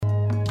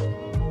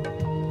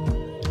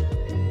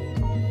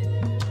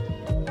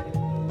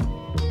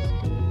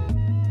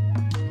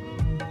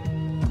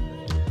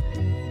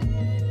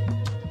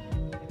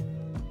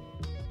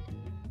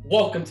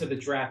Welcome to the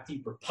Draft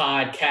Deeper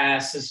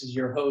podcast. This is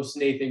your host,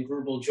 Nathan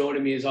Grubel.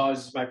 Joining me, as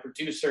always, is my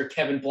producer,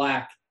 Kevin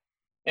Black,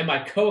 and my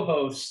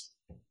co-host,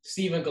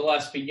 Stephen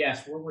Gillespie.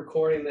 Yes, we're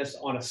recording this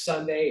on a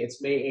Sunday.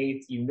 It's May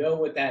 8th. You know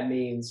what that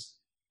means.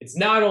 It's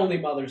not only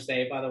Mother's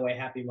Day. By the way,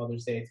 happy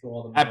Mother's Day to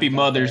all the moms Happy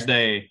Mother's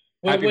Day.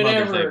 Happy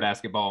Mother's Day,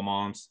 basketball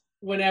moms.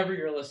 Whenever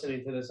you're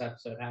listening to this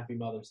episode, happy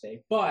Mother's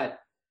Day. But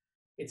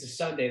it's a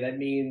Sunday. That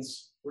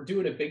means we're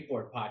doing a big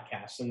board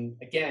podcast. And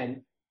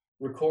again,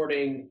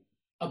 recording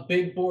a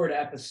big board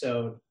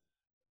episode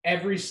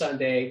every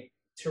Sunday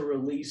to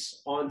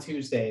release on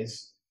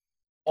Tuesdays,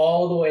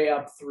 all the way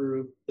up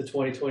through the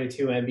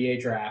 2022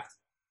 NBA draft.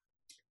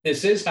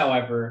 This is,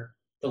 however,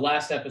 the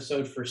last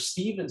episode for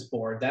Steven's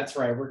board. That's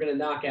right. We're going to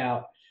knock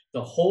out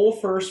the whole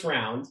first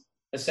round,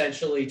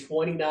 essentially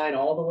 29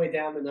 all the way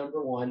down to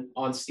number 1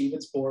 on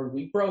Steven's board.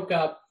 We broke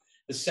up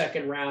the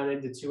second round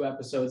into 2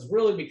 episodes,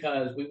 really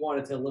because we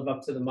wanted to live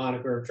up to the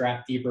moniker of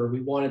Draft Deeper. We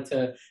wanted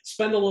to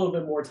spend a little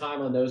bit more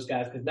time on those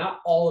guys because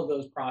not all of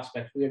those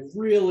prospects we had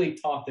really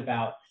talked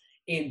about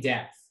in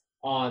depth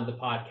on the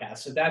podcast.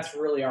 So that's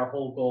really our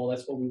whole goal.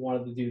 That's what we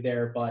wanted to do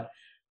there. But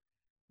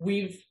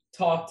we've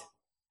talked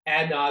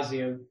ad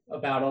nauseum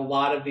about a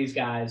lot of these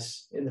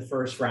guys in the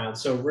first round.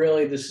 So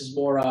really this is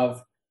more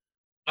of,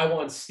 I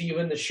want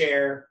Steven to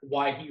share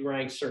why he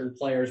ranks certain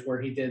players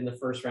where he did in the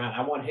first round.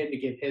 I want him to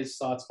give his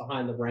thoughts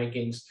behind the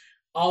rankings.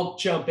 I'll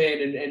jump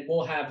in and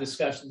we'll have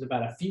discussions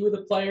about a few of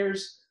the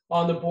players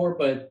on the board,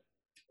 but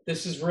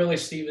this is really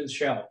Steven's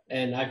show.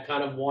 And I've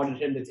kind of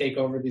wanted him to take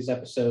over these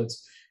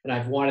episodes, and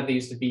I've wanted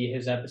these to be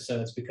his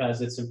episodes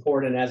because it's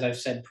important. As I've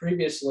said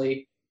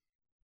previously,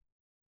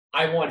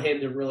 I want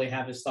him to really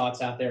have his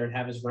thoughts out there and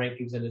have his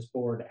rankings and his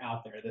board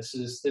out there. This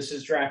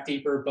is Draft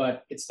Deeper,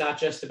 but it's not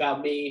just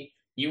about me.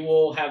 You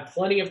will have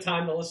plenty of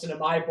time to listen to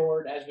my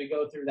board as we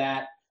go through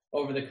that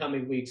over the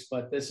coming weeks,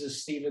 but this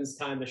is Steven's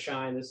time to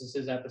shine. This is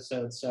his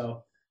episode.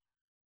 So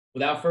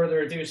without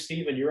further ado,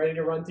 Steven, you ready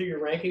to run through your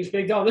rankings,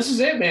 big dog? This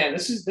is it, man.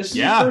 This is the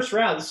first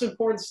round. This is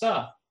important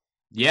stuff.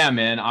 Yeah,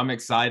 man, I'm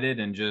excited.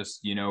 And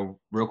just,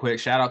 real quick,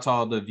 shout out to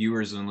all the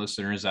viewers and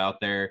listeners out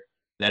there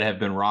that have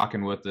been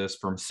rocking with us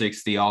from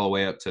 60 all the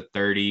way up to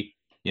 30.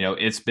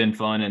 It's been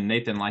fun. And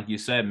Nathan, like you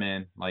said,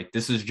 man, like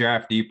this is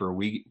Draft Deeper.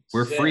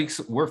 We're freaks.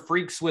 We're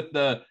freaks with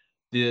the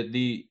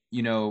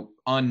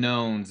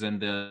unknowns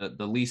and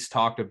the least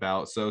talked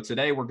about. So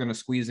today we're going to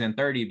squeeze in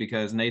 30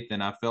 because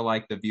Nathan, I feel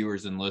like the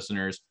viewers and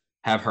listeners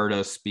have heard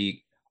us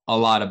speak a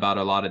lot about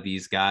a lot of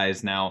these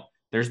guys. Now,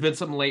 there's been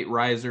some late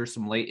risers,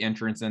 some late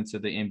entrants into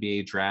the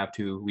NBA draft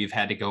who we've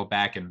had to go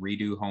back and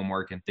redo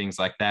homework and things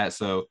like that.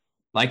 So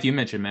like you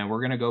mentioned, man,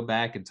 we're going to go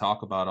back and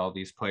talk about all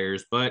these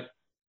players, but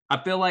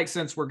I feel like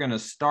since we're going to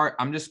start,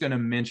 I'm just going to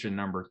mention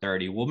number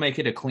 30. We'll make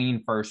it a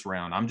clean first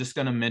round. I'm just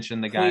going to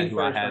mention the guy who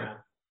I had.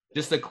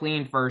 Just a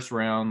clean first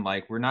round.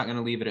 Like, we're not going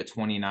to leave it at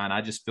 29. I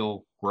just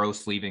feel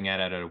gross leaving it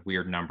at a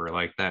weird number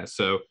like that.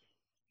 So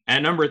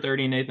at number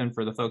 30, Nathan,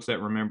 for the folks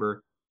that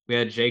remember, we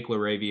had Jake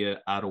LaRavia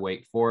out of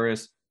Wake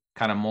Forest,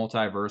 kind of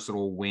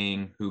multi-versatile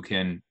wing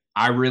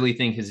I really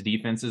think his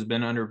defense has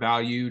been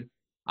undervalued.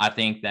 I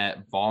think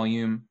that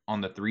volume on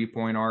the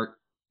three-point arc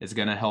is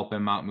going to help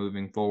him out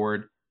moving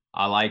forward.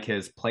 I like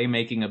his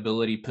playmaking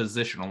ability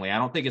positionally. I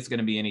don't think it's going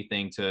to be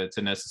anything to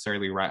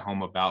necessarily write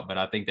home about, but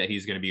I think that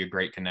he's going to be a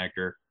great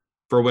connector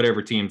for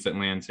whatever teams that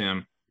lands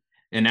him.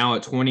 And now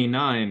at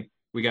 29,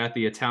 we got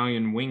the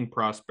Italian wing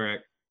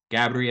prospect,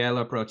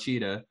 Gabriele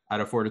Procida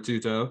out of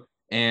Fortitudo.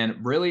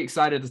 And really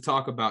excited to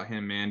talk about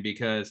him, man,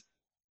 because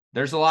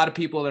there's a lot of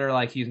people that are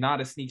like, he's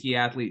not a sneaky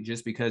athlete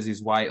just because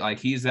he's white. Like,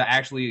 he's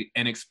actually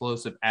an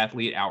explosive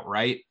athlete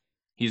outright.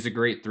 He's a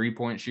great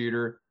three-point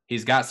shooter.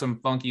 He's got some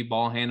funky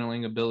ball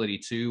handling ability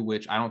too,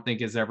 which I don't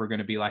think is ever going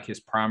to be like his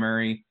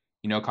primary,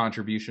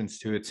 contributions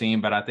to a team,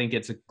 but I think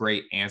it's a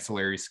great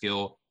ancillary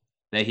skill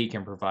that he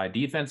can provide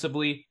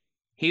defensively.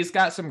 He's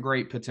got some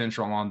great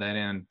potential on that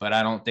end, but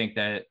I don't think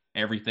that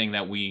everything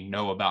that we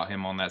know about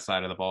him on that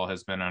side of the ball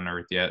has been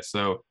unearthed yet.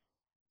 So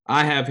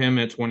I have him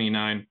at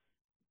 29.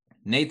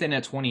 Nathan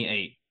at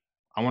 28.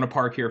 I want to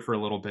park here for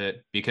a little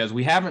bit because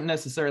we haven't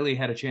necessarily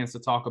had a chance to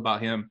talk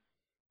about him,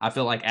 I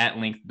feel like, at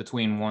length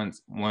between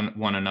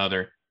one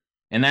another.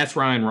 And that's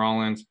Ryan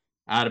Rollins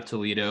out of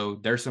Toledo.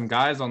 There's some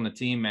guys on the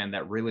team, man,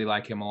 that really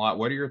like him a lot.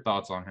 What are your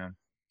thoughts on him?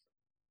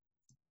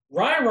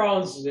 Ryan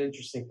Rollins is an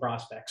interesting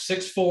prospect.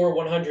 6'4",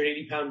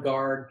 180-pound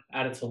guard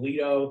out of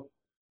Toledo.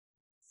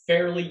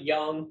 Fairly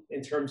young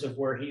in terms of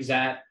where he's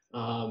at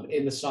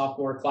in the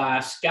sophomore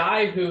class.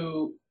 Guy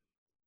who,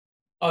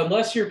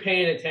 unless you're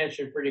paying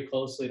attention pretty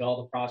closely to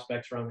all the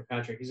prospects around the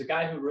country, he's a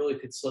guy who really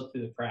could slip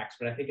through the cracks.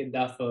 But I think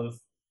enough of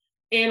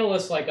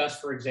analysts like us,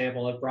 for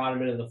example, have brought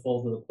him into the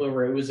fold of the point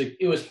where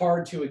it was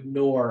hard to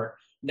ignore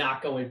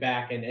not going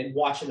back and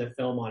watching the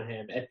film on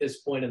him at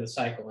this point in the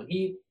cycle. And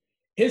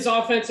his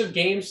offensive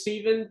game,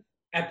 Steven,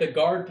 at the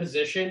guard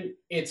position,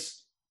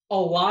 it's a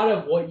lot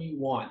of what you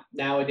want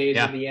nowadays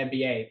in the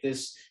NBA.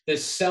 This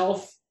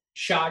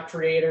shot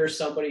creator,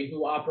 somebody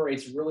who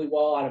operates really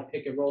well out of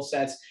pick and roll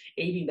sets,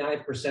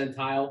 89th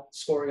percentile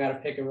scoring out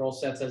of pick and roll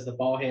sets as the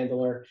ball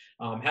handler,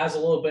 has a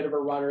little bit of a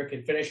runner,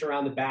 can finish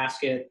around the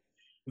basket,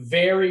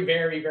 very,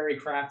 very, very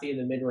crafty in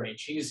the mid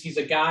range. He's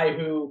a guy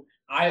who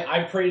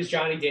I praise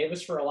Johnny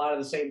Davis for a lot of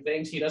the same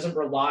things. He doesn't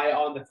rely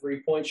on the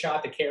 3-point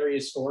shot to carry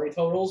his scoring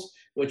totals,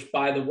 which,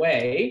 by the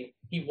way,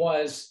 he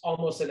was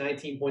almost a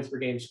 19 points per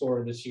game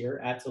scorer this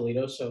year at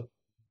Toledo. So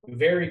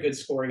very good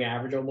scoring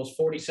average, almost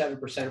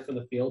 47% from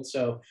the field.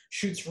 So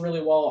shoots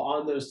really well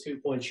on those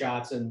 2-point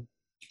shots. And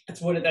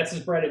that's his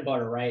bread and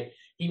butter, right?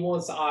 He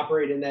wants to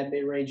operate in that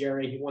mid-range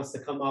area. He wants to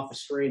come off the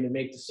screen and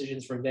make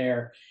decisions from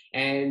there.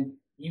 And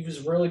he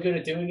was really good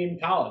at doing it in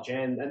college.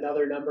 And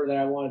another number that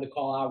I wanted to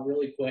call out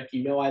really quick,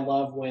 I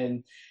love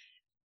when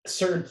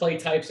certain play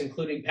types,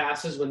 including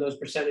passes, when those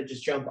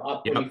percentages jump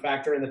up, when you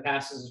factor in the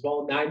passes as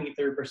well.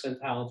 93rd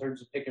percentile in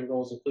terms of pick and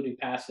rolls, including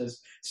passes,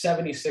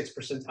 76th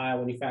percentile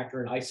when you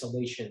factor in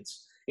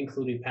isolations,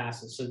 including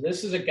passes. So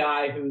this is a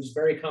guy who's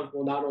very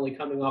comfortable not only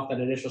coming off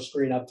that initial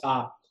screen up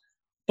top,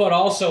 but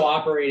also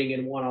operating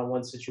in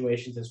one-on-one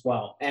situations as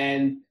well.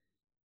 And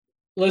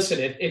listen,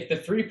 if the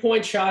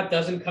 3-point shot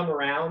doesn't come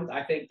around,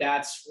 I think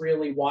that's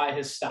really why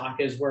his stock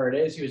is where it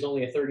is. He was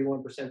only a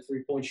 31%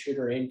 3-point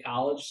shooter in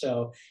college.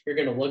 So you're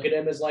going to look at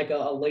him as like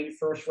a late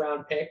first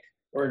round pick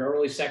or an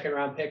early second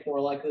round pick, more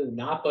likely than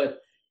not. But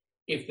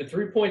if the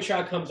 3-point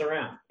shot comes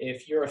around,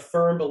 if you're a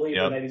firm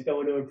believer that he's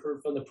going to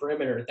improve from the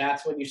perimeter,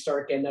 that's when you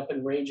start getting up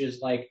in ranges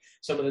like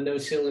some of the no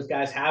ceilings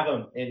guys have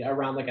him in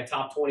around like a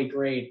top 20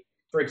 grade,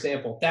 for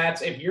example.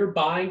 That's if you're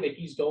buying that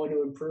he's going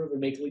to improve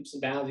and make leaps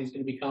and bounds, he's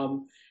going to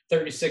become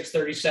 36,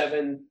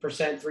 37%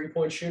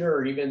 3-point shooter,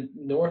 or even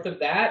north of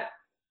that,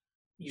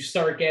 you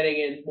start getting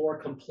in more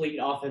complete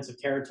offensive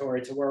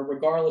territory to where,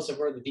 regardless of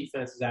where the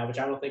defense is at, which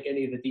I don't think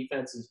any of the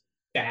defense is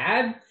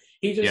bad,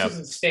 he just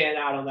doesn't stand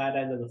out on that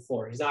end of the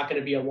floor. He's not going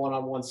to be a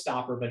one-on-one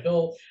stopper, but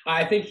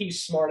I think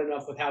he's smart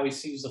enough with how he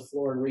sees the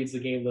floor and reads the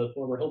game to the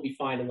point where he'll be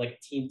fine in like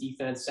a team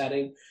defense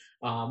setting.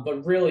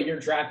 But really, you're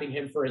drafting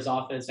him for his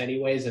offense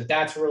anyways, and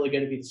that's really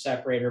going to be the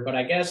separator. But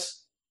I guess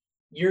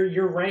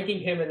you're ranking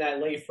him in that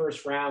late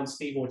first round,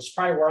 Steven, which is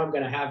probably where I'm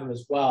going to have him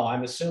as well.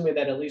 I'm assuming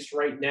that at least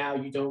right now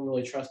you don't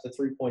really trust the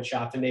 3-point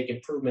shot to make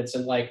improvements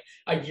in like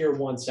a year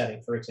one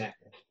setting, for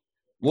example.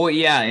 Well,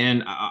 yeah,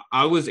 and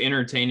I was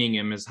entertaining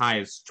him as high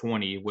as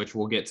 20, which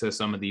we'll get to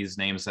some of these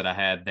names that I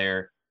had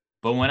there.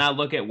 But when I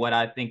look at what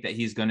I think that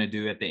he's going to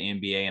do at the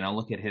NBA and I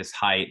look at his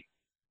height,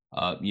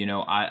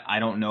 I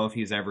don't know if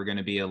he's ever going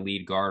to be a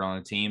lead guard on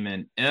a team,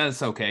 and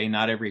that's okay.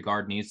 Not every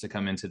guard needs to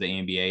come into the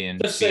NBA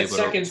and just be able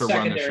to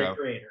run the show.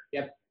 Creator.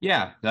 Yep.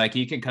 Yeah, like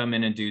he can come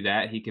in and do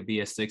that. He could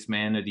be a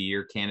 6-man of the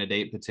year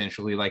candidate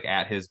potentially, like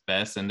at his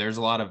best, and there's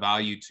a lot of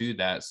value to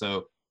that.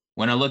 So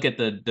when I look at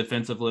the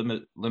defensive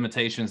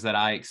limitations that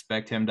I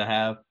expect him to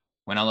have,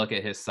 when I look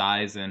at his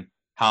size and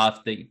how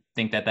I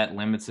think that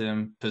limits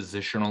him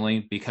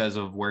positionally because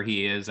of where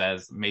he is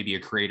as maybe a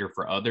creator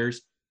for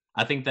others,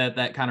 I think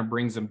that kind of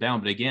brings him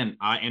down. But again,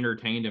 I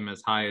entertained him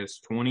as high as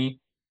 20.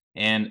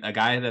 And a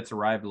guy that's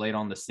arrived late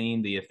on the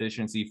scene, the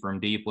efficiency from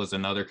deep was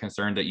another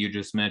concern that you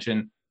just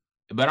mentioned.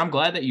 But I'm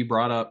glad that you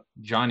brought up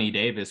Johnny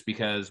Davis,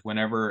 because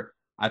whenever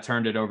I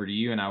turned it over to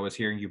you and I was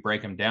hearing you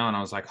break him down, I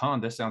was like,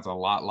 this sounds a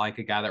lot like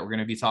a guy that we're going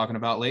to be talking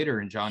about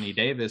later in Johnny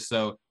Davis.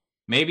 So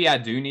maybe I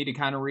do need to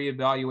kind of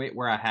reevaluate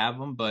where I have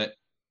him. But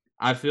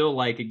I feel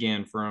like,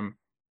 again, from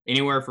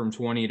anywhere from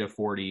 20 to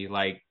 40,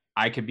 like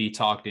I could be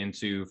talked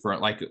into for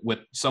like with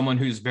someone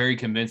who's very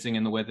convincing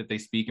in the way that they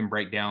speak and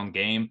break down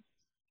game.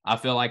 I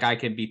feel like I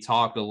could be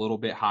talked a little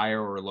bit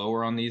higher or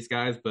lower on these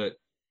guys, but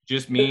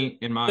just me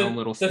in my own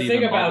little Stephen. The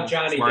thing about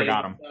Johnny Davis, I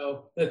got him.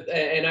 Though,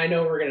 and I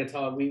know we're going to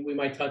talk, we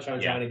might touch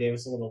on Johnny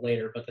Davis a little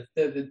later, but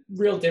the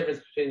real difference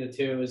between the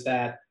two is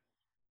that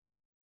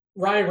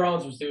Ryan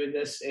Rollins was doing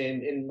this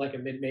in like a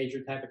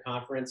mid-major type of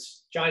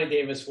conference. Johnny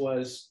Davis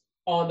was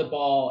on the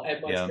ball at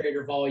much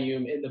greater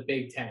volume in the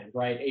Big Ten,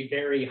 right? A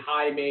very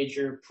high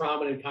major,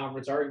 prominent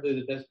conference,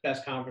 arguably the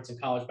best conference in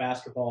college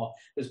basketball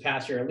this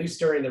past year, at least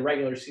during the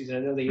regular season. I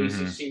know the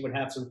ACC would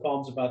have some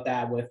qualms about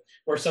that with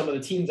where some of the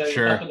teams ended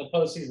up in the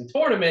postseason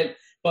tournament,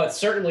 but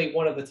certainly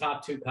one of the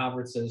top 2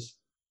 conferences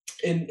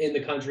in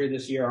the country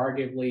this year,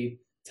 arguably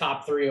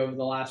top 3 over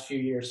the last few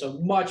years. So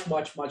much,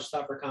 much, much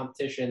tougher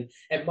competition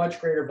at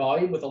much greater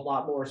volume with a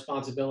lot more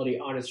responsibility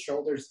on his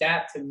shoulders.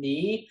 That, to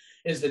me,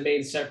 is the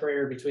main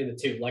separator between the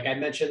two. Like I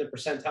mentioned, the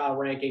percentile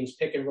rankings,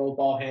 pick and roll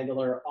ball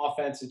handler,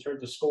 offense in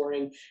terms of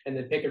scoring, and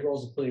then pick and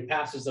rolls including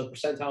passes. Those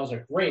percentiles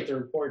are great. They're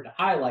important to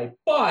highlight.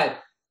 But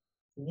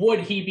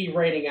would he be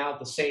rating out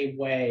the same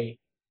way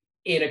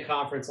in a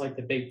conference like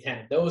the Big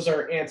Ten? Those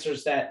are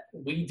answers that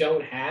we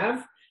don't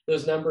have.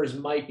 Those numbers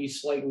might be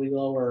slightly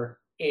lower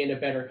in a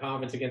better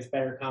conference against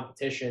better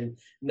competition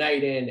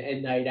night in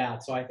and night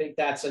out. So I think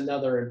that's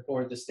another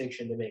important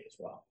distinction to make as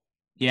well.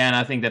 Yeah, and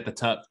I think that the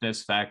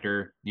toughness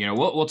factor,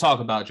 we'll talk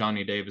about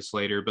Johnny Davis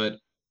later, but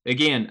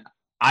again,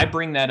 I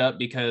bring that up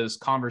because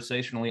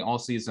conversationally all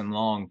season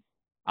long,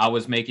 I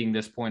was making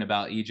this point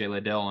about EJ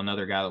Liddell,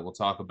 another guy that we'll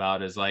talk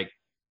about, is like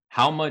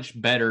how much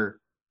better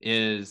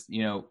is,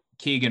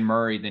 Keegan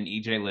Murray than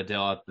EJ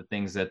Liddell at the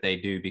things that they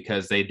do,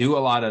 because they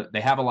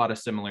have a lot of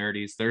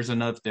similarities. There's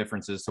enough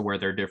differences to where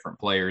they're different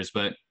players.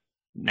 But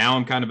now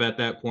I'm kind of at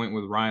that point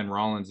with Ryan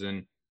Rollins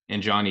and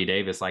Johnny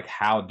Davis. Like,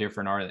 how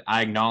different are they?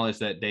 I acknowledge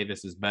that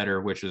Davis is better,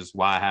 which is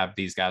why I have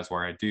these guys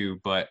where I do,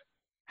 but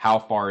how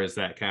far is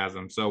that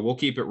chasm? So we'll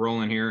keep it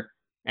rolling here.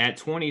 At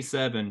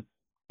 27,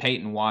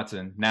 Peyton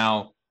Watson.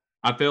 Now,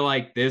 I feel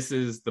like this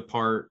is the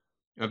part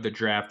of the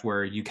draft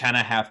where you kind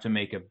of have to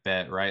make a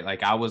bet, right?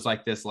 Like, I was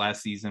like this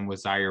last season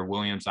with Zaire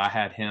Williams. I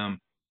had him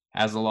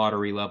as a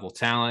lottery level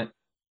talent.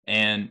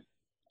 And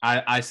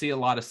I see a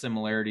lot of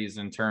similarities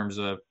in terms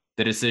of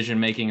the decision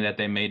making that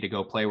they made to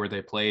go play where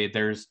they played.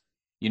 There's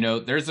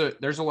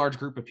a large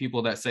group of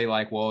people that say,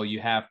 like, well, you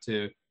have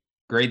to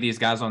grade these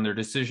guys on their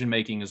decision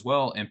making as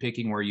well, and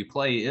picking where you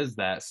play is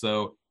that.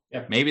 So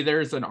maybe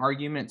there's an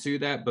argument to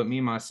that, but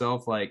me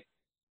myself, like,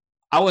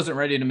 I wasn't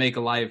ready to make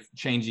a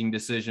life-changing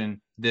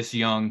decision this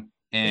young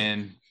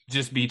and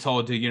just be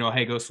told to,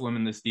 hey, go swim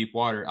in this deep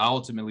water. I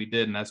ultimately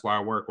did, and that's why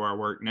I work where I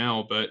work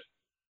now. But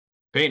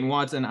Peyton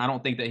Watson, I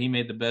don't think that he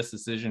made the best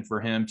decision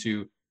for him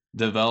to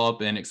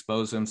develop and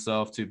expose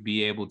himself to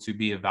be able to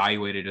be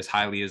evaluated as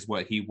highly as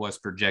what he was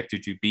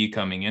projected to be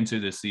coming into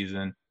this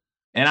season.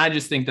 And I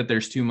just think that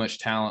there's too much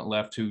talent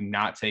left to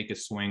not take a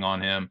swing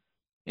on him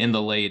in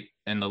the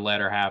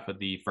latter half of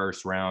the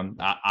first round.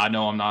 I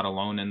know I'm not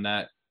alone in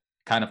that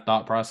kind of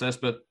thought process,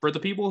 but for the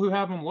people who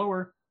have him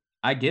lower,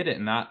 I get it.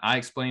 And I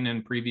explained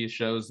in previous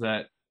shows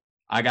that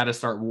I got to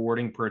start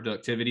rewarding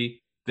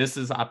productivity. I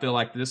feel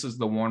like this is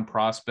the one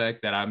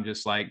prospect that I'm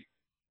just like,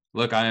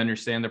 look, I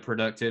understand the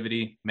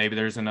productivity. Maybe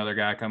there's another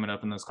guy coming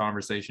up in this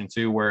conversation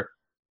too, where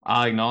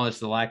I acknowledge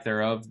the lack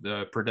thereof,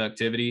 the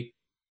productivity,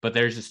 but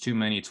there's just too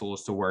many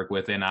tools to work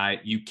with. And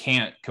you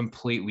can't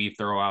completely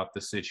throw out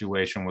the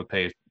situation with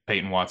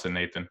Peyton Watson,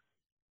 Nathan.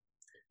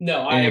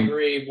 No, I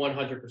agree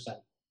 100%.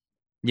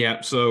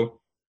 Yeah,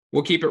 so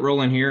we'll keep it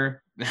rolling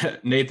here.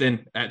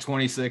 Nathan, at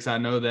 26, I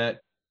know that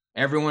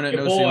everyone at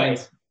No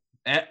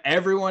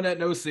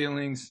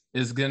Ceilings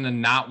is going to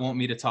not want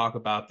me to talk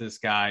about this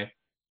guy,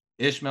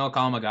 Ismael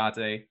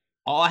Kamagate.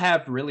 All I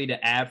have really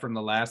to add from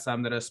the last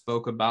time that I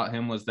spoke about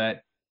him was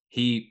that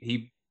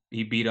he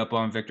beat up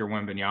on Victor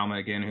Wembanyama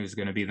again, who's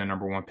going to be the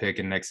number one pick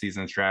in next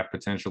season's draft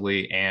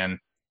potentially. And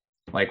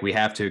like, we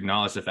have to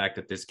acknowledge the fact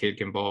that this kid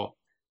can ball.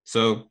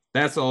 So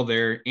that's all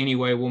there.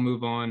 Anyway, we'll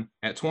move on.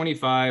 At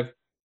 25,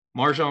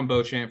 MarJon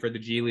Beauchamp for the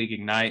G League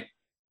Ignite.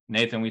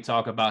 Nathan, we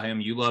talk about him.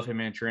 You love him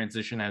in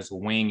transition as a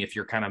wing if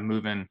you're kind of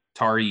moving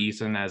Tari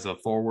Eason as a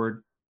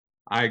forward.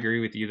 I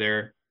agree with you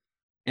there.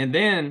 And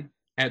then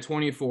at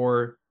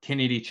 24,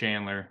 Kennedy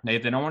Chandler.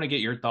 Nathan, I want to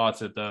get your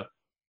thoughts at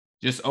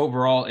just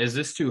overall, is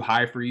this too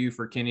high for you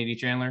for Kennedy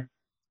Chandler?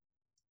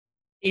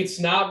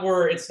 It's not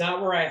where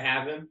I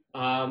have him.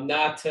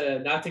 Not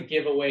to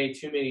give away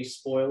too many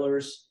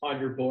spoilers on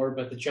your board,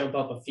 but to jump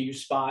up a few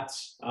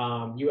spots.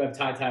 You have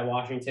Ty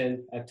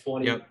Washington at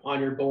 20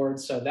 on your board,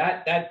 so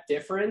that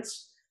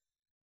difference.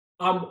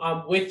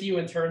 I'm with you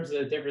in terms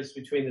of the difference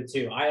between the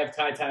two. I have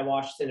Ty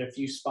Washington a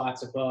few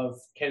spots above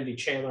Kennedy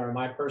Chandler on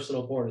my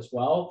personal board as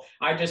well.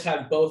 I just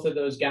have both of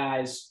those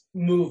guys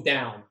move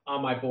down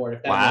on my board,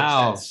 if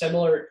that makes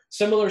sense.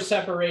 Similar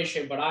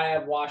separation, but I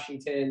have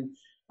Washington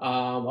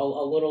a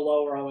little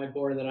lower on my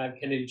board, and then I have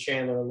Kennedy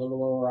Chandler a little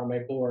lower on my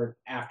board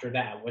after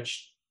that,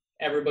 which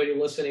everybody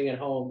listening at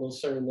home will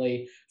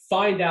certainly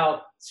find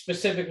out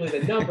specifically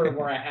the number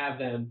where I have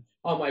them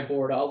on my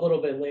board a little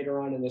bit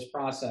later on in this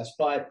process.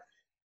 But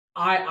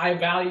I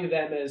value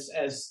them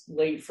as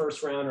late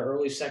first round or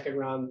early second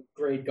round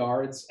grade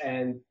guards.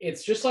 And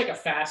it's just like a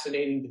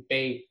fascinating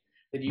debate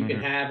that you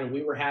can have. And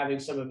we were having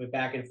some of it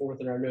back and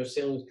forth in our No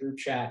Ceilings group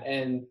chat.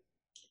 And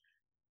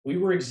we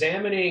were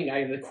examining,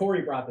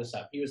 Corey brought this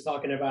up. He was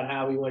talking about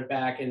how he went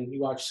back and he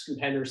watched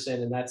Scoot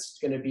Henderson, and that's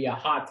going to be a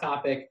hot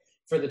topic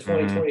for the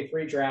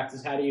 2023 draft,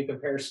 is how do you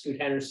compare Scoot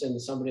Henderson to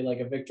somebody like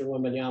a Victor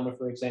Wembanyama,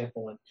 for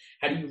example, and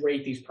how do you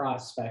rate these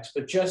prospects?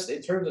 But just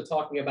in terms of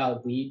talking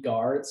about lead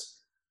guards,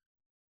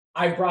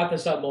 I brought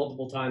this up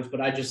multiple times,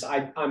 but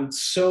I'm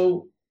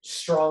so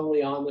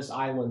strongly on this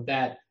island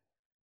that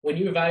when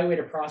you evaluate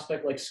a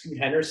prospect like Scoot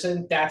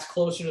Henderson, that's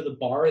closer to the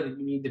bar that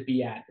you need to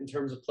be at in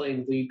terms of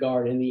playing lead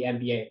guard in the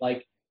NBA.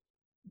 Like,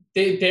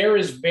 there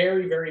is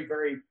very, very,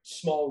 very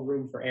small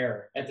room for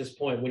error at this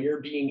point when you're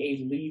being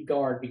a lead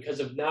guard, because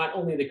of not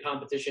only the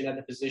competition at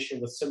the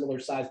position with similar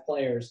sized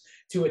players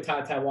to a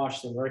Ty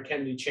Washington or a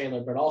Kennedy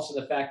Chandler, but also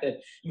the fact that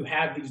you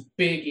have these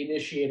big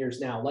initiators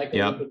now, like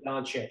Luka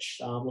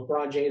Doncic.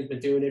 LeBron James has been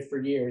doing it for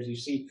years. You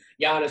see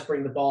Giannis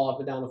bring the ball up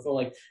and down the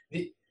floor. Like,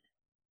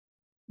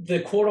 the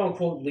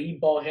quote-unquote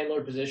lead ball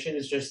handler position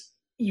is just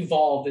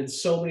evolved in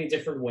so many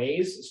different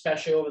ways,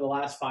 especially over the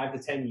last 5 to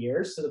 10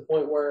 years, to the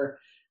point where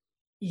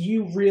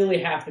you really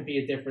have to be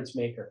a difference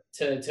maker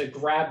to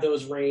grab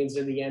those reins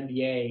in the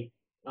NBA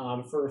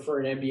for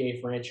an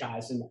NBA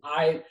franchise. And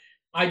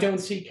I don't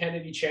see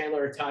Kennedy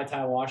Chandler or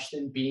Ty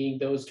Washington being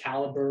those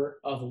caliber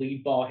of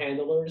lead ball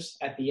handlers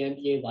at the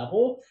NBA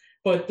level,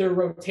 but they're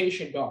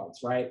rotation guards,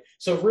 right?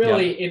 So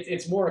really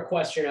it's more a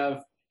question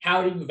of,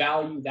 how do you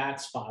value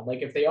that spot?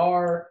 Like if they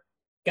are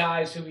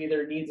guys who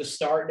either need to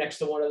start next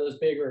to one of those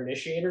bigger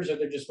initiators or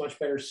they're just much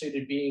better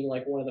suited being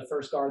like one of the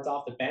first guards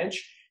off the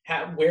bench,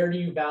 where do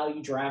you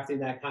value drafting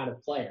that kind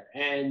of player?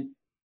 And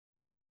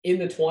in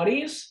the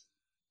 20s,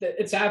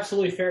 it's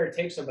absolutely fair to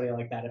take somebody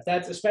like that. If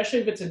that's, especially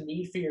if it's a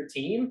need for your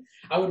team,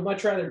 I would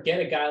much rather get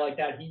a guy like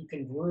that who you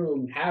can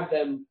groom, have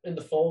them in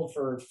the fold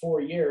for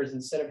 4 years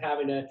instead of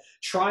having to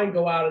try and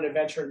go out in a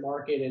veteran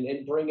market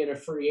and bring in a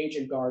free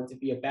agent guard to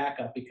be a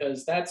backup,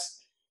 because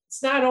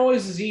it's not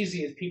always as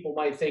easy as people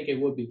might think it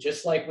would be.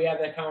 Just like we have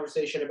that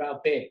conversation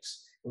about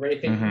bigs.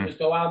 Everybody think you can just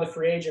go out in the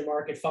free agent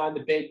market, find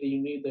the big that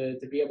you need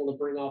to be able to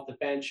bring off the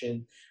bench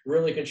and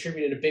really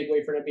contribute in a big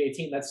way for an NBA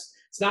team.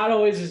 It's not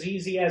always as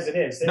easy as it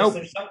is.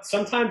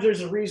 Sometimes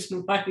there's a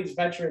reason why these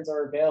veterans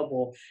are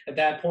available at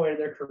that point in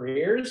their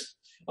careers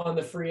on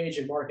the free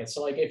agent market.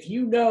 So, like, if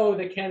you know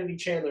that Kennedy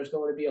Chandler is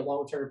going to be a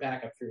long-term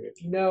backup for you,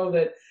 if you know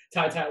that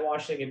Ty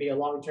Washington can be a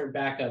long-term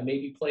backup,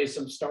 maybe play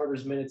some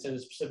starters minutes in a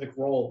specific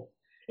role,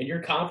 and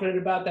you're confident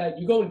about that,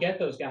 you go and get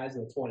those guys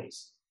in the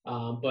 20s.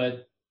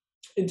 But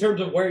in terms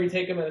of where you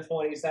take them in the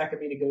 20s, that could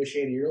be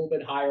negotiated. You're a little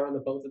bit higher on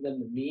the both of them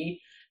than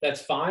me. That's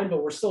fine,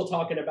 but we're still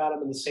talking about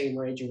them in the same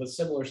range and with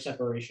similar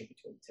separation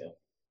between the two.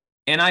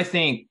 And I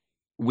think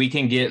we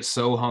can get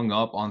so hung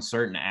up on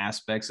certain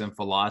aspects and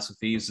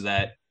philosophies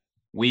that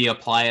we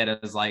apply it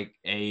as like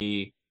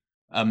a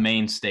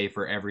mainstay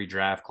for every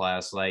draft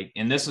class. Like,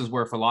 and this is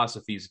where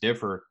philosophies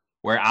differ,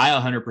 where I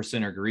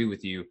 100% agree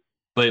with you,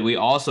 but we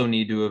also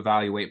need to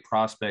evaluate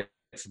prospects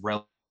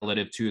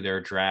relative to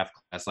their draft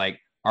class. Like,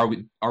 are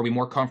we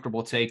more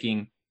comfortable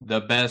taking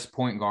the best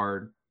point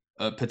guard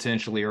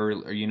potentially, or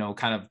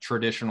kind of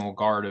traditional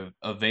guard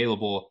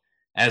available,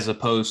 as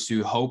opposed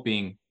to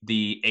hoping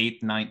the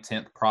 8th, 9th,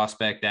 10th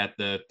prospect at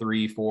the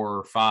 3, 4,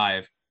 or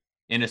 5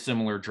 in a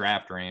similar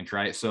draft range,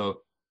 right?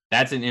 So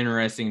that's an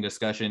interesting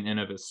discussion in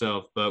of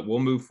itself. But we'll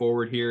move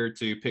forward here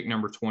to pick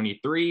number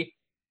 23,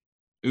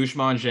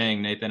 Ousmane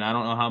Dieng. Nathan, I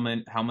don't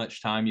know how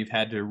much time you've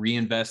had to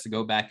reinvest to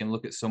go back and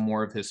look at some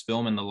more of his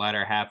film in the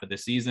latter half of the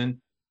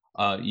season.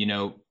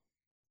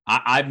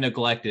 I've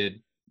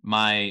neglected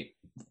my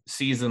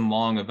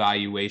season-long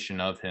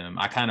evaluation of him.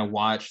 I kind of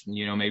watched,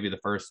 maybe the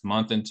first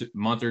month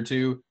or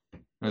two.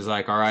 I was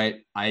like, all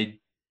right, I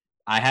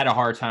had a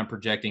hard time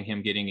projecting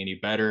him getting any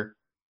better.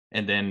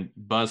 And then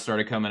buzz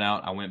started coming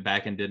out. I went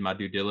back and did my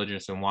due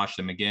diligence and watched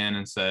him again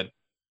and said,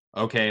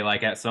 okay,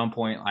 like at some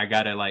point I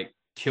got to like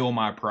kill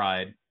my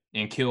pride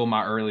and kill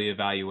my early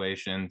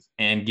evaluations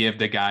and give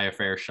the guy a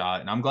fair shot.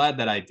 And I'm glad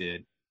that I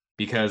did,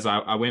 because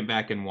I went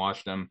back and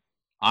watched him.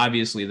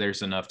 Obviously,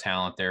 there's enough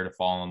talent there to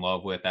fall in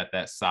love with at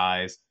that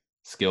size,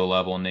 skill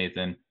level,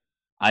 Nathan.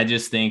 I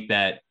just think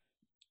that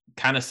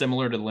kind of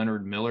similar to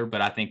Leonard Miller,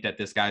 but I think that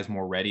this guy's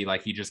more ready.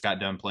 Like, he just got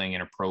done playing in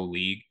a pro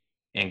league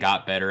and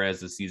got better as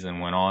the season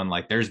went on.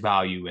 Like, there's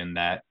value in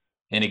that.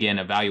 And again,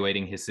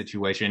 evaluating his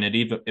situation,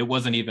 it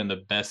wasn't even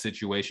the best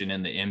situation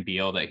in the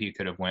NBL that he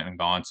could have went and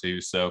gone to.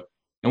 So,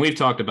 and we've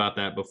talked about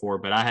that before,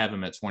 but I have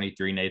him at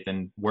 23,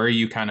 Nathan. Where are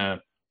you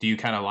do you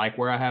kind of like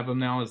where I have him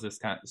now? Is this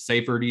kind of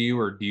safer to you,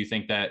 or do you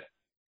think that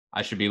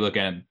I should be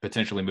looking at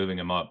potentially moving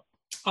him up?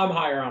 I'm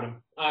higher on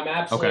him. I'm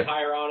absolutely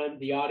higher on him.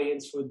 The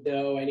audience would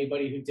know,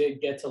 anybody who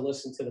did get to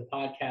listen to the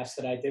podcast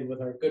that I did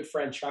with our good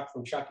friend Chuck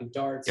from Chuck and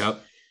Darts.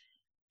 Yep.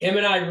 Him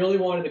and I really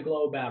wanted to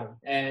glow about him,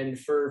 and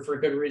for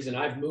good reason.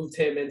 I've moved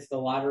him into the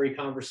lottery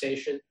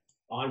conversation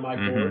on my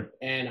board,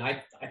 and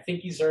I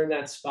think he's earned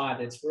that spot.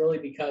 It's really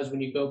because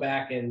when you go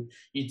back and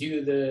you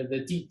do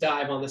the deep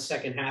dive on the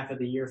second half of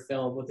the year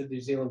film with the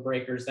New Zealand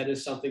Breakers, that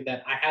is something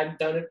that I hadn't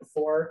done it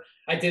before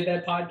I did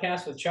that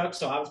podcast with Chuck.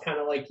 So I was kind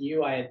of like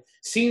you. I had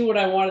seen what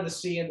I wanted to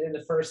see in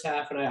the first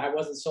half, and I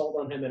wasn't sold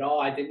on him at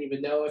all. I didn't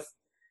even know if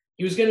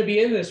he was going to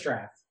be in this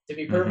draft, to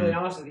be perfectly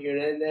honest with you.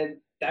 And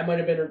then that might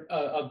have been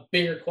a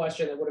bigger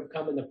question that would have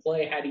come into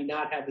play had he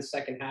not had the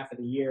second half of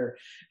the year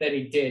that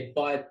he did.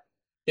 But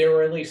there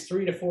were at least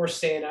 3 to 4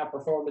 standout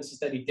performances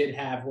that he did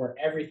have where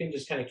everything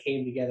just kind of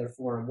came together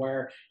for him,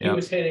 where he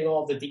was hitting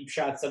all the deep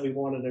shots that we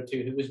wanted him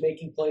to. He was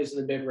making plays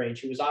in the mid-range.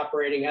 He was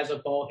operating as a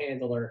ball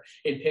handler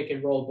in pick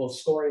and roll, both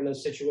scoring in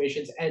those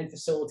situations and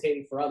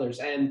facilitating for others.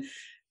 And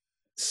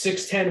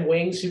 6'10"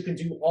 wings who can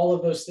do all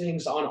of those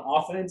things on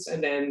offense,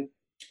 and then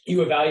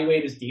you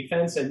evaluate his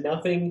defense, and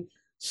nothing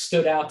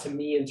stood out to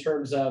me in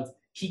terms of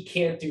he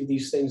can't do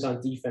these things on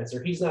defense,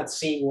 or he's not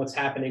seeing what's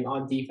happening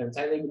on defense.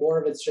 I think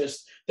more of it's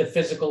just the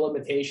physical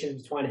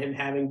limitations between him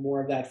having more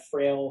of that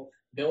frail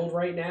build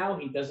right now.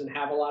 He doesn't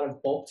have a lot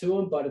of bulk to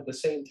him, but at the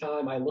same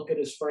time, I look at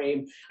his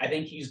frame, I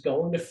think he's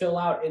going to fill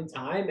out in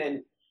time.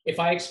 And if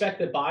I expect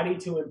the body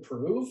to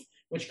improve,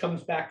 which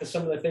comes back to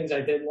some of the things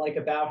I didn't like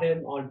about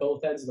him on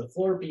both ends of the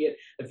floor, be it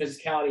the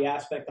physicality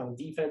aspect on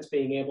defense,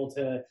 being able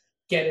to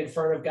get in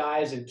front of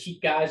guys and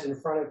keep guys in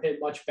front of him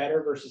much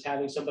better versus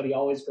having somebody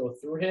always go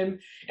through him.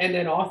 And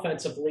then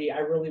offensively, I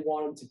really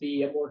want him to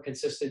be a more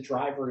consistent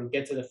driver and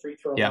get to the free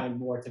throw line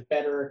more, to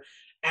better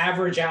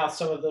average out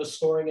some of those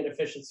scoring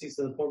inefficiencies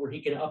to the point where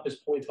he can up his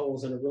point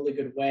totals in a really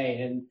good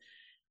way. And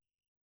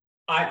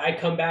I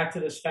come back to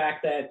this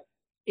fact that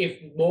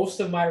if most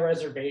of my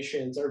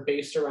reservations are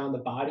based around the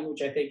body,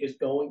 which I think is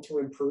going to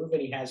improve,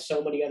 and he has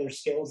so many other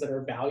skills that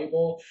are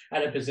valuable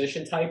at a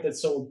position type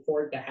that's so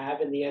important to have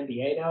in the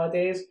NBA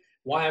nowadays,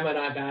 why am I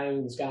not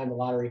valuing this guy in the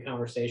lottery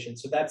conversation?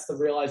 So that's the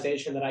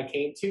realization that I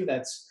came to.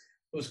 That's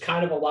it was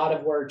kind of a lot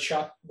of where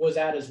Chuck was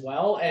at as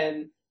well.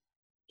 And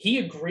he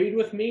agreed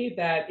with me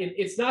that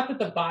it's not that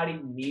the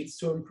body needs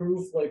to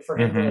improve, like for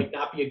him to like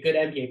not be a good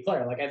NBA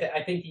player. Like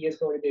I think he is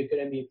going to be a good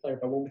NBA player,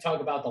 but when we talk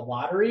about the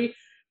lottery,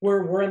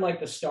 we're in like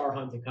the star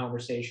hunting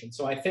conversation.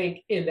 So I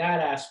think in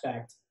that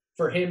aspect,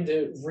 for him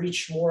to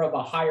reach more of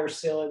a higher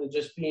ceiling than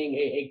just being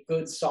a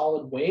good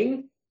solid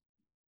wing,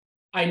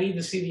 I need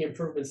to see the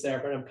improvements there,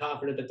 but I'm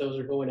confident that those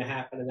are going to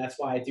happen, and that's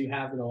why I do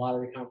have in the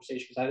lottery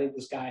conversation because I think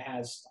this guy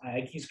I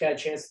think he's got a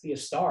chance to be a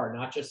star,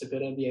 not just a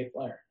good NBA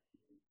player.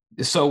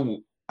 So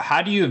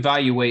how do you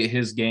evaluate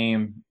his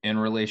game in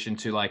relation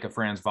to like a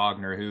Franz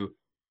Wagner, who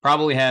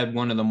probably had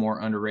one of the more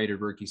underrated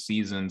rookie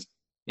seasons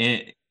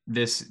in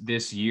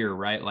this year,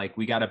 right? Like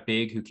we got a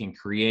big who can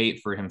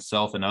create for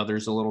himself and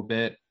others a little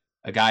bit,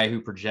 a guy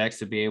who projects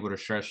to be able to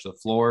stretch the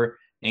floor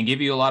and give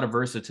you a lot of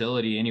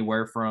versatility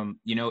anywhere from,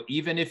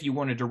 even if you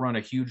wanted to run a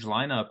huge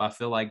lineup, I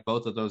feel like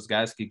both of those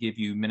guys could give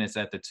you minutes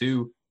at the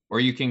two, or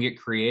you can get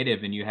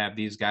creative and you have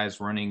these guys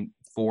running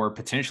four,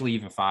 potentially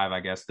even five,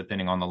 I guess,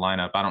 depending on the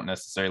lineup. I don't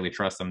necessarily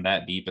trust them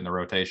that deep in the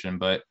rotation,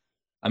 but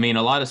I mean,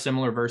 a lot of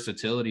similar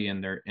versatility in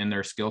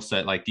their skill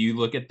set. Like, do you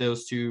look at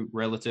those two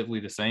relatively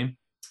the same?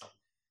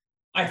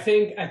 I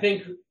think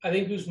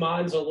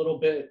Guzman's a little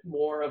bit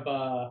more of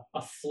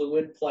a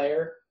fluid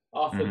player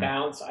off the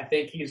bounce. I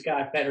think he's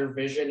got better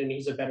vision and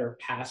he's a better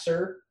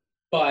passer.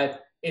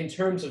 But in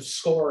terms of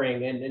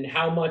scoring and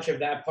how much of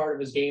that part of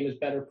his game is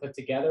better put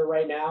together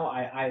right now,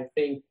 I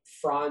think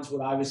Franz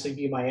would obviously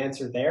be my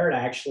answer there. And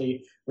I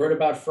actually wrote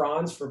about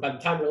Franz for by the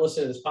time you're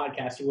listening to this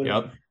podcast,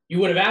 you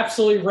would have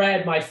absolutely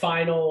read my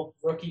final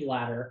rookie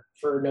ladder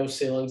for No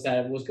Ceilings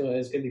that is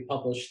going to be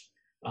published.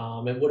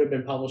 It would have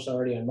been published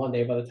already on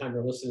Monday by the time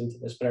you're listening to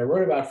this, but I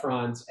wrote about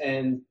Franz,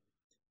 and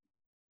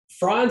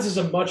Franz is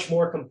a much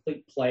more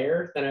complete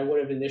player than I would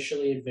have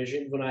initially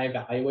envisioned when I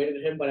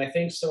evaluated him. But I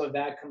think some of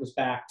that comes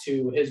back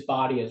to his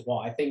body as well.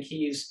 I think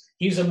he's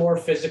a more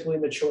physically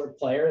matured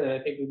player than I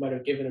think we might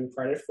have given him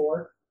credit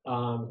for.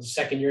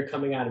 Second year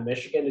coming out of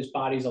Michigan, his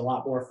body's a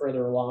lot more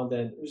further along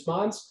than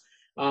Usman's.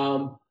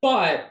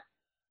 But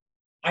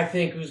I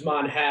think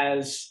Usman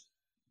has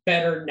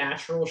better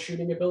natural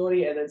shooting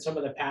ability, and then some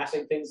of the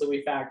passing things that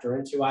we factor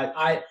into.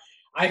 I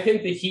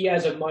think that he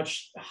has a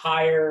much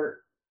higher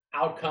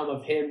outcome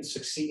of him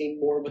succeeding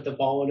more with the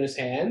ball in his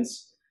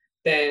hands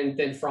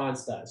than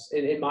Franz does,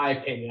 in my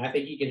opinion. I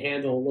think he can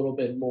handle a little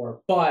bit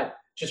more, but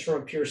just from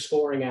a pure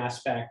scoring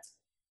aspect,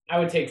 I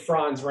would take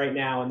Franz right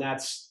now, and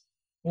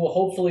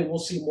hopefully we'll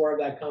see more of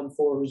that come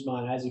for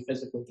Usman as he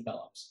physically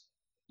develops.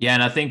 Yeah,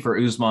 and I think for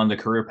Usman, the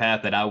career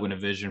path that I would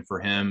envision for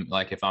him,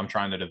 like if I'm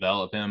trying to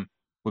develop him,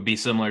 would be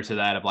similar to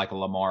that of like a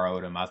Lamar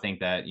Odom. I think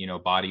that,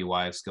 body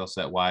wise, skill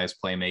set wise,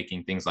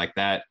 playmaking, things like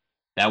that,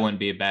 that wouldn't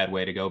be a bad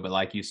way to go. But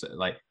like you said,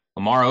 like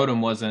Lamar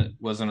Odom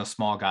wasn't a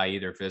small guy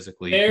either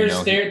physically.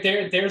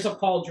 There's a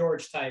Paul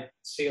George type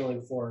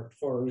ceiling for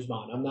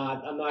Usman. I'm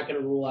not going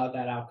to rule out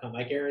that outcome.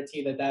 I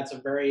guarantee that that's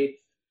a very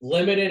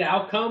limited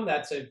outcome.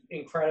 That's an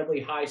incredibly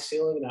high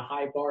ceiling and a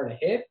high bar to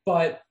hit.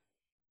 But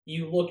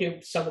you look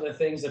at some of the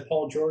things that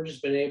Paul George has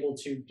been able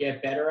to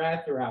get better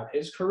at throughout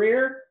his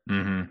career.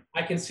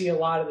 I can see a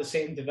lot of the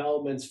same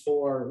developments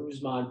for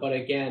Usman, but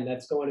again,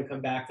 that's going to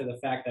come back to the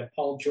fact that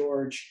Paul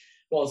George,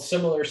 well,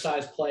 similar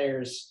sized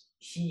players,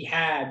 he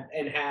had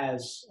and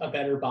has a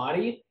better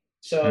body.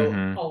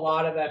 So a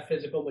lot of that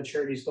physical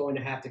maturity is going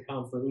to have to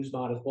come for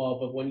Usman as well.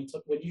 But when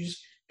you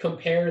just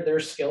compare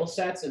their skill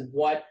sets and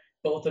what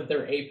both of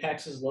their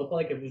apexes look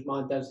like, if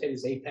Usman does hit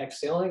his apex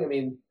ceiling, I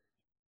mean,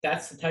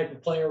 that's the type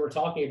of player we're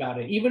talking about.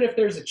 And even if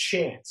there's a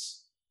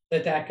chance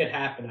that could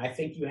happen, I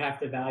think you have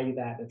to value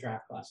that in a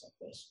draft class like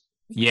this.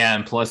 Yeah,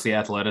 and plus the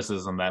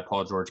athleticism that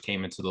Paul George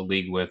came into the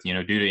league with,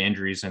 due to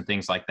injuries and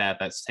things like that,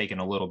 that's taken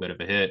a little bit of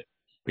a hit.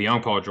 But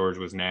young Paul George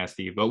was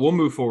nasty. But we'll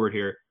move forward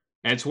here.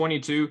 At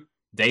 22,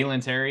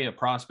 Dalen Terry, a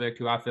prospect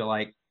who I feel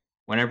like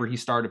whenever he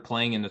started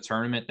playing in the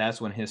tournament, that's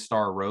when his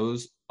star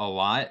rose a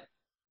lot.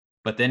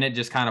 But then it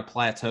just kind of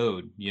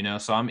plateaued,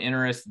 So I'm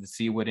interested to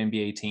see what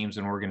NBA teams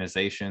and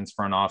organizations,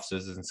 front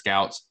offices, and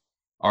scouts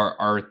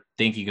are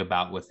thinking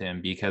about with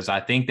him, because I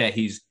think that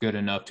he's good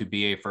enough to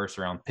be a first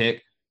round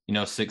pick.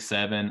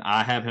 6'7".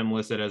 I have him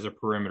listed as a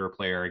perimeter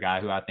player, a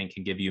guy who I think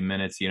can give you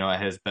minutes,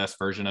 at his best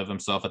version of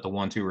himself at the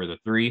 1, 2, or the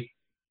 3.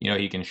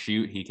 He can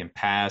shoot, he can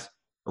pass.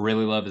 I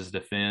really love his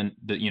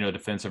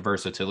defensive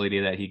versatility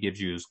that he gives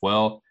you as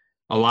well.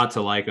 A lot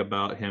to like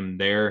about him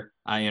there.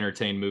 I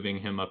entertain moving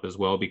him up as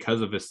well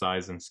because of his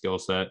size and skill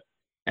set.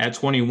 At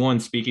 21,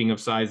 speaking of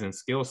size and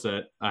skill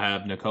set, I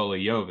have Nikola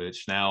Jovic.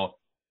 Now,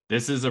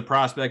 this is a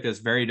prospect that's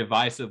very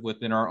divisive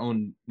within our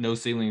own No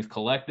Ceilings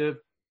collective,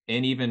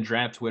 and even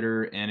draft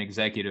Twitter and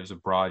executives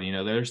abroad.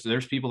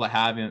 There's people that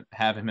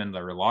have him in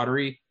their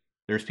lottery.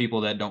 There's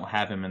people that don't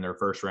have him in their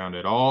first round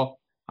at all.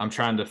 I'm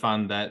trying to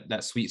find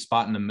that sweet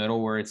spot in the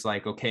middle where it's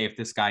like, okay, if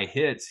this guy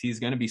hits, he's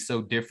going to be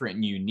so different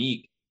and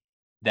unique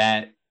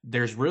that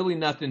there's really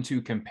nothing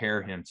to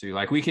compare him to.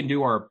 Like we can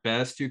do our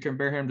best to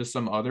compare him to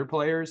some other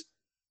players,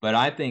 but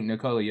I think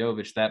Nikola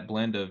Jovic, that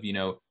blend of,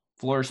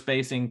 floor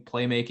spacing,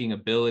 playmaking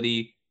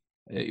ability,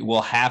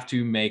 will have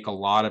to make a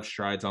lot of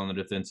strides on the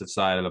defensive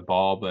side of the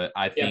ball. But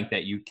I think Yep.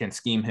 that you can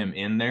scheme him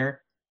in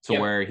there to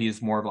Yep. where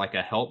he's more of like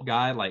a help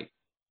guy, like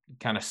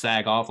kind of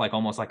sag off, like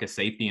almost like a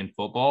safety in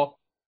football.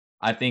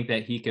 I think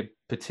that he could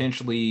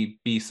potentially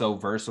be so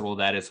versatile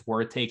that it's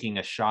worth taking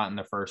a shot in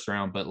the first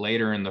round. But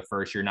later in the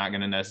first, you're not going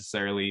to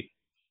necessarily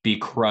be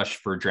crushed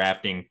for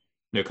drafting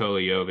Nikola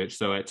Jovic.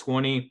 So at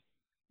 20,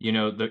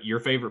 your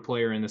favorite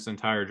player in this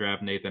entire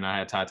draft, Nathan, I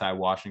had Ty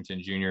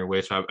Washington Jr.,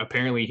 which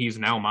apparently he's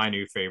now my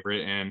new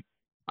favorite. And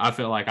I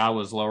feel like I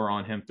was lower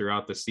on him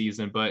throughout the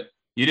season. But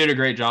you did a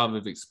great job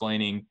of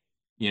explaining,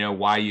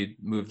 why you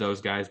moved those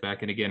guys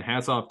back. And again,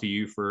 hats off to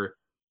you for,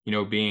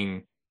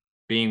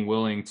 being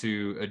willing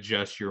to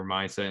adjust your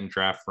mindset and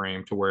draft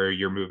frame to where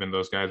you're moving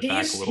those guys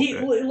back a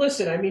little bit.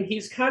 Listen, I mean,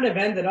 he's kind of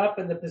ended up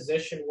in the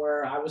position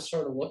where I was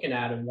sort of looking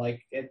at him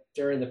like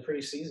during the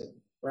preseason,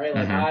 right?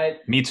 Like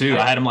Mm-hmm. Me too.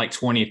 I had him like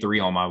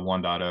 23 on my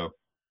 1.0.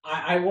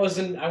 I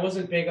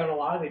wasn't big on a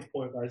lot of these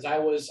point guards. I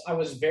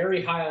was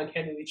very high on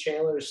Kennedy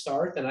Chandler to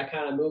start, and I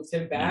kind of moved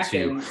him back.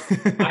 And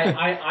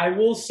I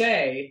will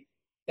say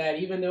that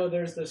even though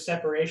there's the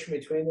separation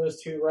between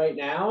those two right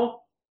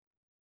now,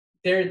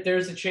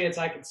 there's a chance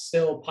I could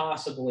still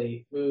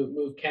possibly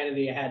move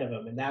Kennedy ahead of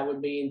him, and that would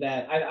mean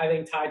that I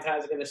think Ty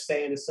is going to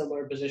stay in a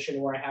similar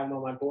position where I have him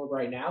on my board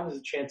right now. There's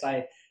a chance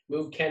I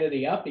move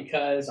Kennedy up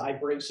because I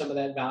bring some of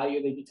that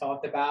value that you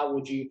talked about.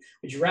 Would you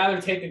rather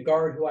take a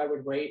guard who I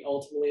would rate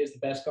ultimately as the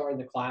best guard in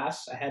the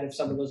class ahead of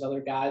some of those other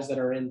guys that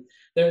are in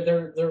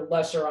they're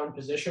lesser on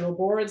positional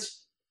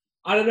boards?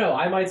 I don't know.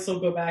 I might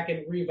still go back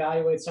and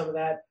reevaluate some of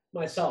that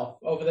myself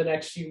over the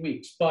next few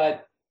weeks,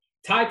 but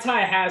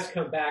Ty has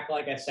come back,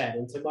 like I said,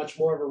 into much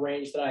more of a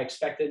range that I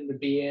expected him to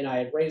be in. I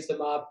had raised him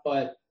up,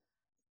 but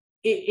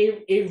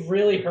it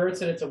really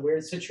hurts, and it's a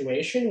weird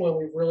situation when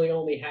we really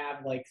only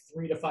have like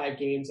 3 to 5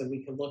 games that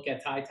we can look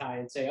at Ty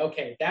and say,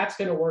 okay, that's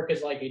going to work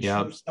as like a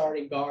true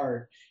starting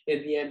guard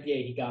in the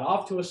NBA. He got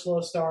off to a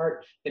slow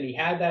start, then he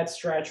had that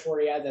stretch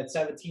where he had that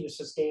 17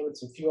 assist game and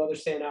some few other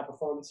standout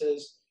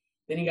performances.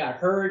 Then he got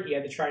hurt. He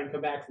had to try and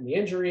come back from the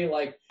injury.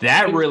 Like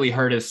that really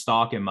hurt his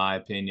stock, in my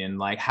opinion.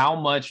 Like how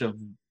much of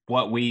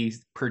what we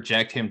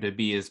project him to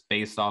be is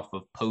based off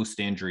of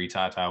post-injury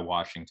Ty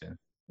Washington.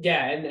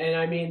 Yeah, and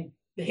I mean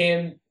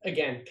him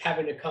again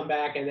having to come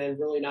back and then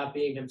really not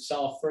being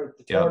himself for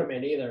the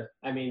tournament either.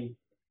 I mean,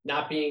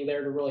 not being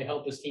there to really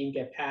help his team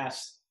get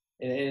past,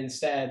 and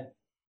instead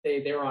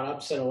they were on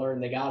upset alert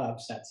and they got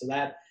upset. So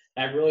that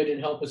really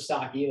didn't help his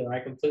stock either. I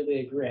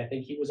completely agree. I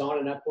think he was on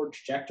an upward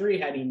trajectory.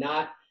 Had he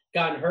not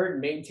gotten hurt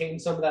and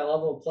maintained some of that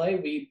level of play,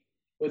 we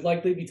would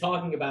likely be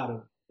talking about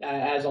him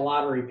as a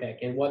lottery pick.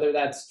 And whether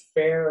that's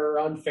fair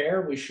or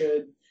unfair, we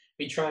should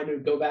be trying to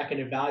go back and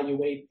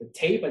evaluate the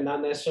tape and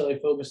not necessarily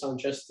focus on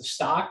just the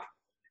stock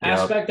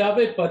aspect of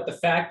it, but the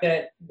fact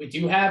that we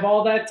do have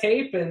all that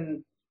tape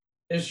and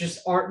there's just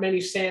aren't many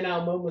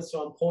standout moments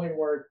on point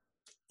where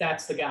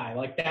that's the guy.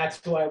 Like that's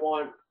who I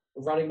want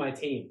running my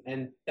team.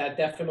 And that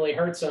definitely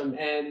hurts him.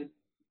 And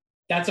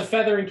that's a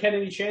feather in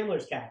Kennedy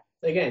Chandler's cap.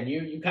 Again,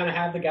 you kind of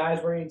have the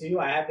guys where you do.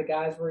 I have the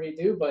guys where you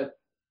do, but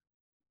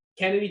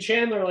Kennedy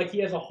Chandler, like he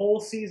has a whole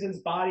season's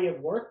body of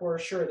work where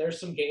sure, there's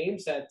some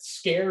games that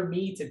scare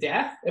me to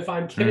death if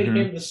I'm giving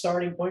him the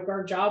starting point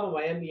guard job on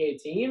my NBA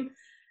team,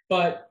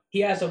 but he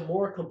has a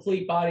more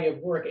complete body of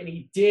work, and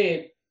he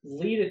did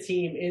lead a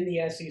team in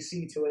the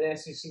SEC to an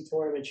SEC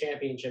tournament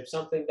championship,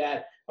 something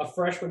that a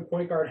freshman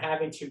point guard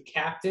having to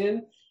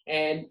captain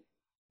and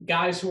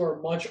guys who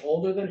are much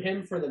older than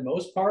him for the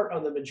most part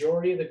on the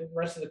majority of the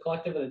rest of the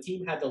collective of the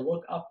team had to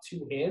look up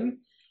to him.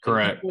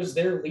 Correct. He was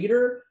their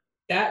leader.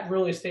 That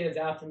really stands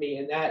out to me,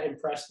 and that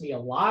impressed me a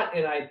lot.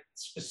 And I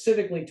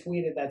specifically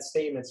tweeted that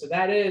statement. So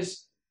that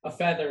is a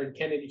feather in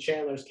Kennedy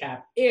Chandler's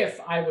cap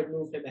if I would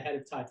move him ahead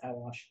of Ty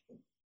Washington.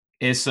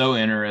 It's so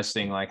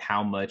interesting, like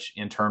how much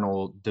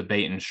internal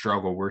debate and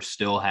struggle we're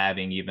still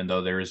having, even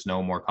though there is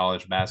no more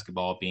college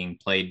basketball being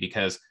played,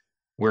 because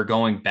we're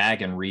going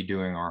back and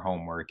redoing our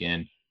homework.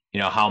 And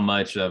how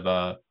much of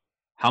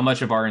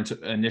our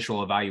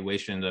initial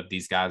evaluation of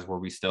these guys were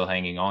we still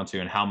hanging on to,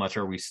 and how much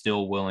are we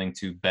still willing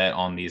to bet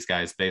on these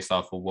guys based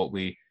off of what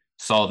we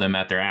saw them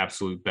at their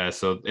absolute best.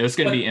 So it's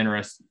going to be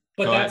interesting.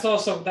 But that's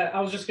also that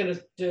I was just going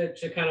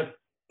to kind of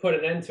put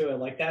an end to it.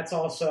 Like that's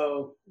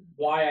also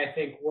why I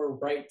think we're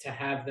right to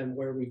have them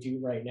where we do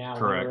right now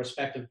on our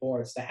respective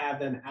boards, to have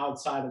them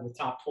outside of the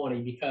top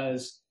 20,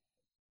 because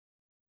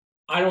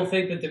I don't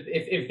think that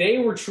if they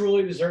were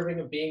truly deserving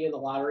of being in the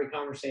lottery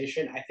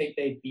conversation, I think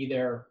they'd be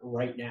there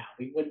right now.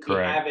 We wouldn't be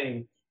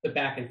having the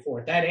back and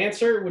forth. That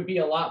answer would be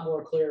a lot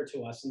more clear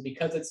to us. And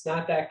because it's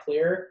not that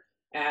clear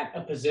at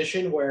a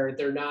position where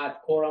they're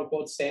not quote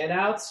unquote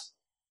standouts,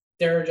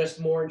 there are just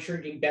more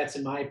intriguing bets,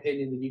 in my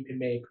opinion, that you can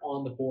make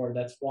on the board.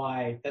 That's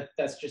why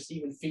that's just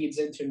even feeds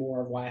into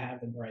more of why I have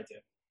them where I do.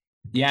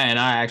 Yeah, and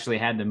I actually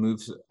had to move.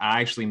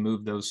 I actually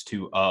moved those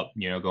two up,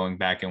 going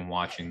back and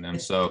watching them.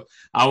 So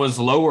I was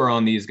lower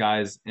on these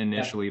guys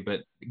initially,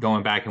 but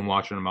going back and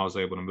watching them, I was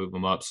able to move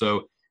them up.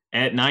 So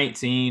at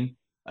 19,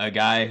 a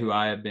guy who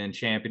I have been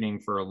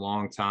championing for a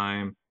long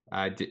time.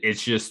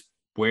 It's just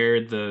where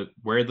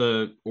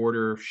the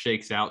order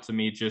shakes out to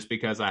me. Just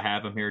because I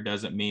have him here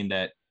doesn't mean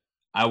that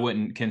I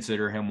wouldn't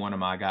consider him one of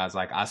my guys.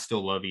 Like, I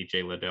still love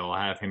EJ Liddell.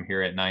 I have him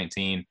here at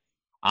 19.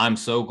 I'm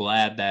so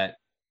glad that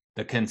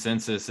the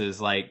consensus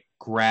is like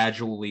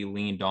gradually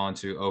leaned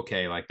onto,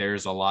 okay, like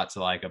there's a lot to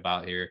like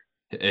about here.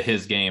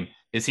 His game.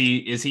 Is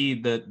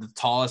he the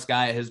tallest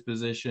guy at his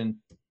position?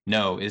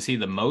 No. Is he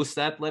the most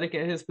athletic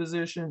at his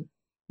position?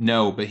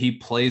 No, but he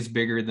plays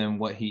bigger than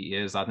what he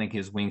is. I think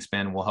his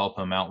wingspan will help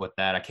him out with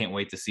that. I can't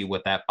wait to see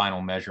what that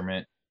final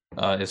measurement,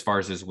 as far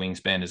as his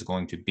wingspan, is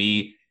going to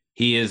be.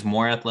 He is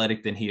more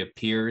athletic than he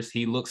appears.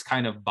 He looks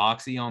kind of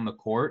boxy on the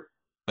court,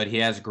 but he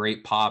has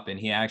great pop, and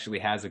he actually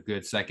has a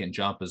good second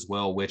jump as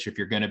well, which, if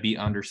you're going to be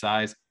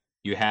undersized,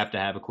 you have to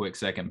have a quick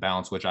second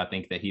bounce, which I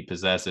think that he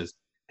possesses.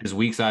 His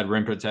weak side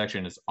rim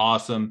protection is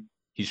awesome.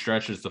 He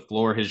stretches the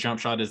floor. His jump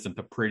shot isn't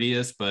the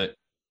prettiest, but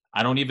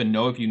I don't even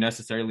know if you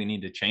necessarily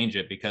need to change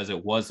it, because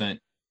it wasn't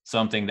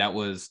something that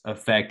was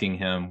affecting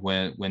him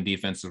when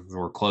defenses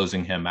were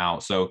closing him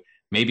out. So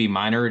maybe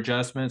minor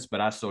adjustments, but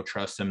I still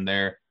trust him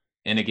there.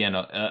 And again,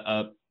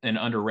 an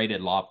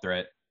underrated lob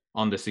threat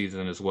on the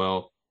season as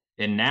well.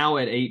 And now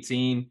at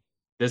 18,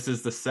 this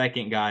is the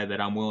second guy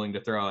that I'm willing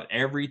to throw out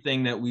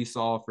everything that we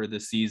saw for the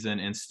season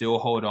and still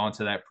hold on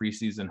to that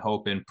preseason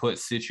hope and put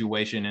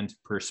situation into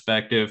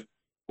perspective,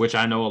 which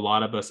I know a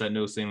lot of us at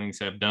No Ceilings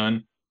have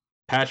done.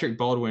 Patrick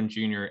Baldwin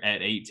Jr.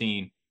 at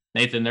 18.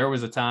 Nathan, there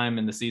was a time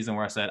in the season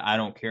where I said, I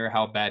don't care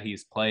how bad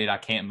he's played. I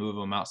can't move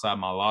him outside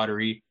my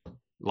lottery.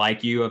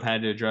 Like you, I've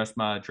had to adjust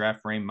my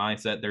draft frame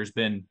mindset. There's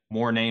been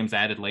more names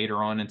added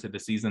later on into the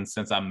season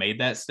since I made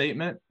that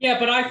statement. Yeah,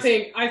 but I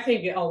think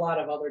a lot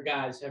of other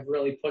guys have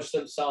really pushed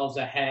themselves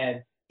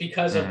ahead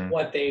because of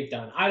what they've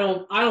done. I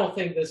don't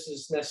think this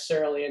is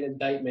necessarily an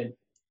indictment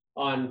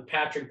on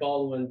Patrick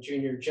Baldwin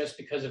Jr. just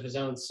because of his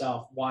own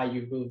self, why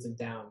you moved him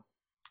down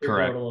your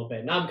board a little bit.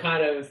 And I'm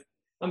kind of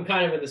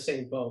in the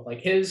same boat.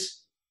 Like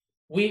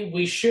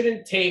we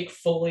shouldn't take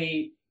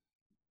fully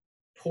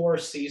poor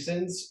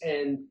seasons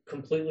and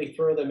completely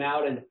throw them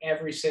out in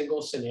every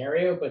single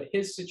scenario, but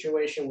his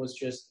situation was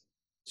just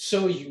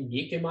so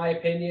unique, in my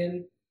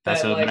opinion.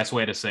 That's a nice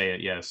way to say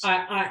it. Yes,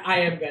 I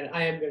am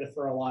gonna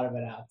throw a lot of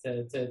it out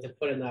to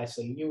put it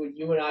nicely.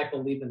 You and I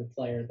believe in the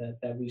player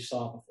that we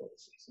saw before the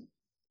season.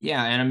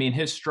 Yeah, and I mean,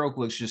 his stroke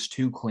looks just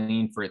too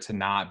clean for it to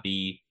not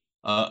be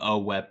a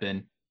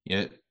weapon.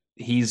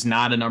 He's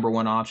not a number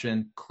one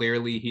option.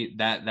 Clearly,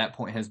 that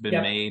point has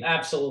been made.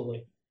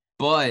 Absolutely.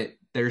 But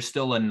there's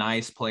still a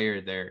nice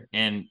player there.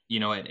 And,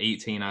 at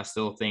 18, I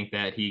still think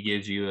that he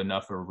gives you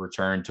enough of a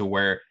return to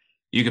where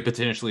you could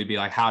potentially be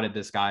like, how did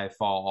this guy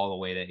fall all the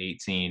way to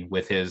 18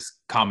 with his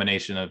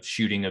combination of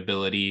shooting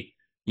ability,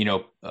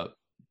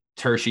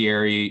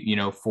 tertiary,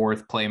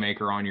 fourth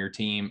playmaker on your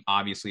team,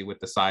 obviously with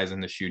the size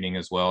and the shooting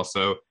as well.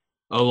 So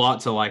a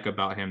lot to like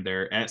about him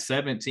there. At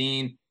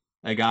 17,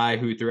 a guy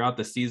who throughout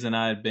the season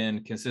I had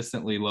been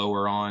consistently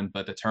lower on,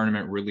 but the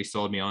tournament really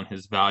sold me on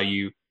his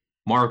value.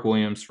 Mark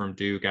Williams from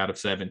Duke out of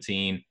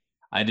 17.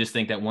 I just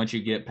think that once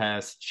you get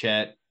past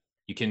Chet,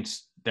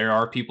 there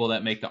are people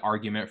that make the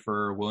argument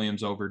for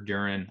Williams over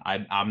Duren.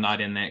 I'm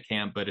not in that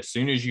camp, but as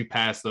soon as you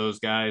pass those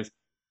guys,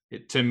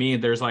 to me,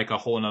 there's like a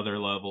whole nother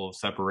level of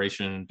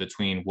separation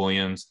between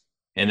Williams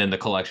and then the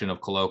collection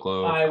of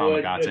Koloko,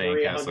 Kamagate,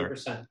 and Kessler.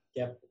 100%.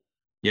 Yep.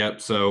 Yep.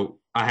 So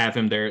I have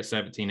him there at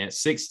 17. At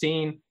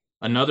 16,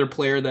 another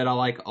player that I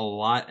like a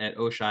lot at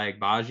Ochai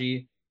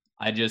Agbaji.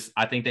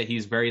 I think that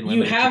he's very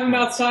limited. You have him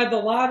outside the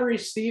lottery,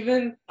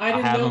 Steven. I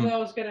didn't know that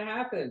was going to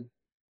happen.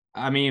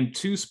 I mean,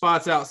 2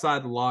 spots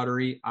outside the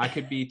lottery. I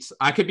could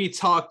be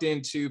talked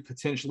into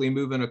potentially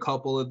moving a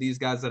couple of these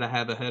guys that I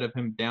have ahead of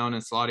him down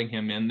and slotting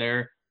him in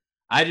there.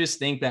 I just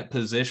think that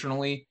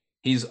positionally,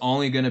 he's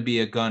only going to be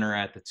a gunner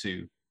at the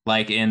 2.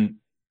 And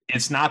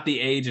it's not the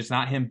age, it's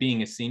not him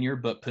being a senior,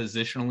 but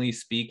positionally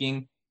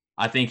speaking,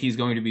 I think he's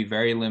going to be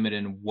very limited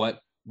in what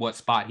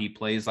spot he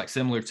plays, like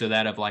similar to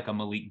that of like a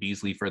Malik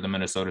Beasley for the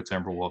Minnesota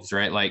Timberwolves,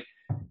 right? Like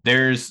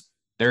there's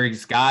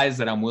guys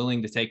that I'm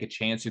willing to take a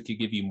chance who could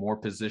give you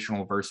more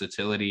positional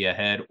versatility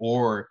ahead,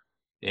 or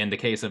in the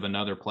case of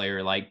another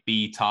player, like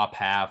be top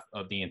half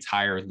of the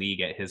entire league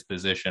at his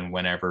position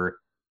whenever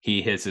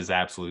he hits his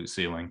absolute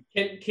ceiling.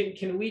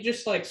 Can we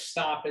just like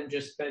stop and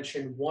just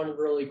mention one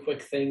really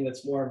quick thing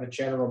that's more of a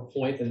general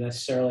point than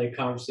necessarily a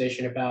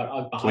conversation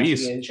about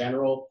Agbaji in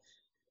general?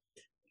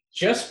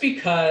 Just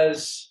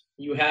because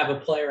you have a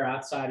player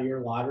outside of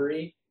your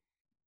lottery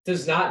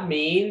does not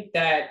mean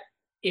that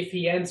if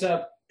he ends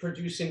up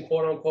producing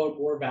quote unquote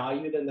more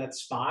value than that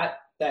spot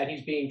that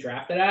he's being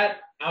drafted at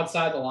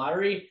outside the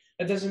lottery,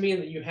 that doesn't mean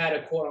that you had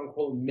a quote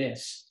unquote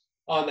miss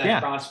on that Yeah.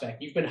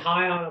 prospect. You've been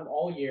high on him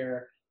all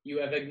year. You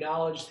have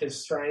acknowledged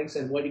his strengths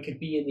and what he could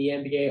be in the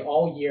NBA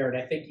all year.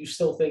 And I think you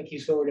still think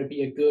he's going to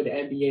be a good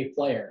NBA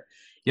player.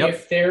 Yep.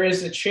 If there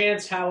is a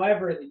chance,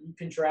 however, that you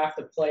can draft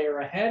a player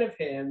ahead of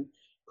him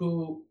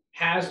who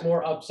has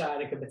more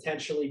upside and could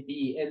potentially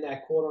be in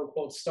that quote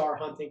unquote star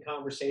hunting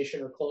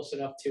conversation or close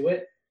enough to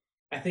it,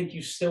 I think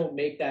you still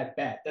make that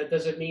bet. That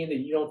doesn't mean that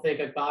you don't think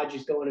Agbaji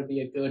is going to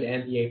be a good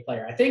NBA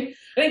player. I think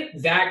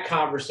that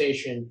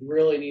conversation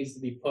really needs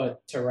to be put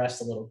to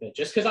rest a little bit.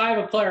 Just because I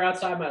have a player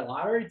outside my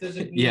lottery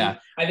doesn't mean Yeah.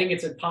 I think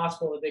it's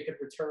impossible that they could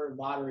return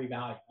lottery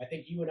value. I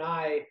think you and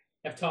I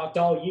have talked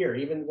all year,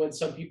 even when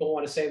some people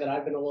want to say that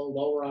I've been a little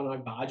lower on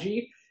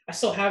Agbaji. I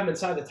still have him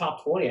inside the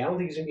top 20. I don't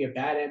think he's going to be a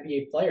bad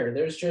NBA player.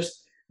 There's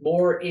just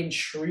more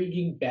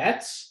intriguing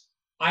bets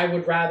I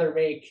would rather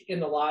make in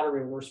the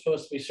lottery. We're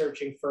supposed to be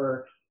searching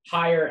for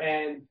higher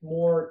end,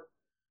 more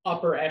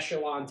upper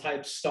echelon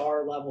type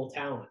star level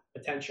talent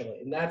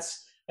potentially, and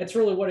that's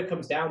really what it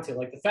comes down to.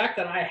 Like the fact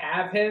that I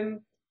have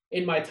him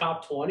in my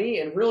top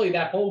 20, and really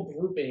that whole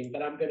grouping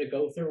that I'm going to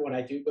go through when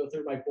I do go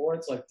through my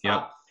boards, like Yep.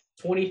 top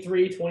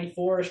 23,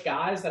 24ish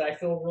guys that I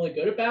feel really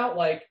good about.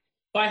 Like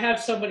if I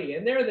have somebody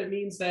in there, that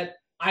means that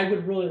I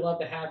would really love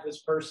to have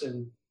this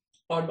person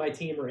on my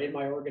team or in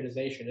my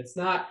organization. It's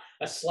not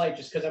a slight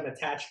just because I'm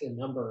attaching a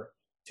number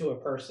to a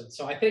person.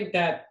 So I think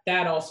that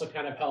that also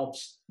kind of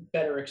helps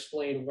better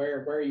explain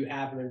where you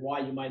have them and why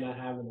you might not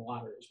have them in the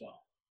lottery as well.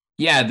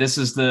 Yeah, this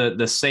is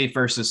the safe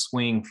versus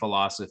swing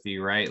philosophy,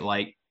 right?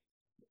 Like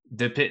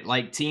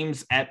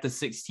teams at the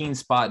 16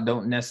 spot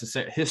don't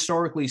necessarily,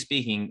 historically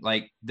speaking,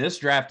 like this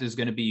draft is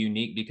going to be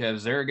unique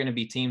because there are going to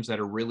be teams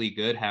that are really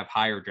good, have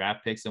higher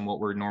draft picks than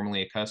what we're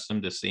normally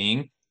accustomed to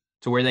seeing,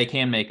 to where they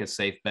can make a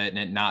safe bet and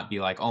it not be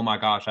like, oh my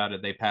gosh, how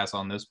did they pass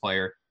on this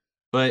player?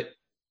 But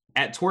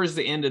at towards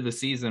the end of the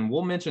season,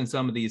 we'll mention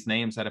some of these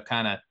names that have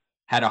kind of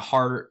had a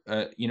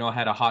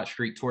had a hot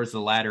streak towards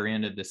the latter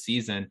end of the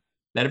season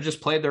that have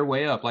just played their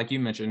way up. Like you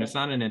mentioned, it's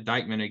not an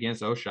indictment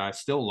against Osha. I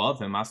still love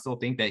him. I still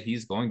think that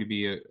he's going to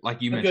be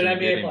like you mentioned, good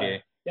NBA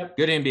player. Yep.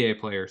 Good NBA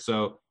player.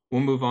 So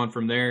we'll move on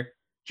from there.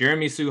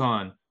 Jeremy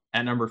Suhan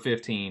at number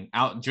 15,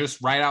 out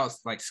just right out,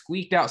 like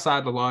squeaked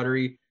outside the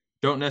lottery.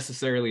 Don't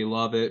necessarily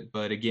love it,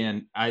 but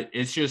again,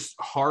 it's just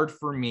hard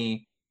for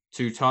me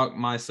to talk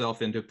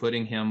myself into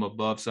putting him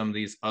above some of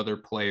these other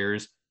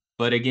players.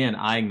 But again,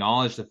 I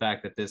acknowledge the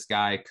fact that this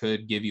guy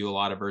could give you a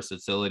lot of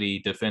versatility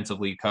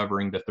defensively,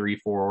 covering the 3-4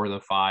 or the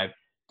 5,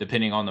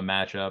 depending on the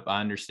matchup. I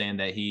understand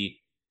that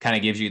he kind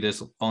of gives you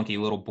this funky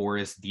little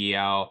Boris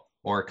Diaw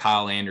or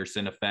Kyle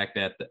Anderson effect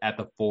at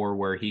the 4,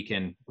 where he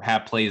can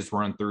have plays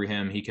run through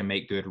him. He can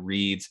make good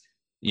reads.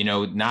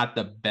 Not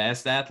the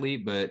best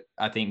athlete, but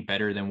I think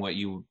better than what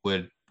you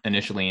would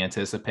initially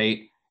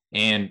anticipate.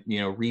 And,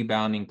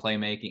 rebounding,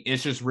 playmaking.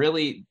 It's just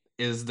really,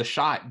 is the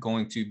shot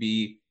going to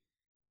be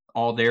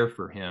all there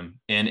for him?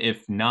 And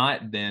if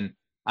not, then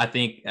I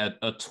think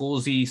a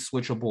toolsy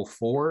switchable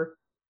 4,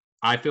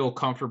 I feel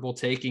comfortable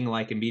taking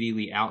like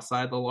immediately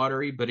outside the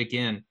lottery. But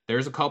again,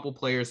 there's a couple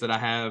players that I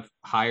have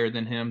higher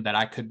than him that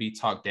I could be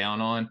talked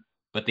down on.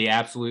 But the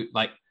absolute,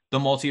 like the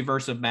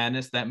Multiverse of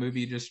Madness, that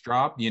movie just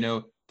dropped,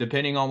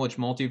 depending on which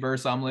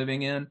multiverse I'm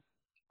living in,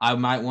 I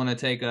might want to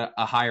take a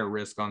higher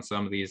risk on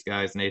some of these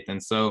guys, Nathan.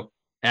 So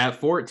at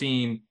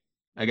 14,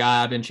 a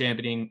guy I've been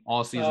championing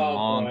all season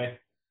long. Boy.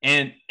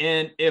 And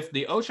if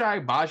the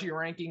Ochai Baji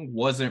ranking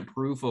wasn't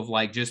proof of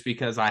like just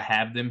because I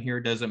have them here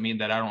doesn't mean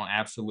that I don't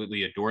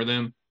absolutely adore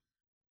them,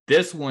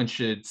 this one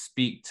should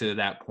speak to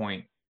that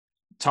point.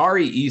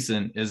 Tari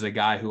Eason is a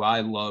guy who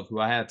I love, who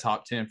I had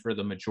top 10 for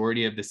the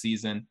majority of the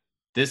season.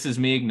 This is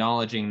me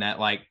acknowledging that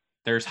like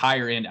there's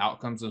higher end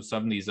outcomes of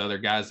some of these other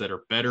guys that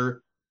are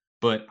better,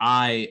 but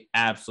I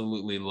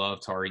absolutely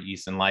love Tari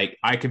Eason. Like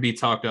I could be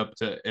talked up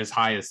to as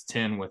high as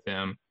 10 with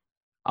him.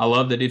 I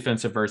love the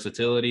defensive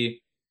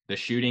versatility. The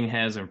shooting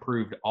has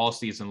improved all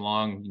season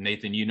long.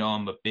 Nathan,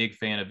 I'm a big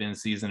fan of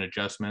in-season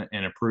adjustment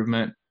and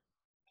improvement.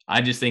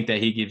 I just think that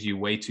he gives you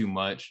way too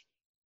much,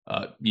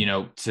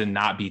 to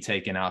not be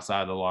taken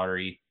outside the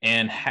lottery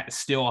and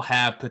still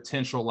have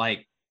potential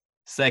like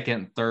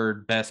second,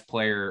 third best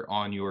player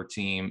on your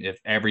team if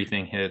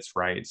everything hits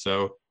right.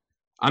 So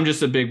I'm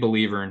just a big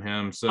believer in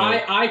him. So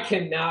I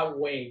cannot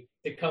wait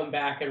to come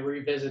back and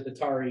revisit the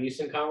Tari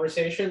Eason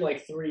conversation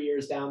like 3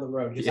 years down the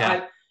road.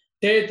 Yeah.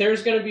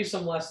 There's going to be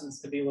some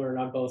lessons to be learned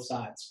on both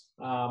sides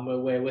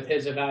with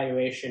his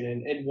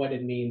evaluation and what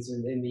it means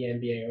in the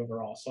NBA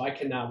overall. So I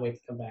cannot wait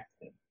to come back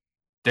to him.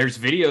 There's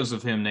videos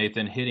of him,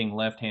 Nathan, hitting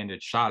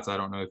left-handed shots. I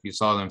don't know if you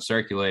saw them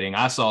circulating.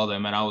 I saw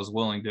them, and I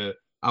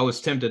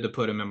was tempted to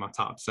put him in my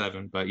top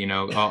 7. But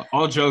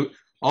all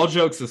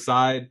jokes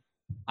aside,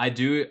 I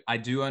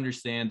do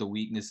understand the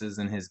weaknesses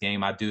in his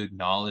game. I do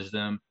acknowledge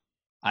them.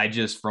 I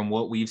just, from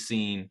what we've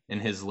seen in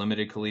his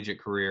limited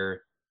collegiate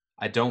career,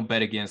 I don't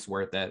bet against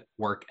work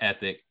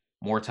ethic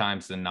more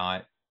times than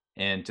not.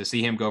 And to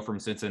see him go from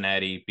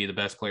Cincinnati, be the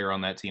best player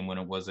on that team when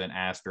it wasn't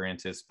asked or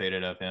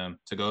anticipated of him,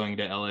 to going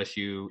to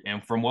LSU.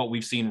 And from what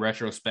we've seen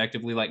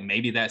retrospectively, like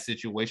maybe that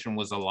situation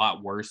was a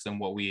lot worse than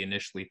what we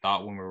initially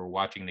thought when we were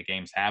watching the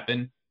games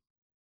happen.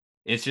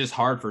 It's just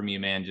hard for me,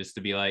 man, just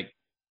to be like,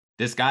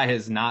 this guy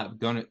has not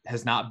been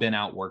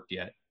outworked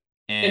yet.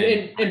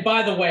 And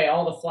by the way,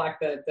 all the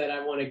flack that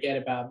I want to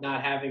get about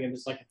not having him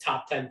as like a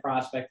top 10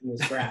 prospect in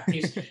this draft.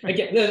 He's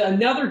again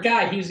another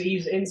guy.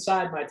 He's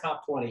inside my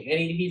top 20, and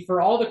he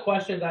for all the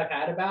questions I've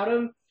had about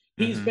him,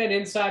 he's been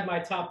inside my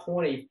top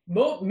 20,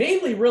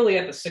 mainly really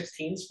at the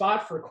 16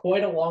 spot for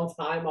quite a long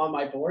time on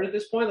my board at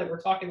this point. Like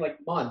we're talking like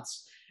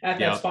months at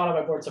that spot on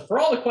my board. So for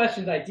all the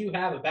questions I do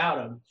have about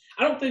him,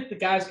 I don't think the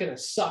guy's going to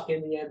suck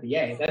in the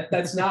NBA.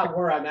 That's not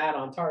where I'm at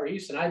on Tari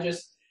Houston.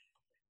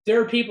 There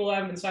are people that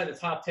have him inside the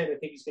top 10 that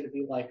think he's going to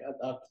be like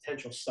a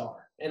potential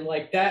star. And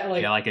like that,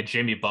 like, yeah, like a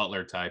Jimmy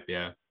Butler type.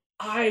 Yeah.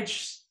 I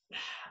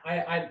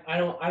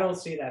don't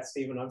see that,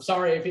 Steven. I'm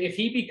sorry. If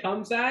he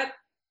becomes that,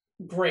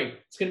 great.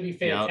 It's going to be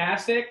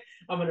fantastic. Yep.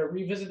 I'm going to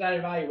revisit that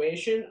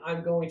evaluation.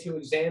 I'm going to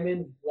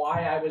examine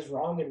why I was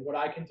wrong and what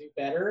I can do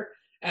better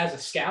as a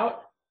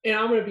scout. And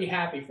I'm going to be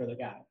happy for the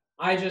guy.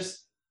 I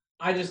just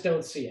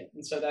don't see it.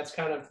 And so that's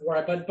kind of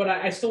where but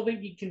I still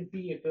think he can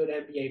be a good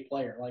NBA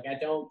player. Like I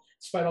don't,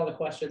 despite all the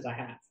questions I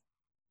have.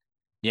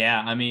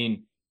 Yeah. I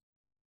mean,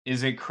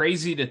 is it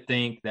crazy to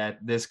think that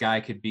this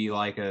guy could be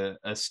like a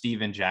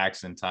Steven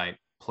Jackson type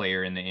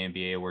player in the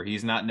NBA where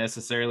he's not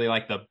necessarily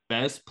like the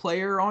best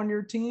player on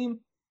your team?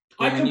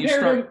 I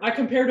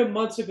compared him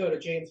months ago to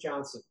James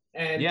Johnson.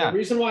 And the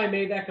reason why I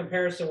made that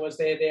comparison was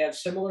they have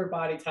similar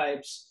body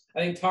types. I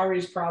think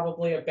Tari's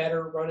probably a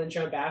better run and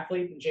jump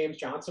athlete than James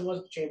Johnson was.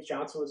 But James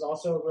Johnson was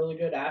also a really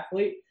good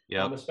athlete,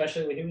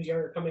 especially when he was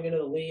younger coming into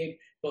the league.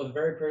 Both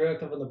very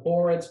productive on the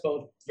boards,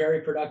 both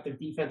very productive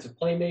defensive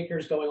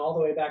playmakers going all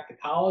the way back to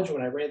college.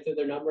 When I ran through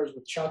their numbers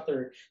with Chuck,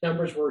 their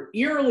numbers were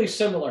eerily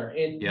similar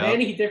in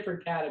many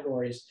different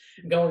categories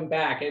going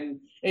back. And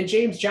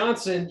James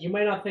Johnson, you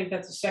might not think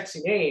that's a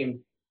sexy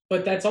name,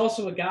 but that's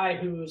also a guy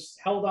who's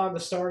held on to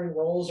starting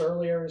roles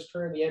earlier in his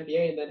career in the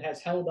NBA and then has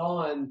held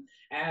on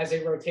as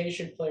a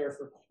rotation player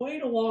for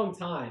quite a long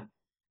time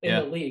in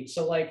the league.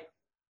 So, like,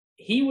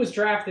 he was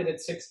drafted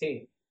at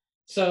 16.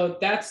 So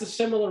that's the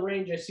similar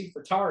range I see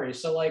for Tari.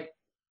 So, like,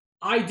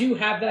 I do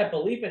have that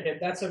belief in him.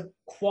 That's a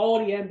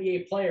quality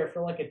NBA player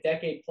for, like, a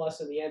decade plus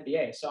in the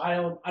NBA. So I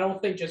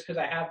don't think just because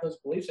I have those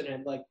beliefs in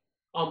him, like,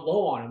 I'm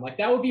low on him. Like,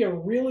 that would be a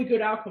really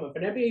good outcome. If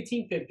an NBA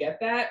team could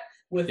get that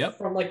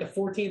from, like, the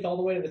 14th all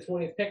the way to the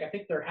 20th pick, I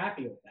think they're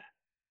happy with that.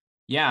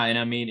 Yeah, and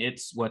I mean,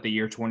 it's the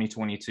year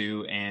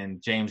 2022,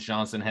 and James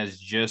Johnson has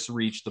just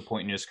reached the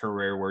point in his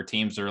career where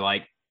teams are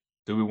like,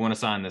 do we want to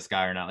sign this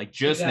guy or not? Like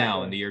just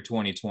now in the year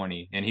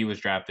 2020, and he was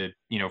drafted,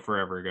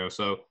 forever ago.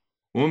 So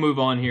we'll move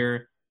on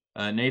here.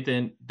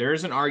 Nathan,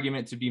 there's an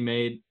argument to be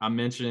made. I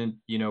mentioned,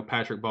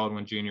 Patrick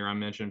Baldwin Jr. I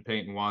mentioned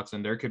Peyton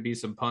Watson. There could be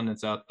some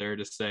pundits out there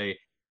to say,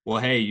 well,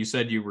 hey, you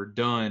said you were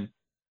done,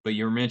 but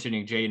you're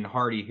mentioning Jaden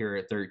Hardy here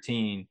at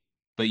 13,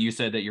 but you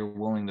said that you're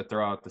willing to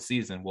throw out the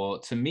season. Well,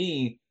 to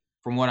me,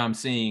 from what I'm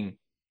seeing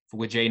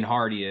with Jaden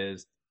Hardy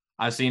is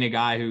I've seen a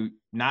guy who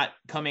not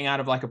coming out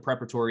of like a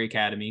preparatory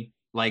academy,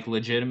 like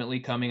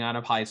legitimately coming out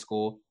of high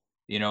school.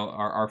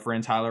 Our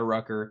friend Tyler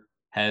Rucker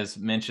has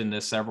mentioned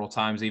this several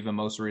times, even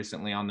most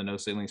recently on the No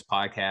Ceilings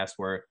podcast,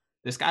 where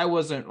this guy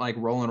wasn't like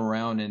rolling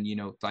around in,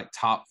 like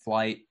top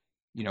flight,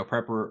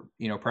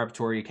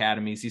 preparatory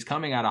academies. He's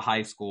coming out of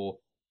high school,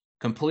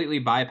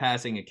 completely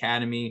bypassing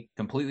academy,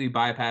 completely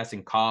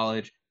bypassing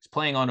college. He's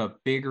playing on a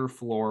bigger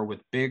floor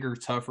with bigger,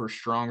 tougher,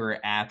 stronger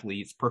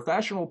athletes,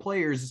 professional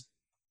players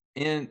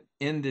in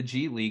the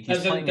G League.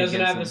 He's doesn't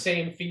have the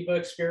same FIBA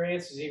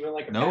experience as even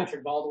like a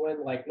Patrick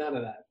Baldwin, like none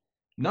of that.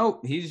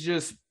 Nope. He's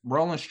just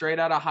rolling straight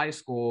out of high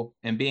school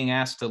and being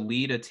asked to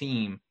lead a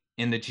team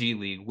in the G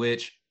League,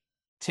 which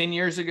 10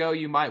 years ago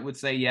you would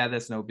say, yeah,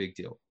 that's no big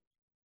deal.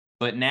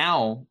 But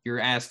now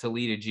you're asked to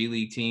lead a G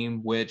League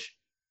team, which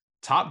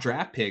top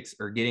draft picks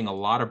are getting a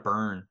lot of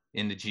burn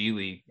in the G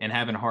League and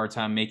having a hard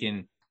time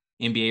making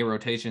NBA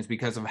rotations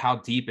because of how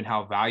deep and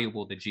how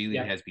valuable the G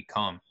League has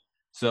become.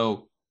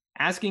 So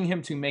asking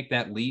him to make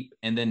that leap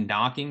and then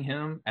knocking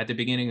him at the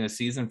beginning of the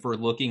season for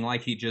looking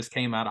like he just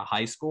came out of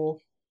high school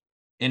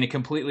and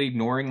completely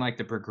ignoring like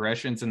the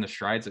progressions and the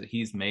strides that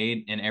he's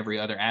made in every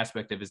other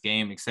aspect of his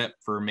game, except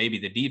for maybe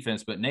the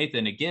defense. But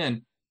Nathan,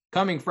 again,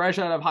 coming fresh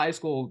out of high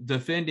school,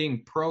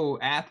 defending pro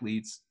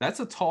athletes, that's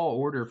a tall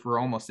order for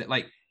almost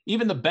like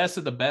even the best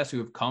of the best who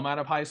have come out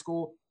of high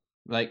school,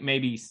 like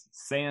maybe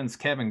sans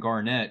Kevin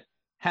Garnett,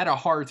 had a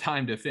hard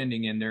time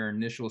defending in their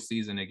initial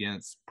season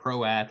against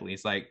pro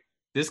athletes. Like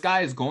this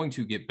guy is going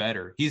to get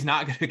better. He's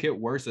not going to get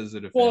worse as a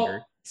defender.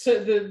 Well,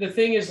 so the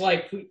thing is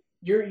like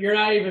you're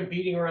not even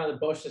beating around the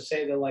bush to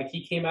say that like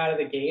he came out of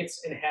the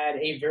gates and had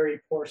a very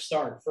poor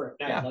start for it.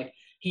 Yeah. Like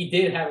he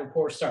did have a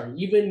poor start.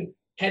 Even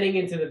heading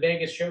into the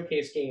Vegas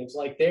showcase games,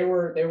 like there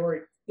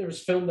was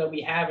film that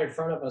we have in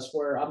front of us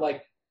where I'm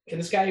like, can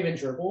this guy even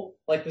dribble?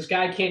 Like, this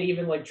guy can't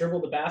even like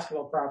dribble the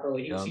basketball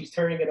properly. Yep. He's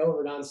turning it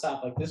over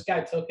nonstop. Like, this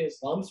guy took his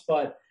lumps,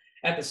 but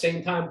at the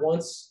same time,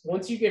 once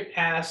you get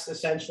past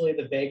essentially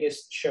the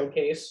Vegas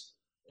showcase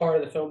part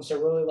of the film,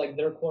 so really like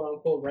their quote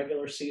unquote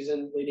regular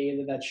season leading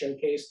into that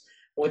showcase.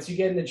 Once you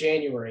get into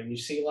January and you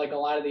see like a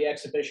lot of the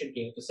exhibition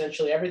games,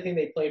 essentially everything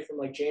they played from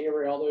like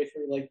January all the way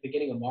through like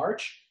beginning of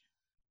March,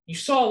 you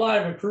saw a lot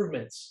of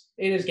improvements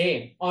in his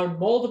game on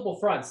multiple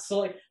fronts. So,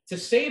 like, to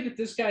say that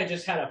this guy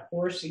just had a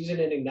poor season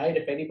in Ignite,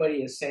 if anybody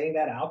is saying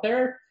that out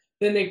there,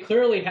 then they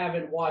clearly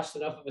haven't watched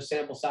enough of a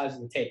sample size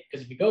of the tape.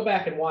 Because if you go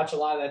back and watch a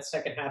lot of that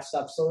second half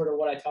stuff, similar to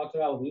what I talked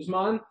about with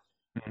Usman,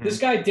 Mm-hmm. this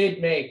guy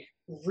did make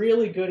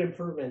really good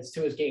improvements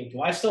to his game.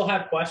 Do I still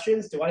have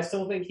questions? Do I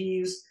still think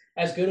he's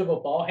as good of a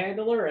ball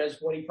handler as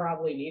what he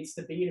probably needs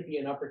to be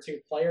an upper tier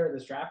player in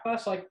this draft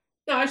class? Like,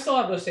 no, I still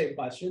have those same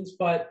questions,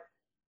 but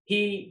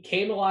he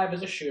came alive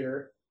as a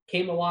shooter,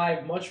 came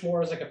alive much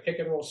more as like a pick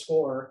and roll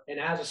scorer, and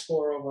as a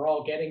scorer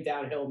overall, getting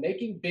downhill,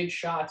 making big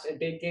shots in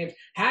big games,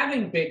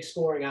 having big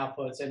scoring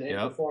outputs and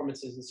Yep.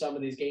 performances in some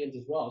of these games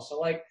as well. So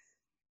like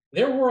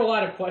there were a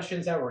lot of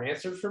questions that were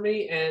answered for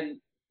me, and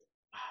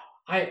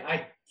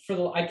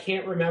I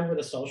can't remember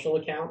the social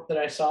account that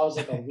I saw. It was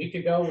like a week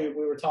ago. We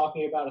were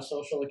talking about a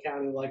social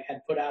account who like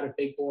had put out a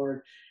big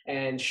board,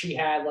 and she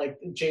had like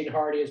Jane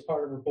Hardy as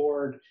part of her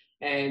board,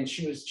 and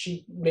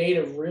she made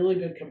a really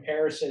good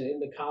comparison in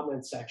the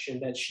comment section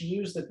that she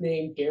used the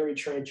name Gary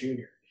Trent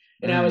Jr.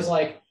 And I was Mm.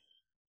 like,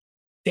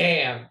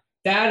 damn,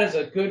 that is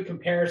a good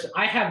comparison.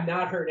 I have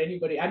not heard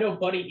anybody. I know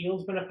Buddy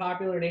Hield's been a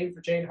popular name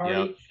for Jane Yep.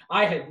 Hardy.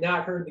 I had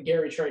not heard the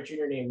Gary Trent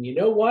Jr. name. You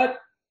know what?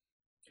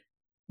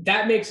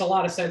 That makes a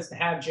lot of sense to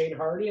have Jane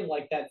Hardy in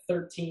like that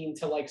 13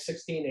 to like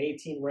 16 to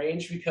 18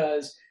 range,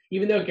 because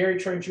even though Gary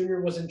Trent Jr.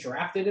 wasn't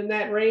drafted in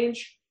that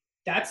range,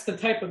 that's the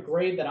type of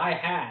grade that I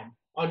had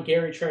on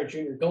Gary Trent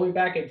Jr. Going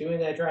back and doing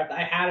that draft,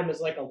 I had him as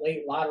like a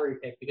late lottery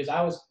pick because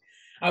I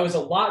was a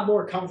lot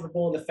more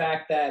comfortable in the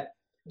fact that,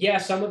 yeah,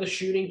 some of the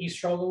shooting he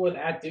struggled with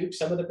at Duke,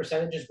 some of the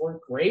percentages weren't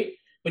great,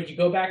 but you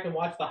go back and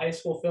watch the high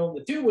school film,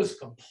 the dude was a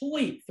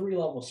complete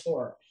three-level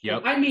scorer. And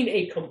Yep. I mean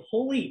a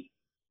complete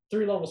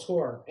three-level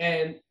scorer.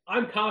 And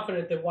I'm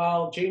confident that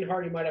while Jane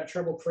Hardy might have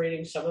trouble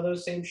creating some of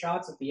those same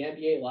shots at the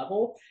NBA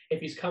level, if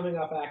he's coming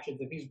off actions,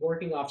 if he's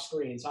working off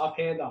screens, off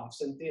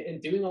handoffs,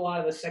 and doing a lot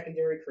of the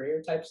secondary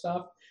creator type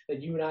stuff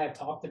that you and I have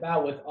talked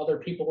about with other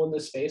people in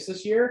this space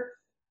this year,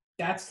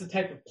 that's the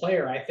type of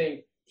player I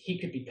think he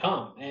could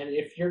become. And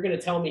if you're going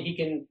to tell me he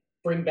can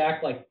bring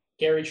back like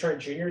Gary Trent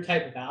Jr.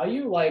 type of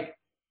value, like,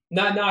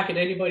 not knocking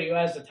anybody who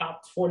has the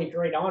top 20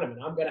 grade on him,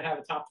 and I'm going to have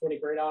a top 20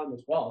 grade on him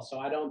as well. So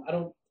I don't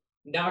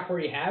knock where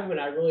you have him, and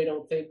I really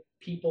don't think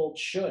people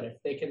should if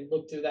they can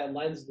look through that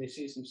lens and they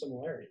see some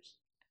similarities.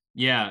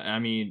 Yeah, I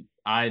mean,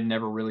 I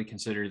never really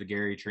considered the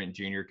Gary Trent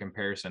Jr.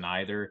 comparison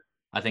either.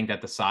 I think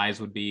that the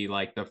size would be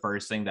like the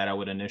first thing that I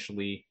would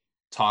initially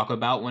talk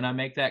about when I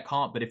make that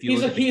comp. But if you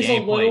He's look a at the he's a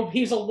gameplay, little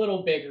he's a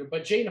little bigger,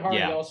 but Jane Hardy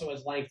yeah, also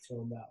has length to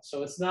him though,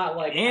 so it's not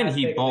like and as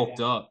he big of a bulked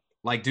gap. up.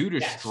 Like, dude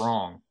is Yes,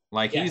 strong.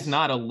 Like, he's yes,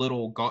 not a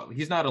little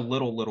he's not a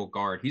little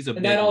guard. He's a and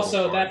that big little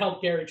also that guard.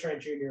 helped Gary Trent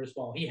Jr. as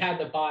well. He had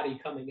the body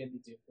coming into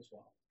Duke as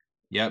well.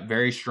 Yep,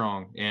 very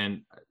strong.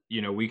 And we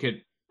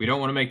don't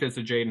want to make this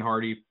a Jaden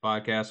Hardy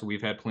podcast.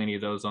 We've had plenty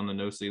of those on the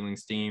No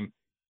Ceilings team.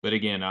 But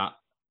again,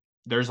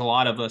 there's a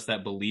lot of us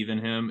that believe in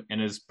him.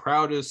 And as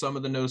proud as some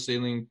of the No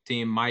Ceiling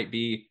team might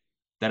be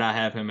that I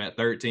have him at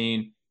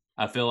 13,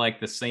 I feel like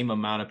the same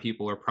amount of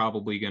people are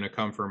probably going to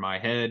come for my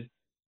head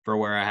for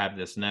where I have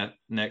this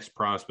next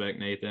prospect,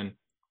 Nathan.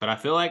 But I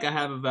feel like I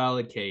have a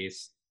valid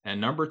case. At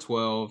number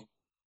 12,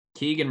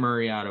 Keegan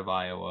Murray out of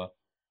Iowa.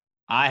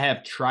 I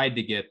have tried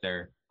to get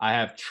there. I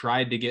have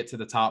tried to get to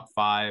the top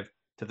 5,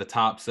 to the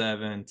top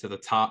 7, to the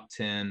top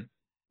 10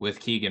 with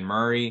Keegan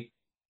Murray.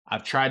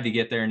 I've tried to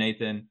get there,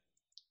 Nathan.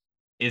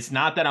 It's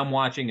not that I'm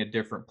watching a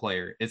different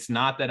player. It's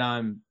not that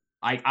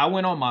I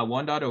went on my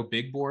 1.0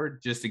 big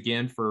board just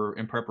again for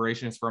in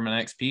preparations for my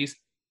next piece.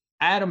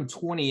 Adam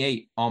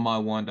 28 on my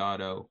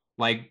 1.0.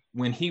 Like,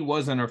 when he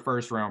wasn't a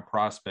first round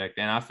prospect,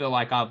 and I feel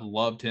like I've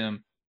loved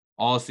him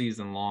all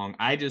season long.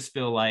 I just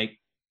feel like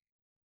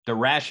the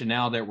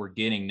rationale that we're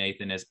getting,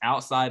 Nathan, is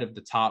outside of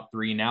the top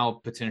 3, now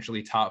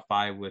potentially top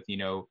 5 with,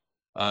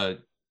 uh,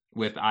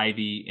 with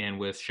Ivy and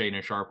with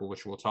Shaden Sharple,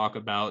 which we'll talk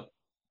about.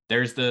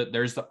 There's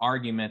the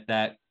argument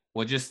that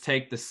we'll just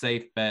take the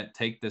safe bet,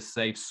 take the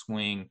safe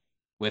swing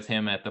with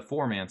him at the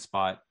 4-man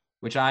spot,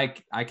 which I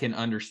can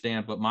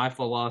understand. But my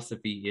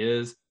philosophy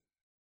is,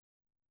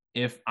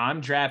 if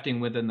I'm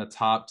drafting within the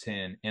top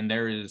 10 and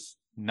there is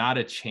not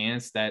a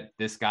chance that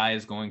this guy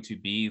is going to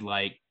be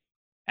like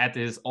at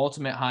his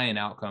ultimate high end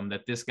outcome,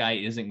 that this guy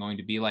isn't going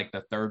to be like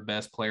the third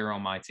best player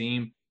on my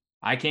team,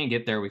 I can't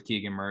get there with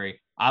Keegan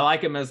Murray. I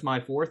like him as my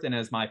 4th and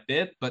as my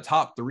 5th, but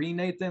top 3,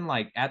 Nathan,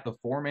 like at the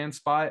 4-man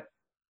spot,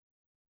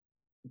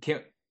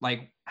 can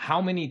like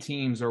how many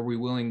teams are we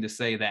willing to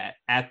say that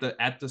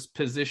at this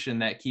position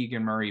that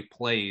Keegan Murray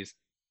plays,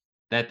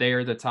 that they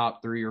are the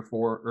top 3 or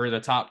 4 or the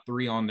top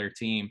 3 on their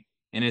team?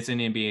 and it's an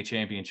NBA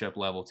championship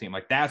level team.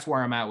 Like that's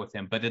where I'm at with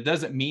him. But it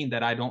doesn't mean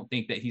that I don't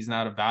think that he's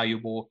not a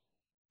valuable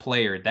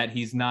player, that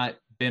he's not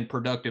been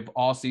productive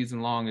all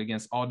season long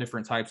against all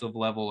different types of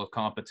level of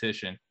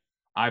competition.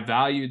 I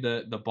value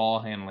the ball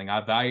handling.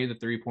 I value the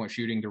 3-point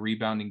shooting, the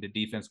rebounding, the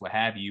defense, what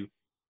have you.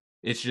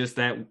 It's just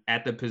that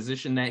at the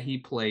position that he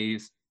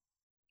plays,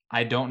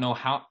 I don't know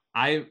how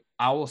I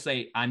will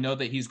say I know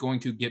that he's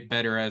going to get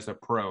better as a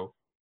pro,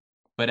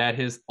 but at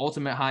his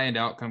ultimate high end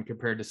outcome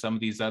compared to some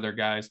of these other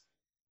guys,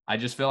 I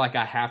just feel like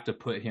I have to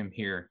put him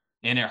here.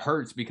 And it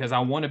hurts because I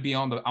want to be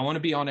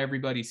on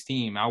everybody's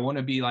team. I want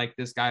to be like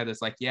this guy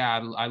that's like,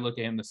 yeah, I look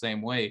at him the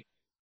same way.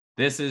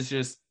 This is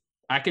just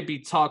I could be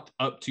talked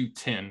up to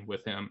 10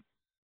 with him,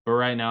 but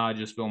right now I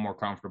just feel more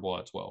comfortable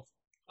at 12.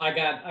 I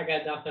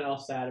got nothing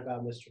else to add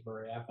about Mr.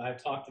 Murray.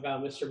 I've talked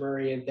about Mr.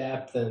 Murray in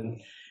depth,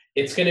 and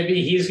he's gonna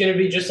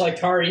be just like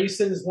Tari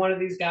Easton is one of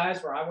these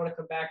guys where I want to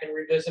come back and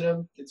revisit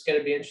him. It's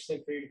gonna be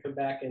interesting for you to come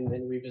back and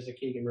revisit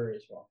Keegan Murray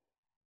as well.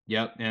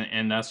 Yep,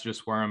 and that's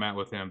just where I'm at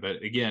with him.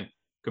 But again,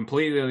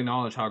 completely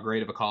acknowledge how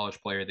great of a college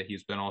player that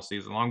he's been all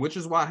season long, which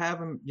is why I have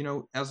him,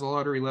 as a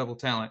lottery level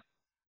talent.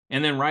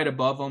 And then right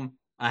above him,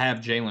 I have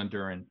Jalen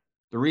Duren.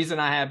 The reason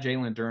I have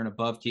Jalen Duren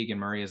above Keegan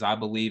Murray is I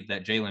believe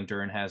that Jalen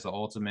Duren has the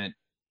ultimate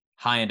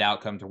high-end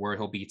outcome to where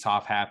he'll be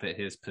top half at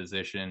his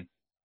position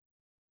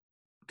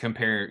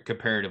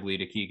comparatively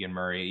to Keegan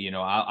Murray.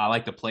 I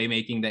like the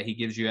playmaking that he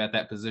gives you at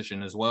that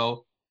position as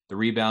well, the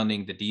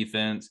rebounding, the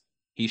defense.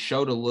 He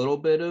showed a little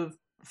bit of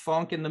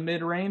funk in the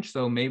mid-range,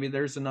 so maybe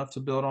there's enough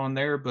to build on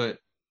there, but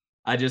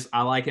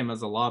I like him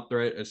as a lob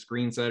threat, a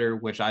screen setter,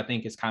 which I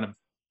think is kind of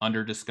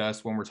under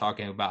discussed when we're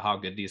talking about how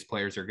good these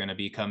players are going to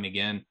be coming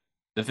in.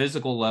 The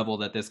physical level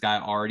that this guy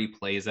already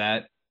plays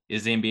at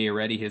is NBA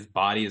ready. His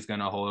body is going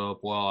to hold up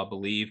well, I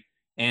believe.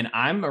 And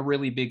I'm a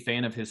really big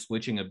fan of his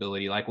switching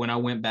ability. Like when I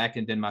went back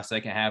and did my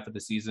second half of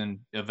the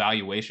season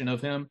evaluation of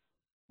him,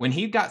 when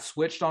he got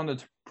switched onto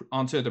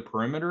the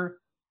perimeter,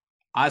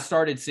 I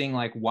started seeing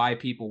like why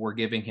people were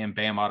giving him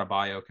Bam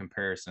Adebayo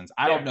comparisons.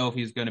 I don't know if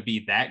he's going to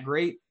be that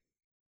great,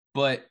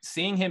 but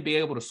seeing him be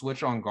able to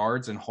switch on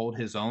guards and hold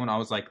his own, I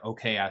was like,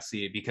 okay, I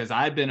see it. Because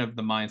I've been of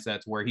the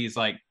mindsets where he's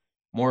like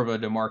more of a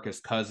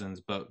DeMarcus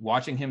Cousins, but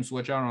watching him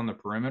switch out on the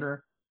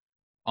perimeter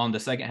on the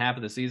second half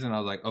of the season, I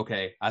was like,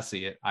 okay, I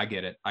see it. I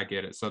get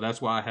it. So that's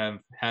why I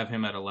have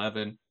him at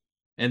 11.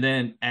 And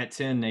then at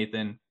 10,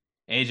 Nathan,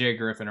 AJ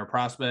Griffin, a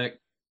prospect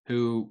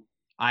who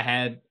I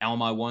had on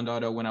my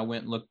 1.0 when I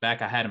went and looked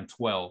back, I had him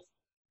 12.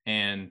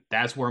 And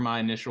that's where my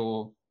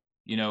initial,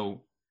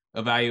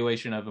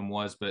 evaluation of him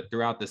was. But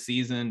throughout the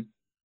season,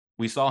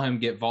 we saw him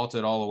get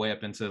vaulted all the way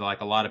up into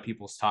like a lot of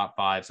people's top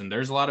fives. And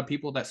there's a lot of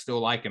people that still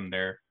like him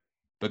there.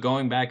 But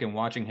going back and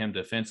watching him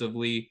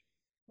defensively,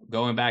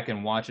 going back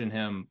and watching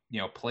him,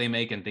 play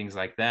make and things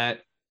like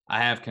that,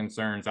 I have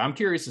concerns. I'm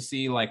curious to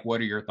see like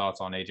what are your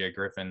thoughts on AJ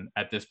Griffin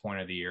at this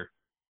point of the year?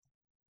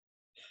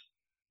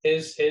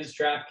 His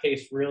draft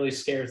case really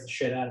scares the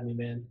shit out of me,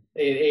 man.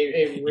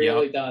 It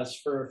really does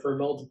for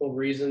multiple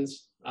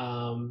reasons.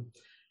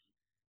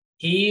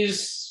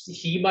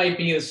 He might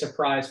be a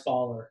surprise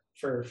faller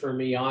for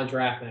me on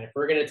draft night. If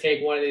we're gonna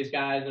take one of these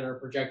guys in our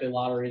projected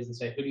lotteries and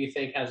say who do you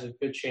think has a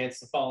good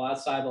chance to fall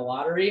outside the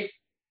lottery,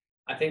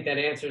 I think that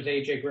answers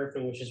AJ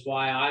Griffin, which is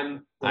why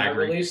I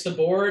release the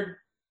board,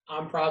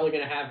 I'm probably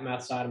gonna have him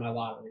outside of my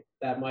lottery.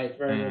 That might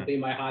very well be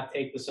my hot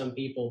take to some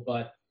people,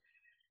 but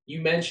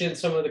you mentioned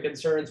some of the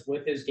concerns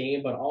with his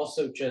game, but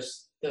also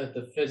just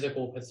the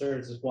physical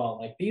concerns as well.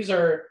 Like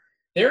they're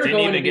didn't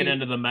going even to get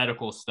into the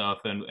medical stuff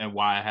and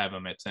why I have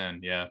him at 10.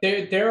 Yeah.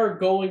 There are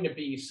going to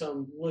be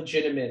some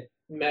legitimate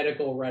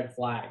medical red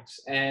flags.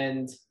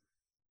 And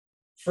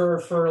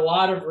for a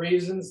lot of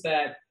reasons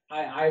that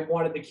I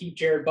wanted to keep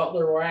Jared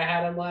Butler where I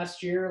had him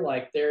last year,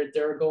 like there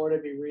are going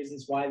to be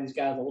reasons why these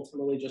guys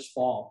ultimately just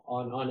fall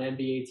on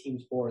NBA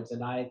teams' boards.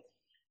 And I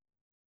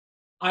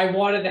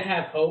wanted to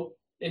have hope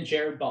in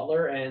Jared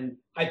Butler, and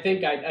I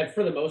think I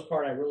for the most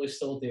part I really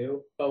still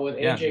do. But with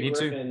AJ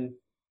Griffin, too.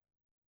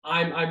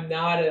 I'm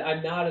not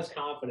as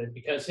confident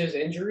because his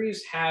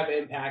injuries have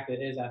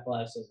impacted his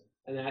athleticism,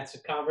 and that's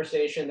a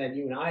conversation that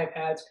you and I have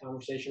had. It's a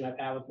conversation I've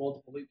had with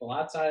multiple people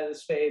outside of the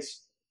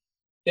space.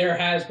 There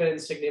has been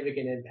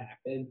significant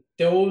impact, and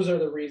those are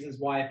the reasons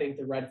why I think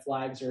the red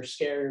flags are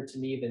scarier to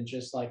me than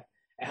just like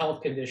a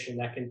health condition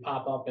that can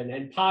pop up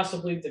and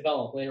possibly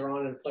develop later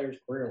on in a player's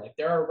career. Like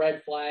there are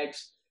red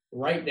flags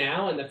right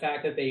now, and the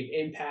fact that they've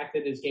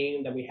impacted his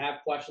game, that we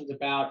have questions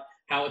about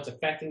how it's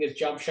affecting his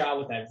jump shot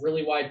with that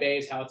really wide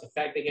base, how it's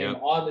affecting him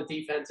on the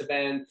defensive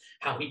end,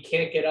 how he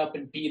can't get up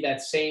and be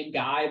that same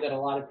guy that a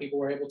lot of people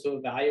were able to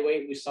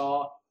evaluate we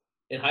saw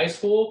in high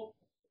school.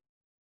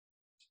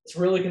 It's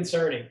really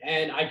concerning.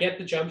 And I get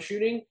the jump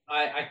shooting.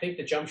 I think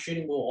the jump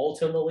shooting will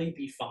ultimately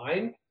be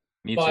fine.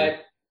 Me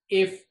but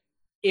too.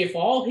 if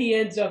all he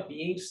ends up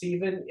being,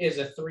 Steven, is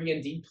a 3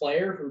 and D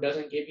player who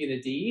doesn't give you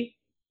the D,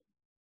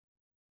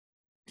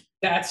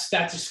 that's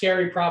a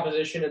scary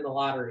proposition in the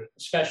lottery,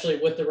 especially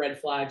with the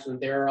red flags when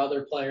there are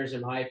other players,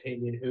 in my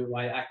opinion, who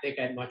I think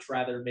I'd much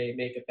rather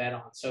make a bet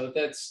on. So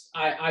that's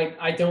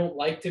I don't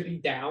like to be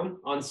down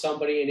on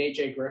somebody in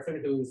AJ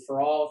Griffin, who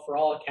for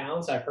all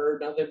accounts I've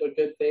heard nothing but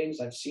good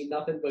things. I've seen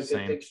nothing but good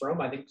Same. things from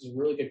him. I think he's a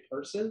really good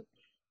person.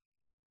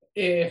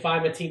 If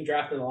I'm a team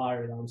drafting the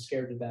lottery, though, I'm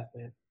scared to death,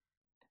 man.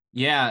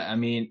 Yeah, I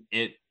mean,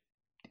 it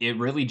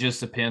really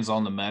just depends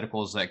on the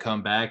medicals that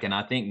come back. And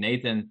I think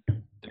Nathan,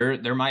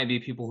 there might be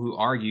people who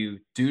argue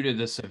due to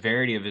the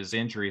severity of his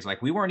injuries,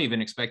 like we weren't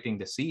even expecting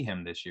to see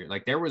him this year.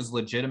 Like there was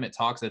legitimate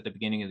talks at the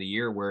beginning of the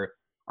year where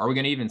are we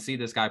going to even see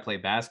this guy play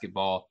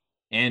basketball?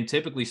 And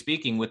typically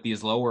speaking, with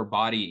these lower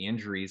body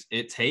injuries,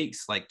 it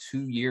takes like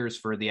 2 years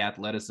for the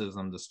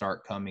athleticism to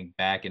start coming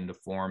back into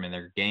form in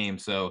their game.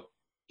 So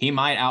he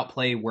might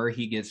outplay where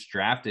he gets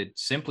drafted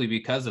simply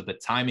because of the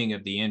timing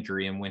of the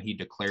injury and when he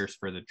declares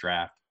for the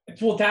draft.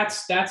 Well,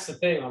 that's the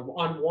thing.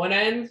 On one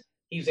end,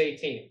 he's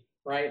 18,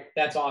 right?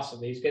 That's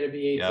awesome. He's going to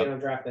be 18 Yep. on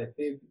draft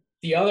day.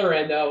 The other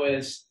end, though,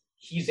 is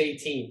he's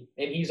 18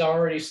 and he's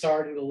already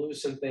starting to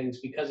lose some things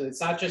because it's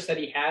not just that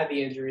he had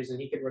the injuries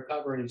and he could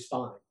recover and he's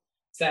fine.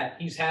 It's that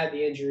he's had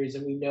the injuries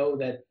and we know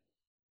that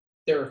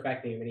they're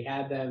affecting him and he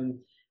had them.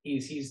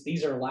 He's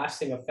these are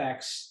lasting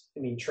effects. I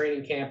mean,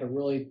 training camp and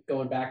really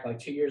going back like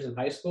 2 years in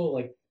high school,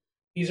 like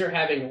these are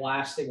having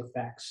lasting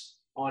effects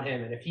on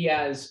him. And if he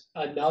has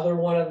another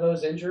one of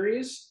those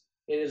injuries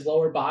in his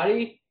lower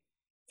body,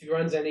 if he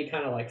runs any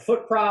kind of like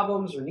foot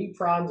problems or knee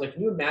problems, like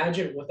can you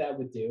imagine what that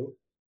would do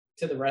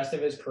to the rest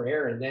of his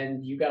career? And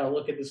then you got to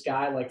look at this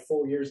guy like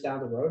 4 years down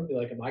the road and be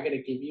like, am I going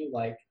to give you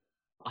like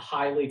a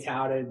highly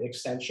touted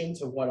extension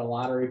to what a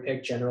lottery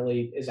pick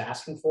generally is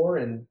asking for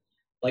and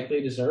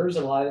likely deserves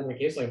in a lot of different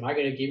cases? Like, am I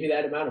going to give you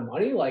that amount of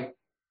money? Like,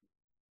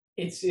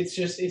 it's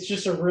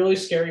just a really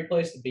scary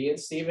place to be in,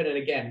 Steven. And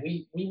again,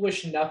 we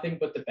wish nothing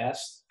but the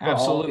best for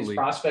all of these Absolutely.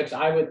 prospects.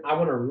 I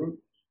want to root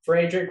for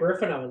AJ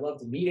Griffin. I would love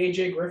to meet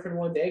AJ Griffin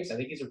one day because I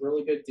think he's a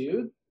really good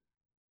dude.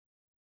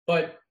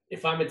 But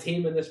if I'm a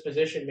team in this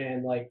position,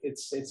 man, like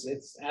it's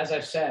as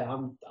I've said,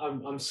 I'm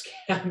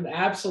I'm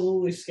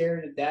absolutely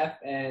scared to death.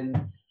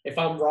 And if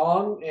I'm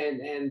wrong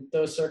and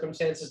those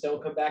circumstances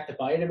don't come back to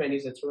bite him, and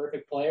he's a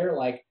terrific player,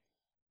 like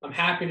I'm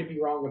happy to be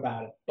wrong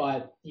about it,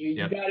 but you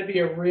Yep. got to be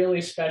a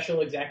really special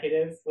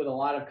executive with a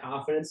lot of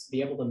confidence to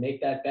be able to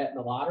make that bet in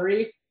the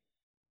lottery.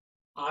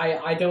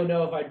 I don't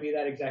know if I'd be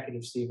that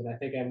executive, Stephen. I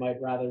think I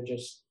might rather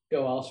just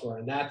go elsewhere,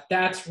 and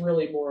that's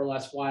really more or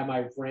less why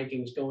my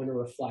rankings going to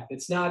reflect.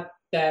 It's not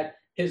that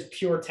his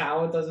pure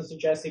talent doesn't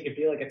suggest he could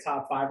be like a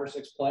top 5 or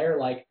 6 player.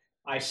 Like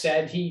I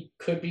said, he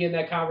could be in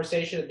that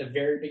conversation at the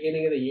very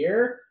beginning of the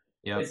year.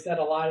 Yep. It's that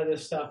a lot of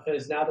this stuff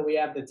is now that we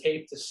have the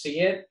tape to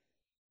see it,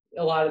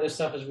 a lot of this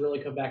stuff has really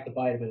come back to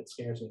bite him, and it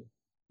scares me.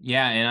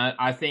 Yeah, and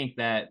I think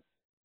that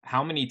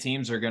how many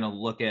teams are going to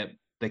look at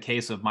the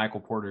case of Michael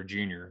Porter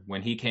Jr.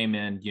 when he came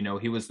in? You know,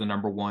 he was the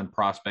number one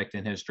prospect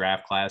in his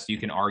draft class. You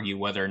can argue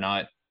whether or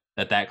not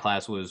that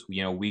class was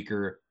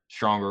weaker,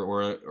 stronger,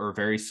 or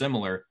very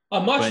similar. A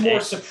much But more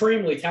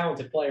supremely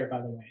talented player,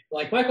 by the way.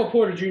 Like Michael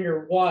Porter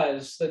Jr.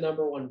 was the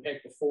number one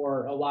pick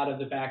before a lot of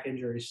the back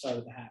injuries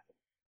started to happen.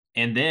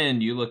 and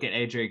then you look at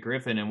AJ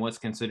Griffin and what's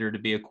considered to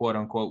be a quote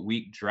unquote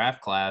weak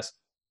draft class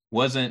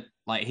wasn't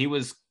like he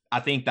was. I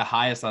think the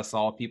highest I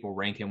saw people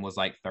rank him was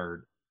like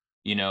third.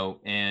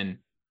 And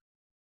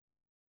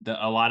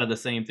a lot of the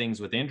same things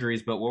with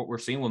injuries, but what we're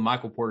seeing with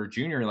Michael Porter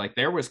Jr., like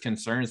there was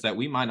concerns that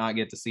we might not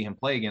get to see him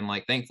play again.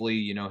 Like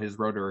thankfully, his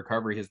road to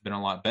recovery has been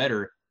a lot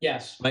better.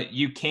 Yes. But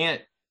you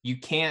can't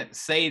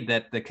say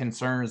that the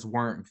concerns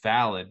weren't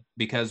valid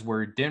because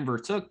where Denver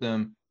took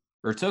them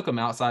or took him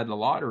outside the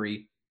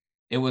lottery,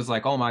 it was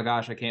like, oh my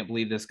gosh, I can't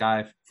believe this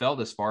guy fell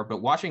this far.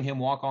 But watching him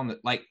walk on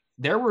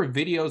there were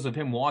videos of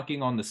him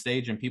walking on the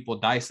stage and people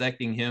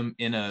dissecting him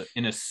in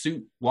a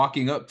suit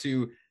walking up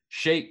to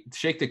shake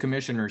the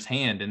commissioner's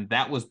hand, and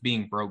that was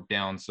being broke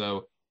down.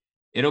 So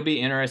it'll be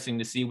interesting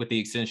to see with the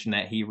extension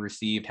that he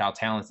received, how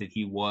talented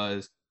he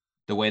was,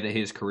 the way that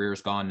his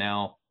career's gone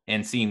now,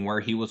 and seeing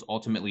where he was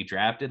ultimately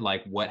drafted,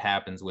 like what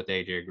happens with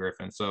AJ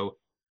Griffin. So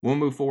we'll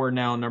move forward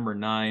now. Number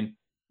 9,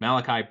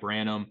 Malachi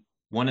Branham,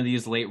 one of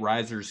these late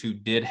risers who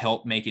did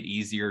help make it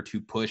easier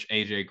to push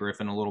AJ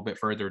Griffin a little bit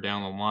further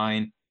down the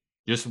line.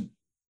 Just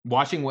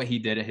watching what he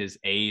did at his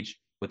age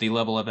with the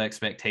level of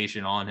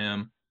expectation on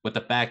him, with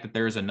the fact that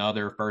there's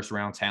another first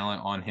round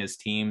talent on his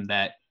team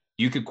that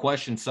you could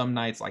question some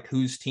nights, like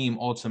whose team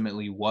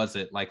ultimately was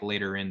it, like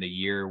later in the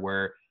year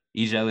where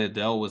EJ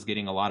Liddell was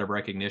getting a lot of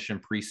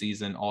recognition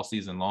preseason, all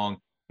season long.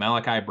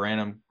 Malachi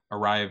Branham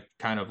arrived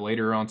kind of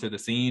later onto the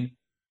scene,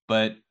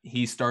 but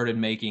he started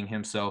making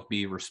himself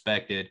be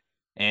respected,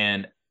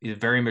 and a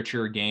very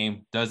mature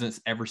game, doesn't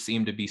ever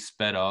seem to be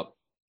sped up.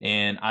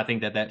 And I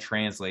think that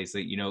translates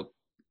that,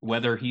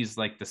 whether he's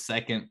like the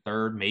second,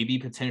 third, maybe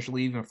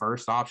potentially even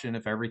first option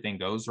if everything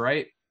goes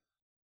right,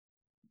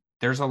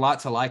 there's a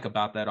lot to like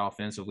about that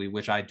offensively,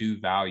 which I do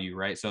value,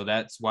 right? So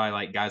that's why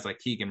like guys like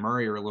Keegan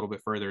Murray are a little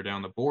bit further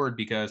down the board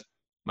because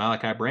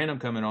Malachi Branham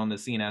coming on the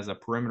scene as a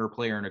perimeter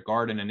player and a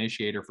guard and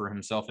initiator for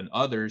himself and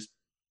others,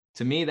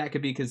 to me, that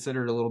could be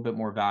considered a little bit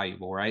more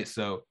valuable, right?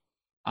 So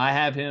I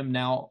have him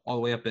now all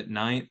the way up at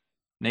ninth.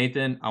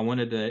 Nathan, I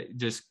wanted to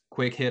just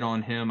quick hit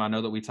on him. I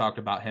know that we talked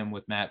about him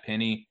with Matt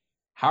Penny.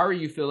 How are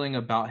you feeling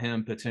about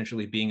him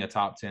potentially being a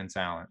top 10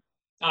 talent?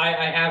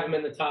 I have him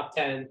in the top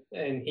 10,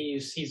 and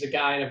he's a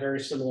guy in a very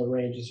similar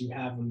range as you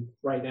have him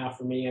right now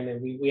for me. I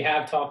mean, we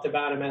have talked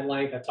about him at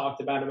length. I've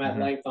talked about him at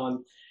length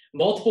on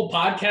multiple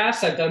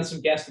podcasts. I've done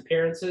some guest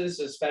appearances,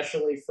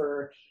 especially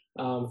for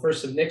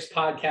some Knicks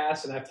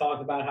podcasts, and I've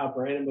talked about how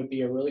Brandon would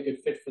be a really good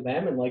fit for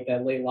them and like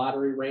that late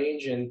lottery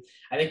range. And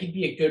I think he'd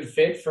be a good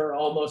fit for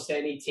almost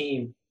any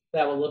team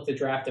that will look to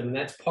draft him. And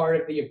that's part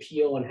of the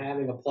appeal in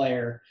having a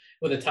player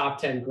with a top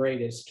 10 grade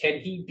is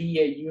can he be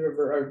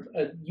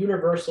a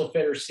universal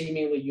fit or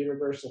seemingly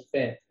universal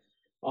fit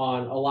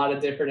on a lot of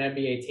different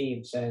NBA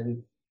teams?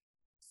 And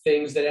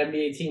things that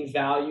NBA teams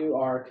value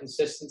are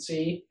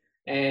consistency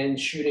and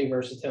shooting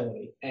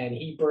versatility. And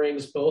he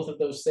brings both of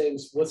those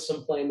things with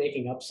some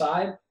playmaking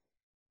upside.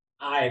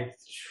 I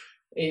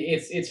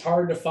it's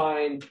hard to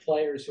find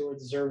players who are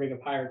deserving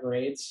of higher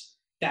grades.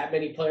 That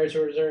many players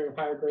who are deserving of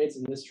higher grades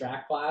in this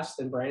draft class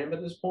than Branham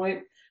at this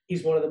point.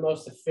 He's one of the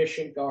most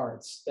efficient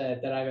guards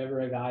that I've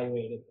ever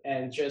evaluated,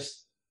 and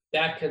just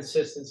that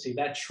consistency,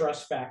 that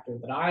trust factor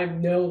that I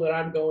know that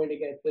I'm going to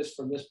get this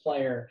from this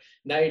player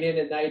night in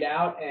and night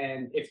out.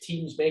 And if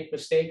teams make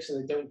mistakes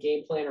and they don't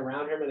game plan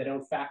around him or they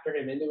don't factor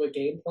him into a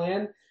game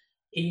plan,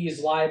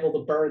 he's liable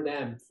to burn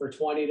them for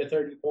 20 to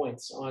 30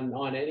 points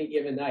on any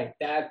given night.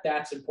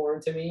 That's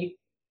important to me.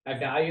 I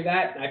value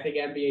that. And I think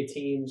NBA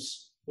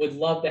teams would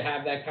love to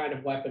have that kind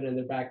of weapon in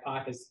their back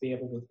pockets to be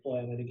able to deploy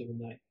on any given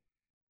night.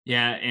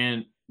 Yeah,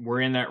 and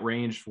we're in that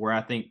range where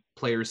I think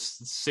players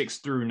 6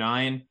 through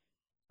 9,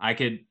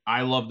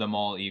 I love them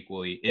all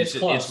equally. It's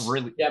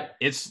really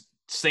it's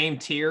same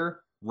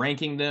tier.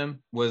 Ranking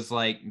them was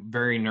like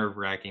very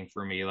nerve-wracking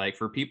for me. Like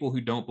for people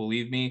who don't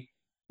believe me,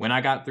 when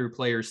I got through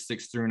players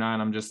 6 through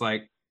 9, I'm just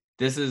like,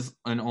 this is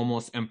an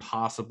almost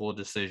impossible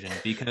decision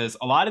because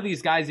a lot of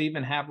these guys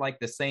even have like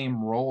the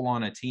same role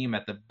on a team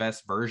at the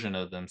best version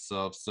of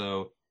themselves.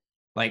 So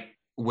like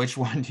which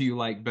one do you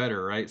like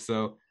better, right?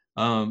 So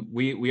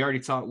we already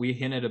talked, we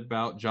hinted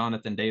about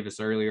Jonathan Davis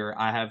earlier.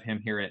 I have him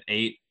here at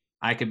 8.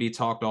 I could be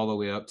talked all the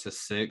way up to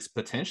 6,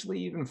 potentially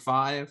even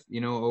 5,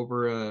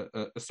 over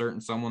a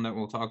certain someone that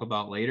we'll talk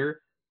about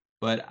later.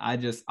 But I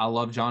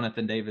love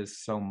Jonathan Davis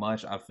so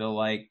much. I feel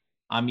like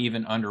I'm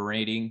even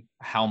underrating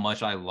how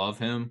much I love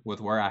him with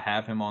where I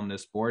have him on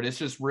this board. It's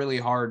just really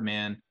hard,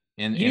 man.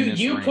 In this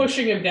you range.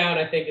 pushing him down,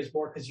 I think, is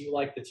more because you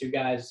like the two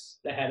guys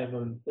ahead of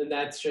him, and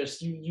that's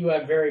just you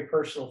have very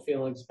personal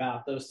feelings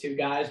about those two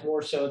guys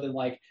more so than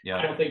like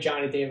I don't think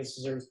Johnny Davis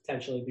deserves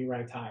potentially to be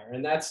ranked higher,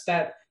 and that's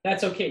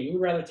okay. You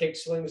would rather take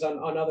swings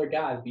on other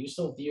guys, but you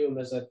still view him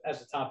as a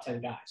top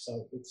 10 guy,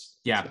 so it's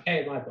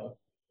okay in my book.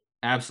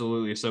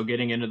 Absolutely. So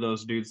getting into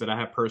those dudes that I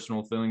have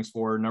personal feelings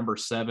for, number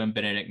 7,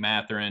 Bennedict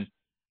Mathurin.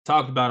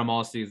 Talked about him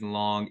all season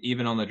long,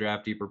 even on the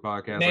Draft Deeper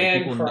podcast.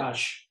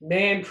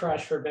 Man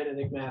crush for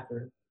Bennedict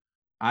Mathurin.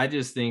 I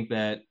just think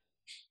that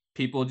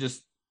people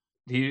just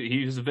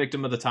he's a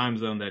victim of the time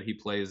zone that he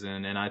plays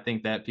in, and I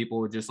think that people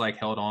were just like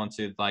held on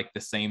to like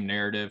the same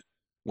narrative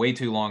way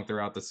too long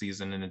throughout the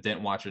season and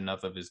didn't watch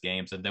enough of his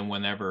games. And then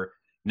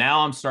now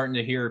I'm starting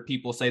to hear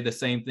people say the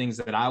same things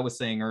that I was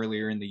saying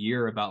earlier in the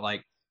year about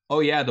like, oh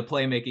yeah, the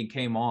playmaking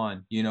came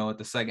on, at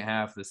the second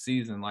half of the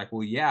season. Like,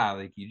 well, yeah,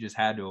 like you just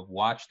had to have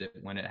watched it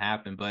when it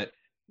happened. But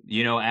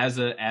as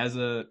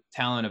a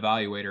talent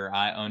evaluator,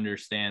 I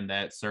understand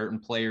that certain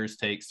players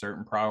take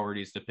certain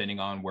priorities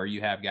depending on where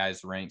you have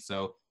guys ranked.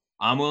 So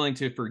I'm willing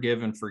to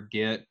forgive and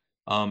forget.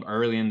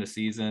 Early in the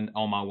season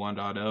on my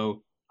 1.0,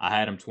 I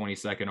had him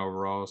 22nd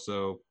overall.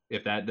 So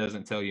if that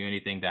doesn't tell you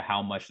anything to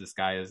how much this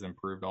guy has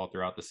improved all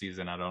throughout the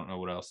season, I don't know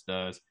what else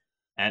does.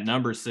 At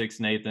number 6,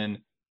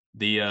 Nathan,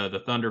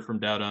 the Thunder from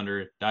Down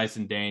Under,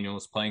 Dyson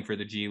Daniels playing for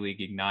the G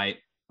League Ignite.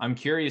 I'm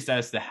curious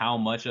as to how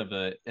much of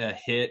a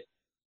hit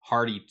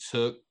Hardy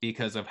took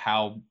because of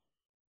how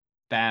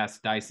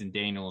fast Dyson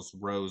Daniels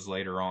rose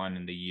later on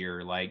in the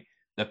year. Like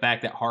the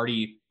fact that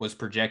Hardy was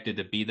projected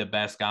to be the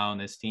best guy on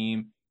this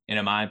team, and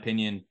in my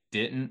opinion,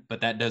 didn't,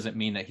 but that doesn't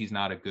mean that he's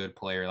not a good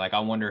player. Like I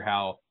wonder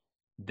how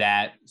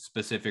that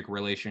specific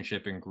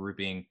relationship and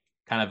grouping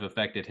kind of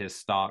affected his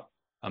stock.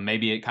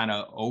 Maybe it kind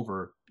of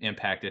over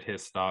impacted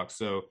his stock.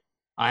 So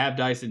I have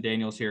Dyson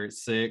Daniels here at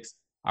 6.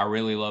 I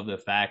really love the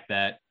fact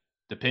that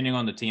depending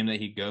on the team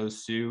that he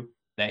goes to,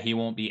 that he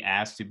won't be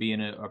asked to be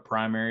a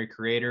primary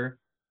creator.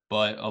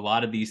 But a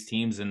lot of these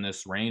teams in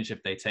this range,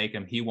 if they take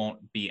him, he won't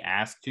be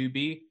asked to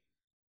be.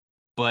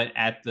 But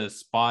at the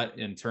spot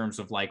in terms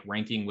of like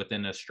ranking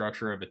within the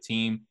structure of a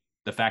team,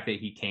 the fact that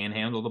he can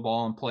handle the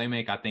ball and play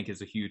make, I think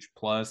is a huge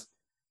plus.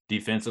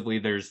 Defensively,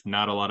 there's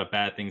not a lot of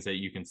bad things that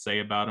you can say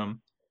about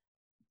him.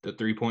 The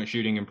 3-point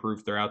shooting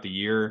improved throughout the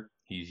year.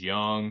 He's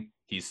young.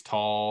 He's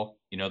tall.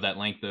 That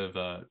length of,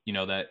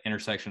 that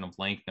intersection of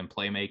length and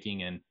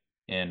playmaking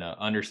and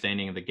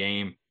understanding of the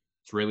game.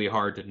 It's really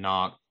hard to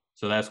knock.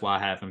 So that's why I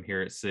have him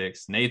here at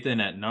 6. Nathan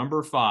at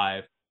number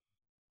 5.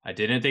 I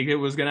didn't think it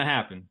was going to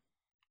happen,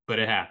 but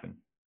it happened.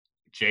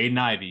 Jaden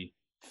Ivey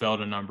fell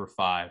to number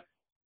 5.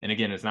 And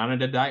again, it's not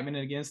an indictment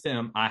against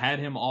him. I had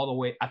him all the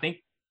way. I think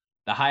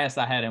the highest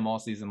I had him all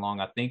season long.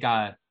 I think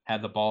I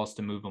had the balls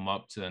to move him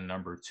up to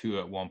number 2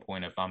 at one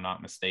point, if I'm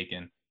not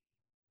mistaken.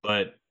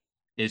 But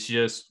it's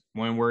just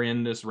when we're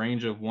in this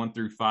range of 1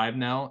 through 5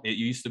 now, it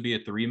used to be a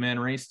 3-man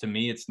race. To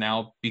me, it's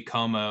now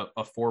become a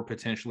 4,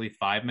 potentially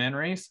 5-man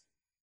race.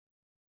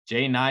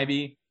 Jaden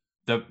Ivey,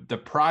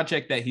 the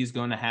project that he's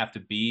going to have to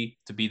be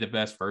the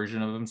best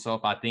version of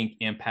himself, I think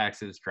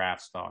impacts his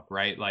draft stock,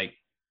 right? Like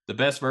the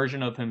best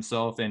version of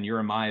himself, and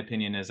in my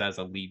opinion, is as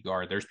a lead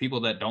guard. There's people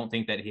that don't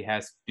think that he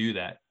has to do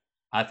that.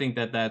 I think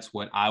that that's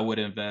what I would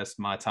invest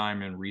my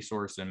time and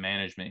resource and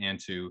management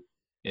into,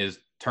 is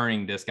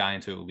turning this guy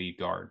into a lead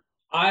guard.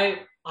 I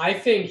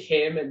think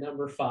him at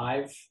number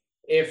 5,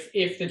 if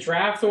the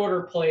draft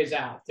order plays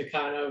out to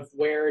kind of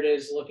where it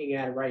is looking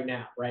at right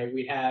now, right?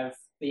 We'd have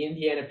the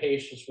Indiana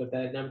Pacers with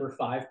that number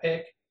 5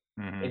 pick,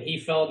 and he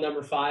fell at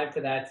number 5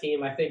 to that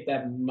team. I think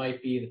that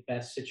might be the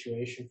best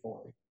situation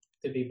for him,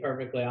 to be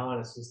perfectly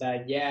honest, is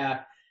that,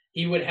 yeah,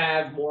 he would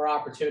have more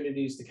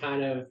opportunities to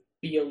kind of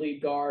be a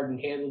lead guard and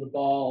handle the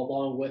ball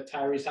along with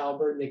Tyrese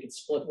Haliburton. They could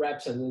split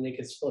reps, and then they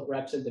could split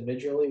reps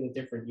individually with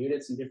different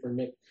units and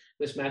different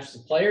mismatches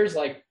of players.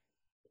 Like,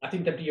 I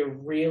think that'd be a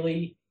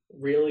really,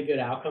 really good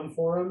outcome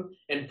for him.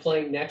 And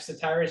playing next to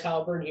Tyrese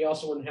Haliburton, he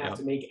also wouldn't have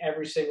to make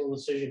every single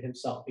decision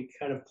himself. He could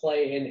kind of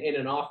play in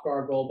an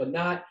off-guard role, but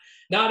not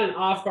an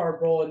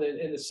off-guard role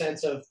in the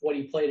sense of what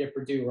he played at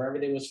Purdue, where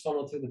everything was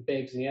funneled through the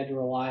bigs and he had to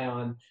rely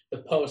on the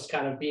post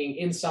kind of being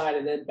inside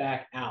and then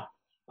back out.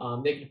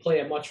 They could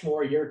play a much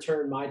more your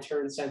turn, my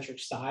turn centric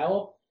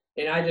style.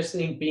 And I just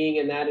think being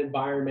in that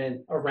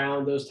environment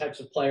around those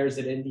types of players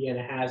that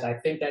Indiana has, I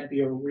think that'd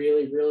be a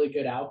really, really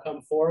good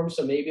outcome for him.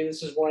 So maybe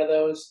this is one of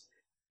those,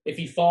 if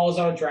he falls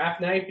on draft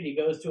night, but he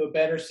goes to a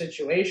better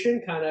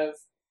situation, kind of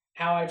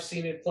how I've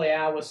seen it play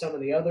out with some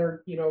of the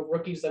other,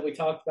 rookies that we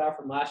talked about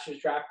from last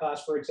year's draft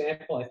class, for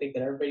example. I think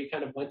that everybody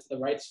kind of went to the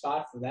right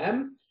spot for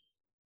them.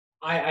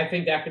 I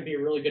think that could be a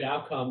really good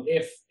outcome.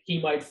 If he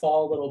might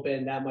fall a little bit,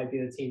 and that might be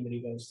the team that he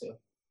goes to.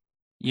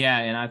 Yeah,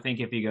 and I think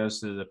if he goes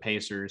to the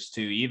Pacers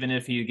too, even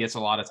if he gets a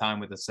lot of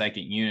time with the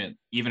second unit,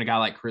 even a guy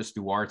like Chris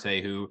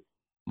Duarte, who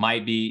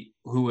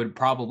would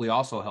probably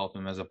also help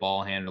him as a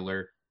ball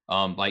handler,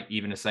 like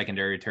even a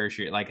secondary,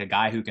 tertiary, like a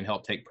guy who can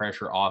help take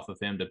pressure off of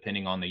him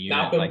depending on the unit.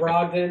 Malcolm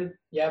Brogdon,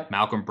 yep.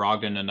 Malcolm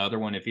Brogdon, another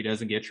one. If he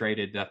doesn't get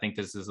traded, I think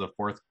this is the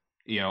 4th,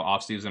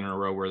 offseason in a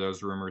row where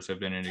those rumors have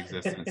been in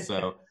existence.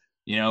 So,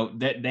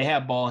 they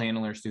have ball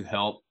handlers to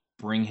help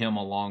bring him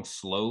along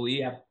slowly.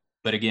 Yep.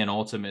 But again,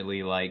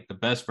 ultimately, like the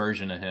best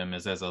version of him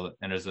is as an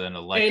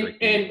electric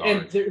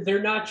and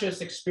they're not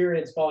just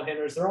experienced ball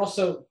handlers; they're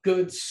also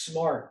good,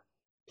 smart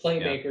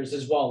playmakers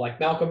as well. Like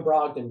Malcolm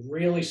Brogdon,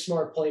 really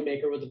smart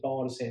playmaker with the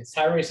ball in his hands.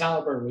 Tyrese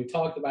Haliburton, we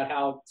talked about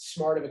how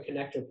smart of a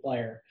connector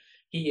player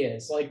he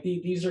is. Like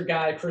these are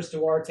guys. Chris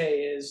Duarte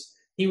is.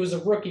 He was a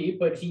rookie,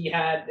 but he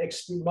had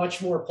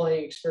much more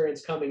playing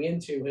experience coming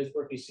into his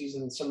rookie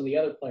season than some of the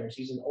other players.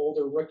 He's an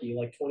older rookie,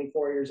 like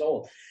 24 years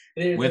old.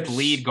 With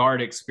lead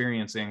guard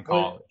experience in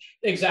college.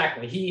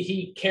 Exactly.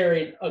 He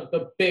carried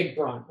the big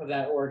brunt of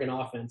that Oregon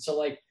offense. So,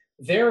 like,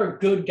 there are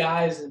good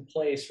guys in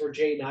place where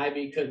Jaden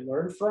Ivey could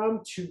learn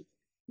from to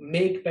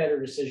make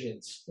better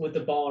decisions with the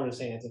ball in his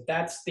hands. If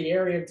that's the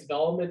area of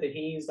development that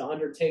he needs to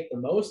undertake the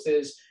most,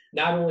 is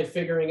not only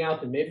figuring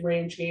out the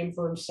mid-range game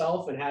for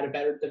himself and how to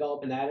better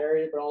develop in that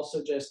area, but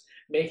also just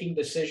making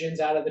decisions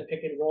out of the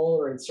pick and roll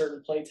or in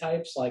certain play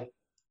types. Like,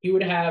 he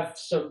would have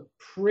some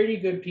pretty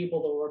good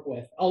people to work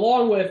with,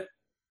 along with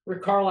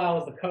Rick Carlisle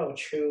as the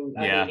coach, who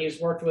I mean,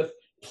 he's worked with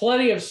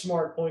plenty of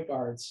smart point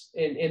guards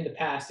in the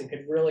past and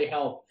could really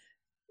help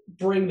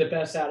bring the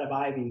best out of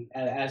Ivey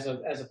as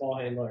a ball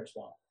handler as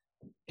well.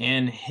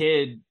 And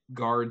hid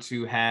guards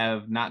who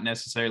have not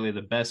necessarily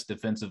the best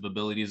defensive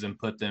abilities and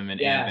put them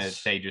in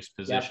advantageous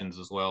positions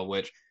as well,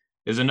 which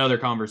is another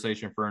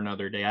conversation for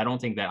another day. I don't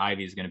think that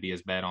Ivey is going to be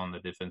as bad on the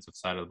defensive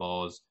side of the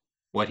ball as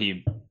what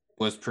he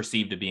was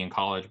perceived to be in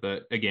college.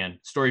 But again,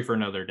 story for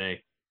another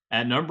day.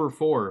 At number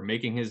 4,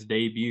 making his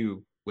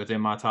debut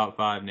within my top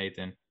 5,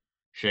 Nathan,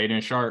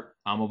 Shaedon Sharpe.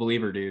 I'm a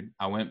believer, dude.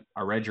 I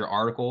read your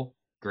article.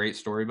 Great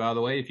story, by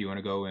the way. If you want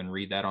to go and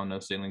read that on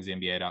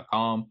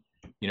NoCeilingsNBA.com,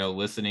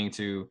 listening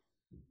to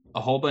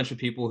a whole bunch of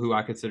people who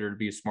I consider to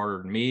be smarter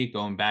than me,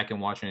 going back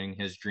and watching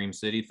his Dream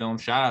City film.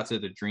 Shout out to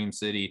the Dream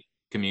City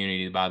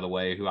community, by the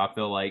way, who I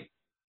feel like,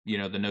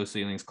 the No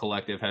Ceilings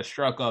Collective has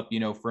struck up,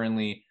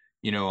 friendly,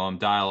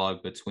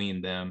 dialogue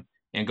between them.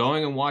 And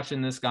going and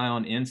watching this guy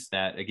on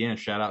Instat, again,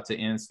 shout out to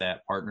Instat,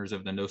 partners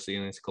of the No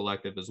Ceilings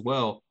Collective as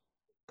well.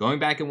 Going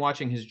back and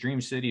watching his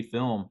Dream City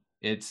film,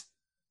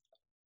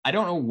 I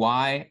don't know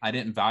why I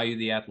didn't value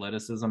the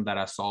athleticism that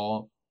I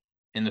saw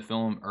in the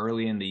film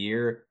early in the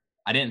year.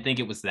 I didn't think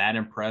it was that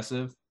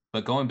impressive,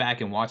 but going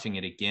back and watching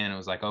it again, it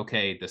was like,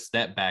 okay, the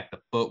step back, the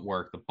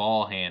footwork, the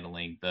ball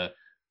handling, the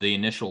the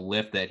initial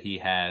lift that he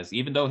has,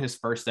 even though his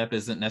first step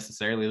isn't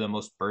necessarily the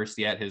most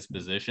bursty at his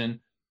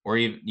position, or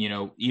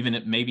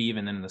even, maybe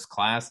even in this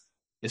class,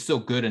 is still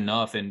good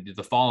enough. And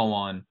the follow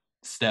on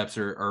steps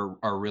are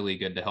really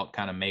good to help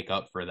kind of make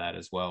up for that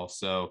as well.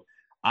 So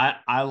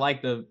I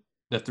like the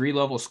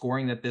 3-level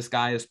scoring that this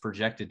guy is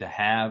projected to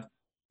have.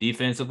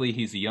 Defensively,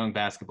 he's a young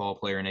basketball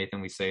player,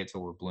 Nathan. We say it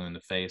till we're blue in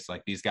the face.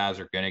 Like, these guys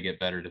are going to get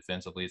better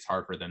defensively. It's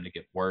hard for them to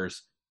get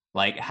worse.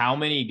 Like, how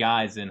many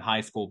guys in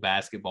high school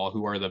basketball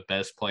who are the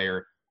best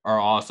player are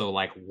also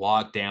like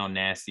lockdown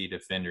nasty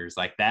defenders?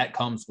 Like, that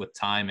comes with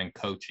time and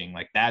coaching.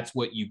 Like, that's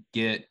what you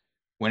get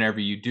whenever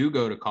you do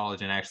go to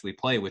college and actually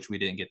play, which we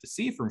didn't get to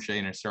see from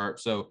Shaedon Sharpe.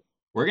 So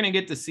we're going to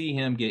get to see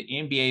him get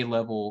NBA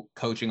level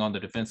coaching on the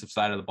defensive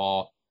side of the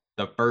ball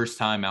the first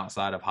time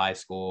outside of high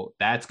school.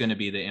 That's going to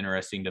be the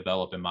interesting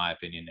develop, in my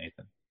opinion,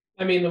 Nathan.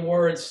 I mean, my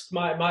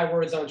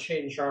words on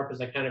Shaedon Sharpe,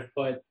 as I kind of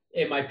put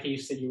in my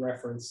piece that you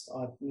referenced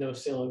on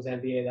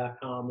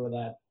NoCeilingsNBA.com, were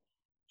that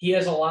he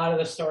has a lot of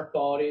the star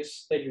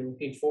qualities that you're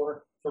looking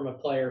for from a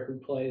player who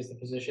plays the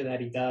position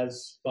that he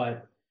does,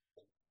 but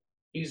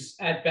he's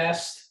at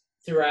best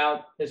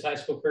throughout his high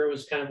school career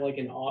was kind of like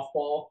an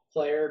off-ball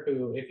player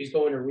who, if he's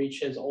going to reach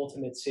his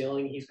ultimate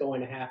ceiling, he's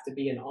going to have to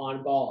be an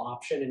on-ball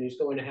option, and he's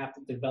going to have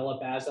to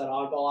develop as that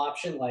on-ball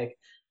option. Like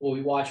what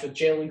we watched with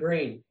Jalen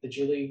Green, the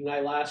G League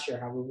night last year,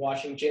 how we're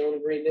watching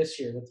Jalen Green this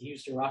year with the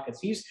Houston Rockets.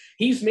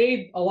 He's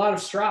made a lot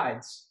of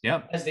strides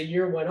as the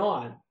year went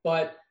on,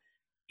 but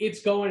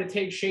it's going to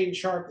take Shaedon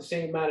Sharpe the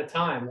same amount of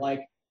time.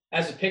 Like,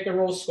 as a pick and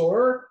roll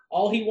scorer,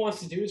 all he wants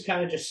to do is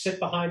kind of just sit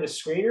behind a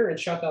screener and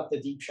chuck up the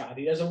deep shot.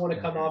 He doesn't want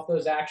to come off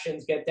those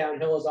actions, get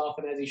downhill as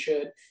often as he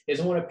should. He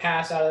doesn't want to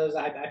pass out of those.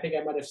 I think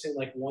I might have seen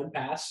like one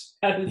pass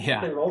out of the pick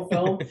and roll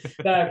film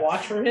that I've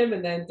watched from him.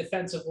 And then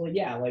defensively,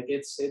 like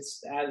it's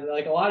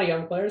like a lot of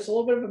young players, a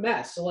little bit of a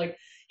mess. So like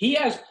he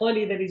has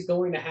plenty that he's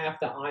going to have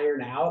to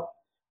iron out.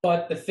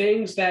 But the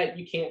things that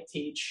you can't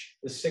teach,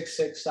 the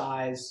 6'6"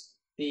 size,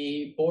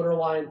 the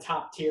borderline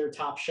top tier,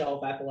 top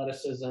shelf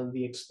athleticism,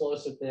 the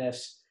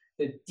explosiveness,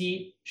 the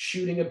deep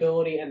shooting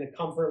ability, and the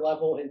comfort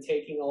level in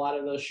taking a lot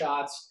of those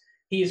shots.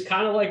 He's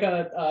kind of like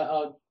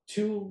a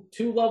two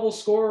level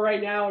scorer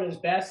right now at his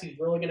best. He's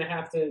really going to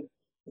have to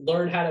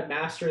learn how to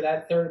master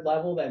that third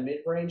level, that mid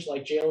range,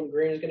 like Jalen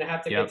Green is going to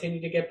have to continue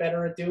to get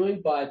better at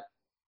doing. But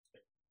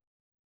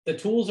the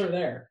tools are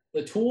there.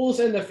 The tools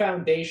and the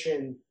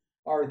foundation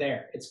are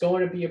there. It's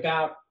going to be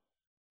about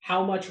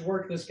how much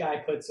work this guy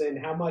puts in,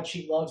 how much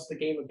he loves the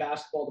game of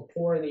basketball, to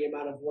pour in the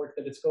amount of work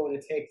that it's going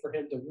to take for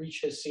him to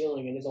reach his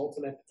ceiling and his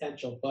ultimate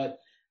potential. But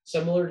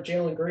similar to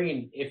Jalen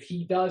Green, if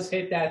he does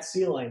hit that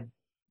ceiling,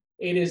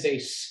 it is a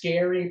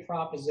scary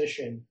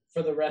proposition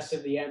for the rest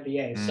of the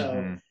NBA. Mm-hmm.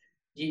 So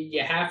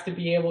you have to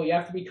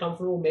be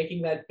comfortable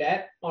making that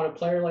bet on a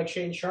player like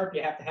Shaedon Sharpe.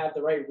 You have to have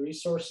the right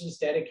resources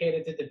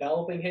dedicated to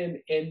developing him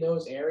in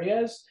those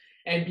areas,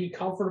 and be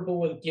comfortable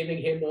with giving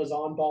him those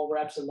on-ball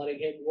reps and letting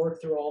him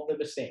work through all the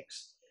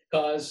mistakes.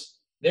 Because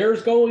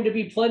there's going to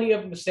be plenty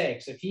of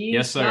mistakes. If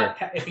he's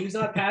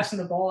not passing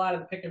the ball out of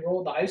the pick and roll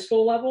at the high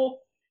school level,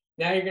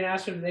 now you're going to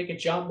ask him to make a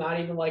jump,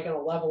 not even like on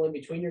a level in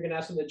between. You're going to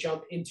ask him to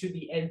jump into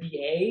the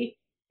NBA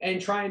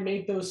and try and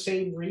make those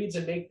same reads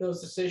and make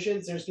those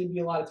decisions. There's going to be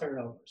a lot of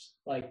turnovers.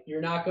 Like,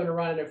 you're not going to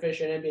run an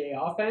efficient NBA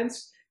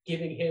offense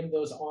giving him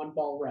those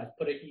on-ball reps.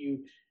 But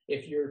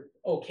if you're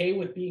okay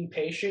with being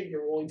patient,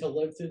 you're willing to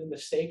live through the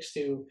mistakes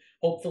to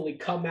hopefully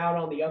come out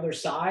on the other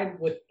side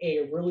with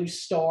a really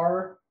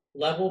star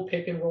level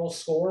pick and roll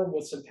scorer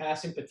with some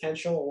passing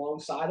potential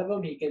alongside of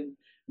him. He can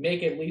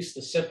make at least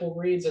the simple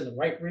reads and the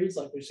right reads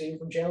like we've seen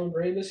from Jalen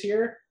Green this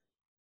year.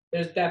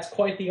 That's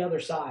quite the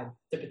other side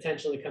to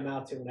potentially come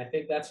out to. And I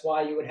think that's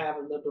why you would have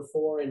him number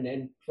 4.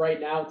 And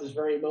right now at this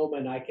very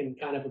moment, I can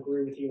kind of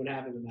agree with you in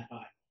having him that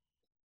high.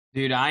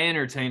 Dude, I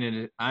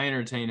entertain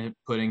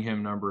putting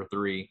him number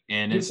 3,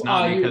 and it's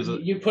not because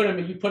you put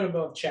him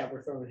above Chet.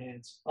 We're throwing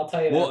hands. I'll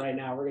tell you that right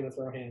now. We're gonna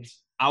throw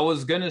hands. I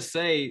was gonna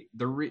say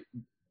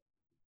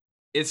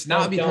it's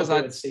not because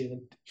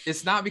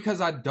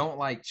I don't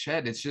like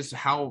Chet. It's just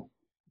how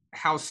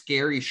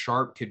scary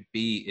Sharpe could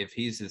be if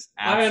he's this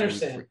absolute. I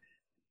understand.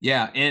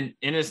 Yeah, and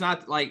it's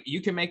not like you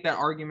can make that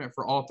argument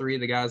for all 3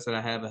 of the guys that I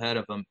have ahead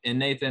of him. And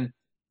Nathan,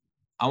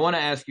 I want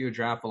to ask you a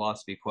draft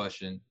philosophy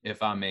question,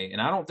 if I may.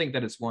 And I don't think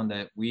that it's one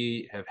that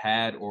we have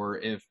had, or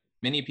if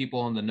many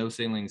people on the No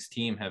Ceilings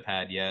team have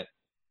had yet.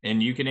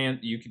 And you can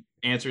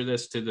answer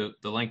this to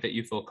the length that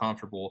you feel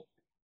comfortable.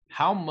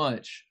 How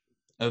much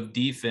of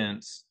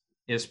defense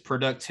is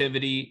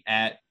productivity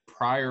at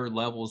prior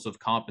levels of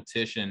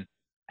competition,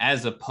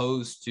 as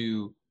opposed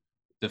to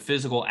the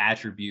physical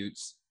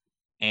attributes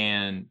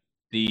and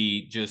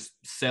the just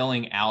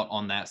selling out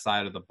on that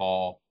side of the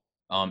ball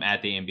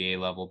at the NBA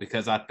level?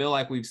 Because I feel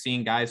like we've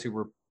seen guys who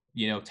were,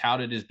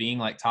 touted as being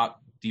like top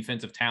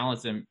defensive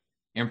talents in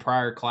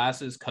prior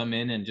classes come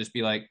in and just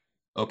be like,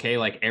 okay,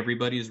 like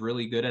everybody's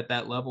really good at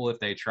that level if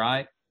they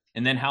try.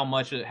 And then how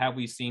much have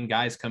we seen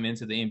guys come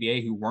into the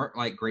NBA who weren't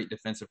like great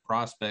defensive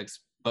prospects,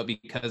 but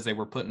because they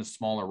were put in a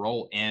smaller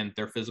role and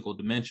their physical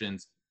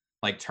dimensions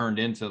like turned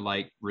into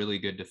like really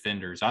good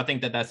defenders. I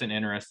think that that's an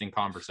interesting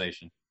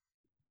conversation.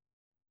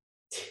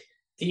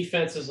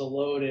 Defense is a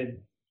loaded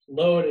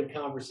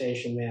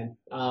conversation, man.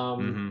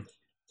 Mm-hmm.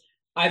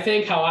 I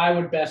think how I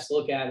would best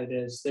look at it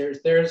is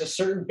there's a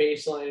certain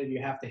baseline that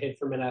you have to hit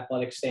from an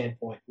athletic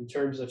standpoint in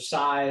terms of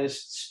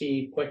size,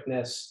 speed,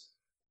 quickness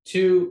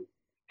to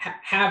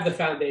have the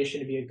foundation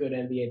to be a good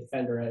NBA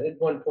defender at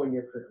one point in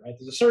your career, right?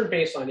 There's a certain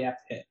baseline you have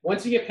to hit.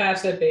 Once you get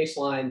past that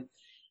baseline,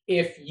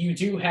 if you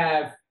do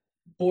have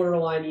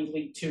borderline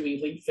elite to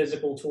elite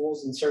physical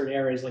tools in certain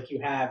areas, like you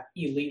have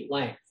elite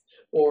length,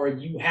 or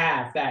you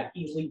have that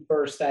elite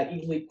burst, that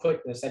elite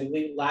quickness, that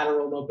elite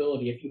lateral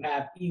mobility, if you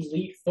have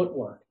elite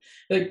footwork,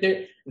 like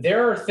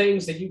there are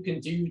things that you can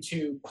do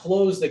to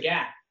close the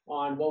gap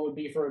on what would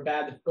be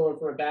going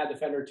from a bad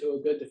defender to a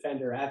good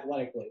defender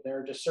athletically. There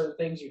are just certain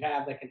things you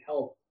have that can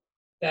help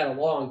that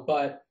along,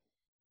 but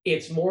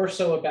it's more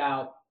so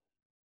about,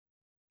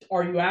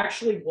 are you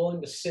actually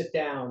willing to sit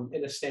down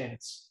in a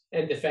stance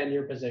and defend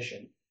your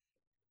position?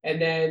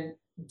 And then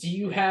do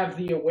you have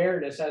the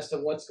awareness as to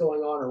what's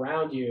going on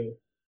around you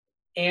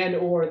and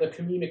or the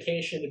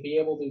communication to be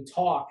able to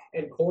talk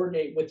and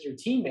coordinate with your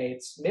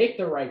teammates, make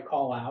the right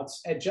call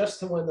outs,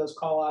 adjust to when those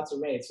call outs are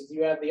made? So do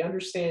you have the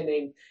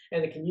understanding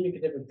and the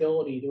communicative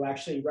ability to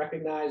actually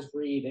recognize,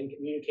 read, and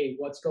communicate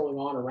what's going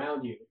on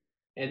around you?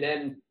 And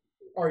then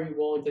are you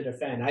willing to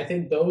defend? I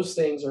think those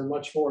things are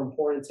much more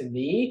important to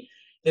me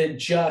than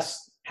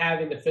just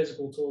having the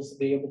physical tools to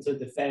be able to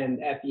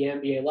defend at the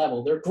NBA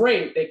level. They're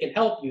great. They can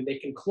help you. They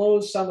can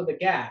close some of the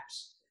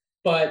gaps.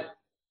 But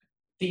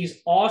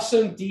these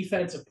awesome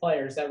defensive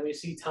players that we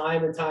see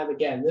time and time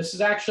again, this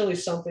is actually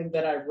something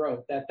that I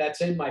wrote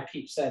that's in my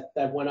piece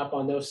that went up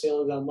on No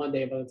Ceilings on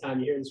Monday. By the time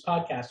you hear this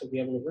podcast, you'll be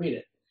able to read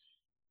it.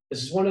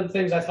 This is one of the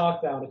things I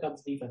talked about when it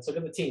comes to defense. Look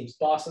at the teams: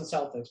 Boston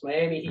Celtics,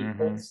 Miami Heat,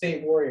 Golden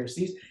State Warriors.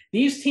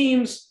 These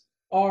teams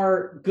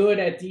are good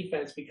at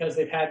defense because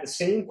they've had the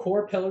same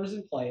core pillars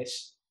in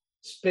place,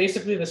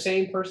 basically the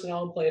same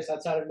personnel in place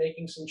outside of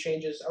making some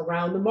changes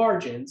around the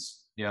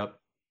margins. Yep.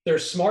 They're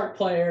smart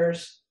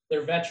players.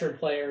 They're veteran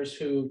players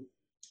who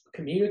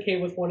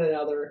communicate with one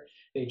another.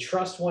 They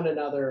trust one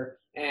another,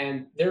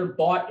 and they're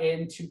bought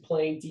into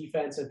playing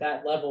defense at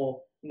that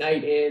level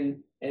night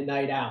in and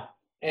night out.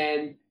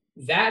 And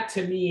that,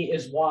 to me,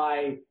 is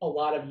why a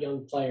lot of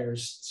young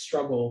players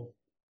struggle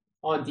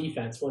on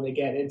defense when they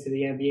get into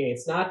the NBA.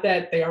 It's not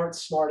that they aren't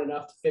smart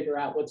enough to figure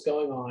out what's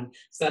going on.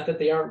 It's not that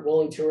they aren't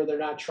willing to or they're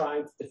not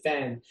trying to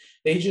defend.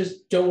 They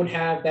just don't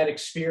have that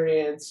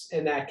experience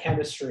and that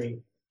chemistry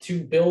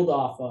to build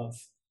off of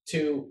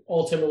to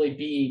ultimately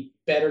be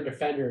better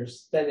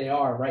defenders than they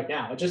are right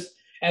now. It just,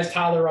 as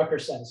Tyler Rucker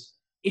says,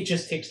 it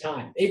just takes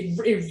time. It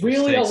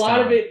really, a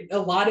lot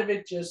of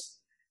it just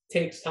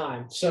takes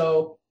time.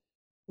 So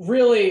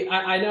really,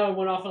 I know I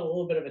went off on a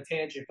little bit of a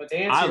tangent, but to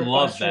answer your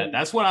question, that.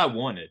 That's what I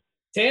wanted.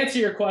 To answer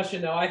your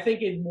question, though, I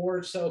think it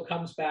more so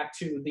comes back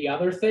to the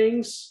other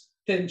things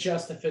than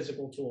just the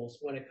physical tools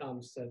when it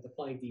comes to the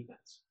playing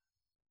defense.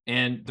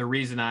 And the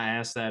reason I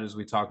asked that is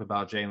we talked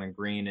about Jalen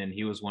Green, and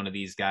he was one of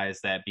these guys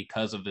that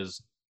because of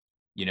his,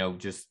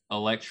 just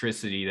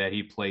electricity that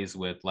he plays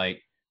with,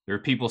 like there are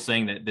people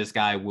saying that this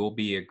guy will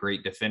be a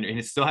great defender, and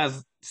it still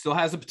has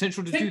the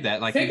potential to do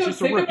that. Like think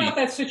about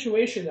that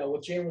situation though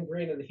with Jalen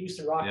Green and the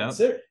Houston Rockets.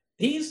 Yep.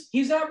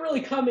 He's not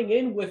really coming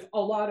in with a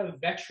lot of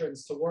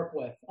veterans to work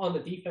with on the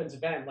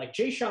defensive end. Like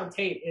Jae'Sean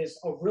Tate is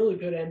a really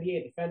good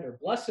NBA defender.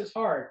 Bless his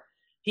heart.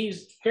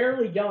 He's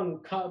fairly young,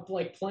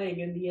 like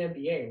playing in the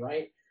NBA,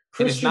 right?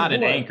 He's not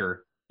an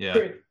anchor. Yeah.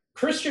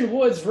 Christian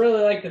Wood's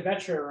really like the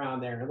veteran around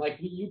there. And like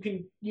you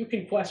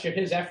can question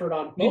his effort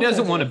on both. He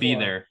doesn't want to be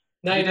there.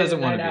 He doesn't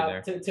want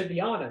to be there. To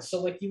be honest.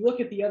 So like you look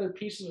at the other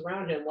pieces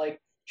around him, like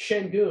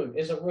Şengün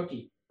is a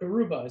rookie.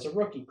 Garuba is a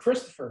rookie.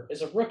 Christopher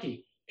is a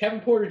rookie.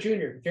 Kevin Porter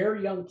Jr.,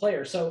 very young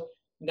player. So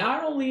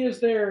not only is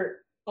there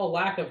a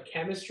lack of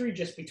chemistry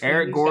just between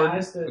Eric these Gordon,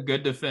 guys, a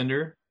good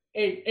defender.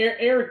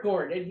 Eric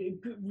Gordon.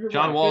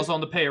 John Wall's on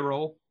the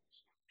payroll.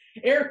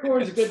 Eric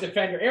Gordon's a good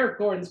defender. Eric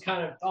Gordon's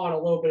kind of on a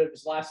little bit of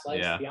his last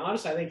legs, to be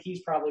honest. I think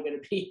he's probably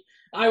going to be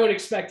 – I would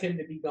expect him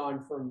to be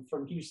gone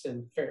from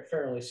Houston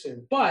fairly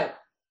soon. But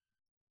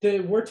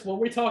when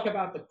we talk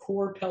about the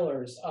core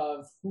pillars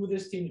of who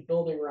this team's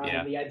building around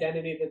and the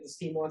identity that this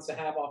team wants to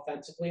have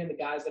offensively and the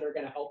guys that are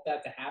going to help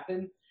that to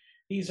happen,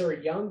 these are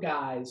young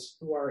guys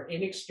who are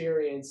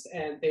inexperienced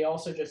and they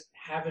also just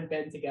haven't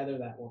been together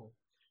that long.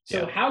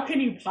 So how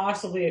can you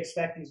possibly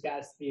expect these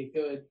guys to be a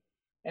good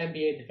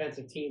NBA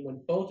defensive team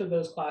when both of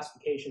those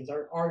classifications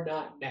are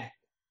not met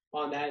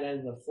on that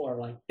end of the floor?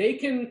 Like they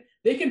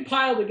can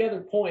pile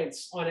together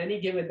points on any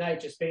given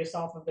night just based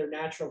off of their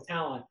natural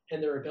talent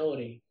and their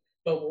ability.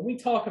 But when we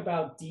talk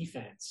about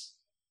defense,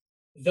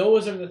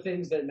 those are the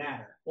things that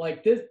matter.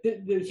 Like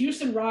the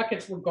Houston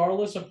Rockets,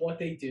 regardless of what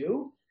they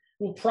do,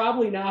 will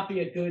probably not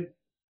be a good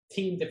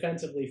team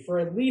defensively for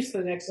at least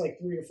the next 3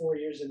 to 4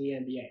 years in the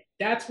NBA.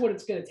 That's what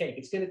it's going to take.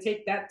 It's going to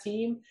take that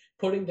team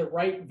putting the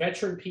right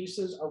veteran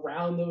pieces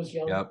around those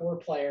young core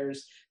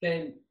players,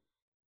 then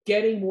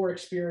getting more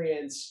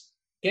experience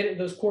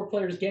those core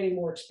players getting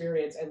more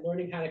experience and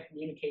learning how to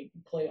communicate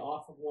and play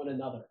off of one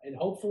another. And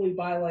hopefully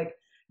by like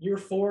year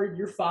 4,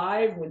 year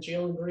 5, when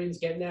Jalen Green's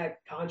getting that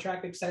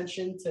contract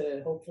extension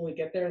to hopefully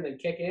get there and then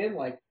kick in,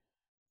 like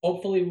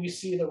hopefully we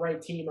see the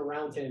right team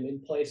around him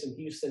in place in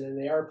Houston, and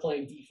they are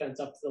playing defense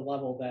up to the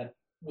level that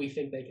we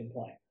think they can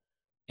play.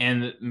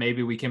 And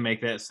maybe we can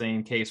make that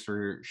same case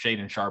for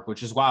Shaedon Sharpe,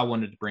 which is why I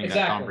wanted to bring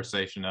that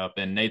conversation up.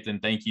 And Nathan,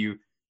 thank you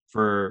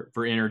for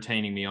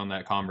entertaining me on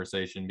that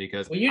conversation,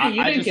 because you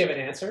didn't give an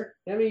answer.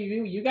 I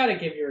mean, you got to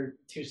give your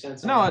 2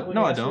 cents. No,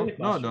 I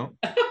don't.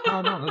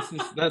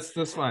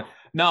 That's fine.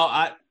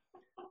 No,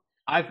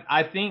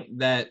 I think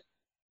that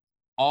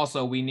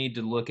also we need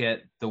to look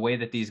at the way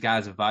that these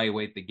guys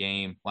evaluate the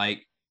game.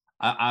 Like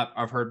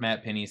I've heard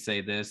Matt Penny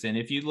say this, and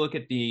if you look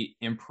at the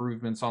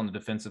improvements on the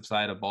defensive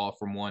side of ball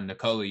from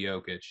Nikola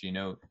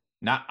Jokic,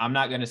 I'm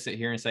not going to sit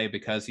here and say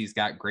because he's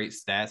got great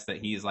stats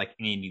that he's like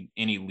an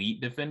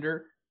elite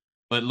defender,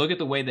 but look at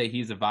the way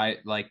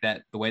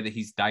that the way that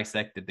he's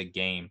dissected the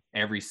game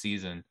every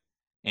season.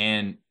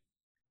 And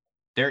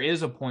there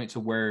is a point to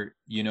where,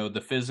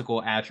 the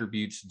physical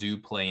attributes do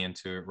play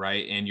into it,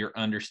 right? And your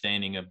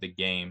understanding of the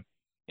game,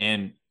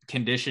 and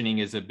conditioning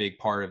is a big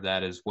part of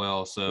that as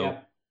well. So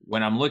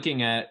when I'm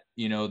looking at,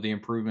 the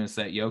improvements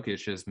that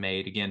Jokic has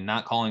made, again,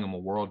 not calling him a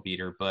world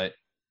beater, but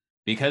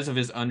because of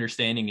his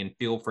understanding and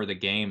feel for the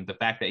game, the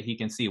fact that he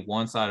can see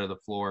one side of the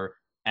floor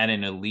at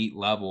an elite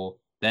level,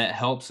 that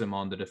helps him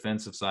on the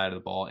defensive side of the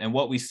ball. And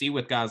what we see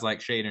with guys like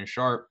Shaedon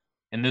Sharpe,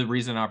 and the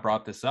reason I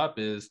brought this up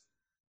is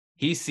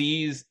he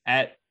sees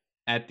at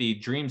the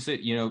Dream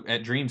City,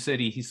 at Dream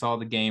City, he saw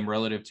the game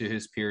relative to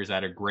his peers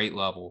at a great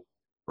level,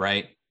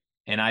 right?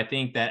 And I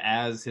think that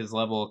as his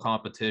level of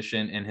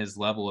competition and his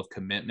level of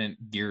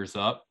commitment gears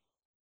up,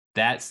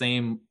 that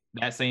same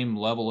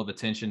level of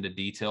attention to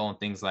detail and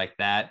things like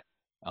that,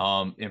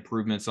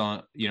 improvements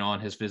on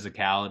his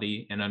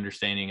physicality and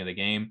understanding of the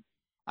game,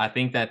 I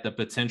think that the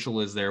potential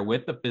is there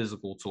with the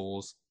physical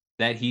tools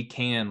that he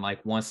can,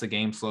 like, once the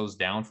game slows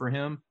down for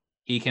him,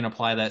 he can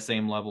apply that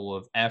same level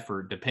of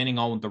effort depending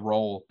on the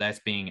role that's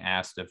being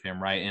asked of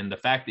him, right? And the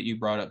fact that you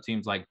brought up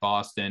teams like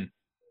Boston,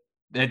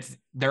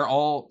 they're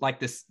all like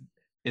this.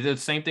 It's the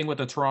same thing with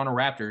the Toronto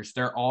Raptors.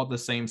 They're all the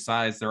same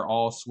size. They're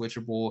all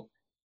switchable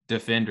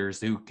defenders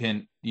who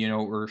can,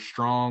 are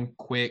strong,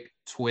 quick,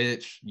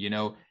 twitch,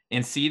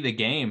 and see the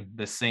game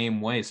the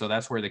same way. So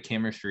that's where the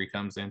chemistry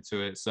comes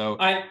into it. So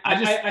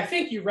I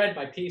think you read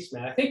my piece,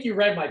 man. I think you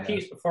read my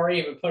piece before I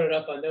even put it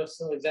up on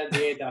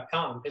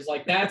NoCeilingsNBA.com, because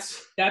like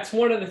that's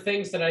one of the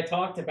things that I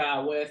talked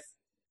about with.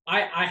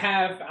 I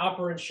have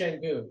Alperen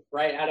Sengun,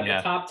 right? Out of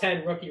the top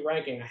 10 rookie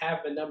ranking, I have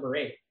him at number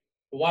 8.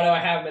 But why do I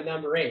have him at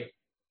number 8?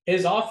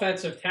 His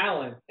offensive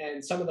talent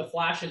and some of the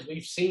flashes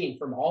we've seen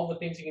from all the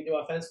things he can do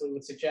offensively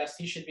would suggest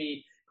he should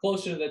be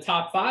closer to the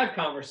top 5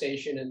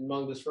 conversation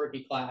among this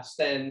rookie class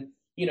than,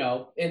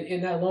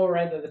 in that lower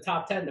end of the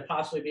top 10 to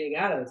possibly being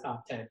out of the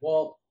top 10.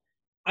 Well,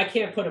 I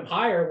can't put him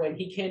higher when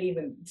he can't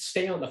even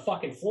stay on the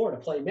fucking floor to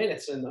play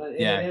minutes in an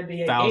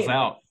NBA fouls game.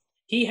 Out.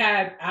 He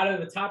had, out of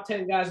the top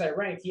 10 guys I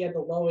ranked, he had the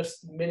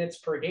lowest minutes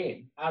per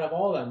game out of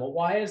all of them. Well,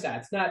 why is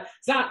that?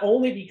 It's not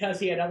only because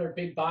he had other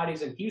big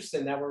bodies in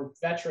Houston that were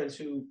veterans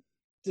who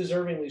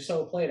deservingly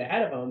so played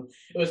ahead of him.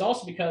 It was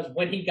also because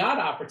when he got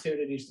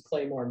opportunities to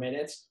play more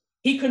minutes,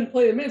 he couldn't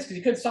play the minutes because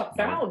he couldn't stop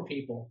fouling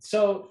people.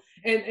 So,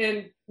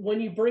 and when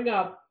you bring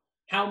up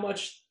how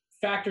much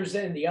factors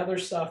in the other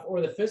stuff or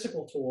the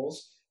physical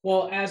tools,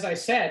 well, as I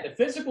said, the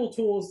physical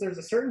tools, there's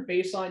a certain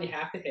baseline you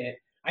have to hit.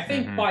 I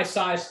think by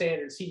size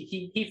standards,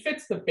 he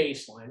fits the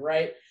baseline,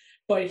 right?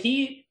 But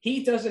he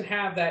doesn't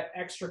have that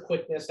extra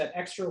quickness, that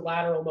extra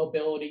lateral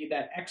mobility,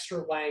 that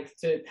extra length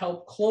to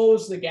help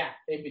close the gap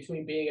in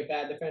between being a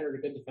bad defender and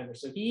a good defender.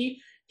 So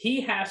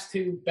he has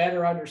to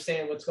better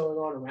understand what's going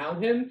on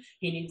around him.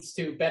 He needs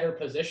to better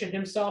position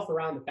himself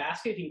around the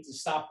basket. He needs to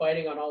stop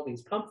biting on all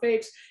these pump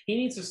fakes. He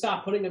needs to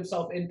stop putting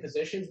himself in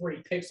positions where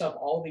he picks up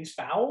all these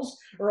fouls,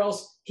 or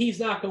else he's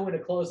not going to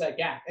close that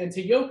gap. And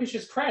to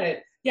Jokic's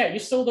credit, you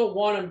still don't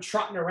want him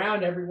trotting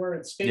around everywhere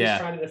in space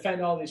trying to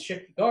defend all these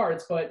shifty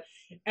guards. But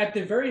at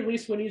the very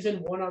least, when he's in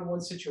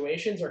one-on-one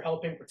situations or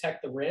helping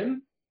protect the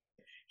rim,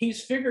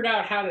 he's figured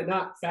out how to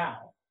not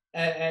foul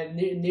and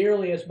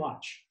nearly as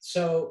much.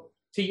 So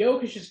to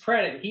Jokic's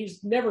credit,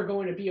 he's never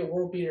going to be a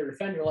world-beater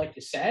defender, like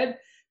you said,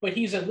 but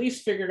he's at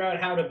least figured out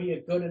how to be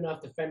a good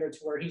enough defender to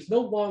where he's no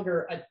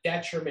longer a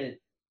detriment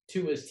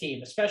to his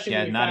team, especially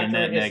when you factor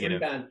in his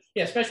rebound.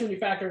 Yeah, especially when you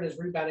factor in his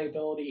rebounding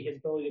ability, his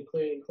ability to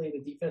clean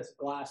the defensive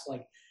glass.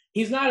 Like,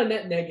 he's not a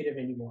net negative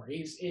anymore.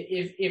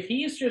 If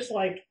he's just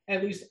like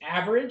at least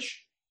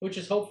average, which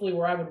is hopefully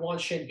where I would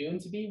want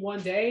Sengun to be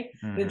one day,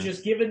 then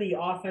just given the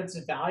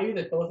offensive value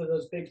that both of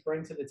those bigs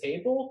bring to the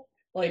table,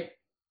 like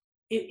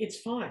it's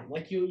fine.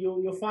 Like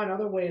you'll find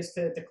other ways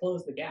to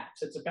close the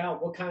gaps. It's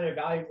about what kind of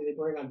value do they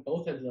bring on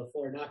both ends of the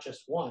floor, not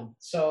just one.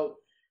 So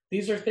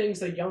these are things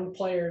that young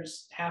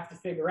players have to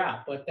figure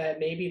out, but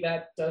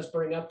that does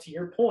bring up to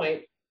your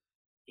point.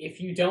 If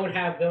you don't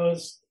have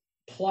those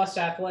plus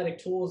athletic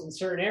tools in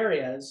certain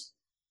areas,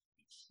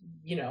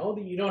 you know,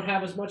 you don't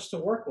have as much to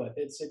work with.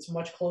 It's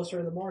much closer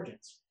in the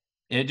margins.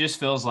 It just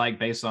feels like,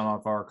 based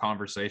on our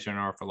conversation and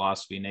our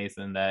philosophy,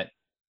 Nathan, that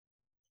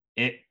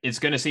it's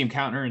going to seem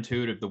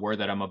counterintuitive, the word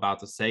that I'm about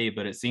to say,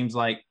 but it seems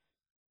like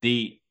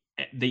the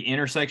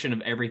intersection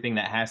of everything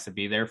that has to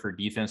be there for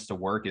defense to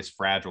work is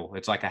fragile.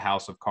 It's like a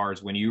house of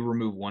cards. When you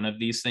remove one of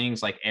these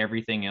things, like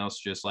everything else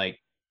just like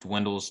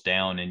dwindles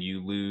down, and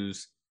you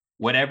lose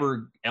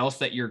whatever else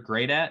that you're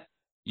great at.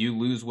 You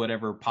lose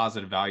whatever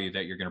positive value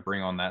that you're going to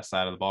bring on that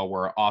side of the ball,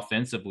 where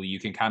offensively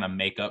you can kind of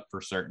make up for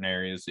certain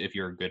areas if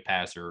you're a good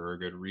passer or a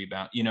good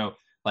rebound,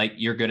 like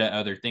you're good at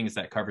other things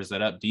that covers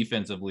that up.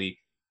 Defensively,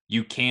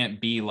 you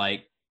can't be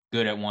like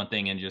good at one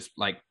thing and just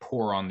like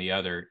poor on the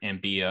other and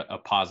be a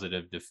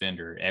positive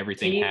defender.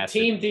 Everything has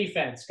team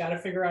defense. Got to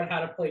figure out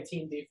how to play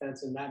team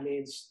defense, and that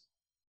means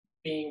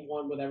being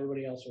one with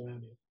everybody else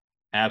around you.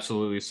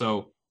 Absolutely.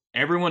 So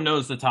everyone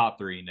knows the top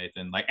three,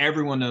 Nathan. Like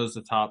everyone knows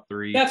the top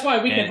three. That's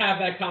why we can have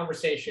that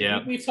conversation. Yeah.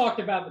 We've talked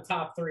about the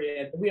top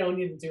three. We don't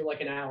need to do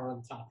like an hour on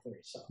the top three.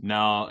 So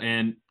no,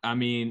 and I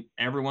mean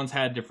everyone's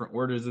had different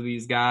orders of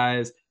these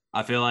guys.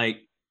 I feel like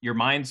your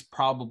mind's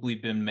probably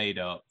been made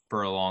up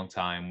for a long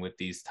time with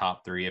these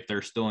top three. If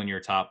they're still in your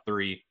top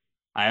three,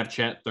 I have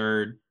Chet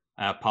third,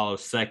 I have Paolo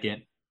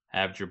second,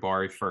 I have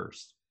Jabari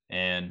first.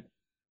 And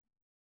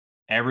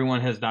everyone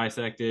has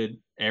dissected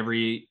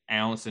every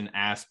ounce and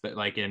aspect,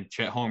 like in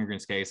Chet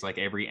Holmgren's case, like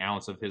every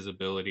ounce of his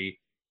ability.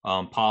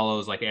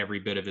 Paolo's like every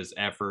bit of his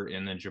effort,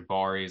 and then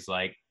Jabari's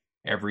like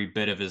every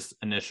bit of his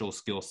initial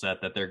skill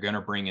set that they're going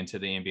to bring into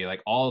the NBA.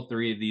 Like all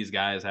three of these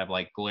guys have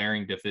like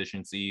glaring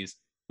deficiencies,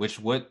 which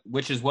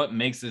is what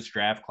makes this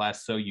draft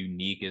class so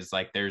unique. Is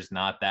like there's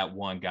not that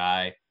one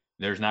guy.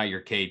 There's not your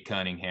Cade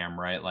Cunningham,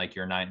 right? Like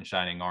your knight in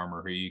shining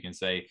armor, who you can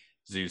say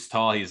Zeus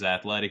tall, he's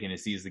athletic, and he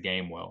sees the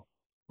game well.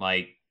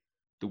 Like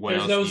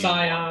there's no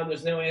Zion,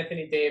 there's no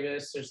Anthony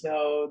Davis, there's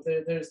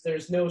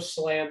no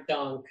slam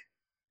dunk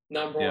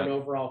number one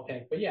overall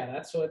pick. But yeah,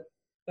 that's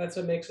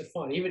what makes it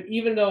fun.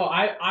 Even though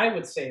I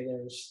would say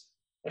there's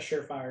a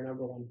surefire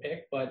number one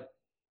pick, but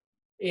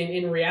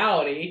in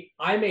reality,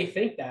 I may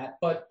think that,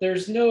 but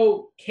there's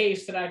no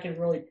case that I can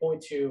really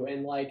point to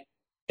and like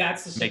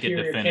that's the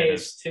superior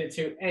case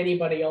to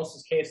anybody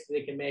else's case that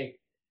they can make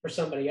for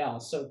somebody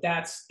else. So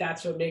that's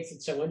what makes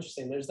it so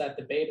interesting. There's that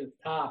debate at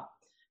the top,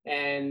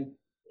 and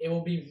it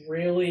will be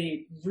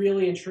really,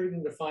 really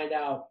intriguing to find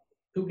out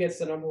who gets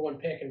the number one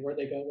pick and where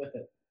they go with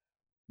it.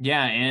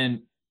 Yeah,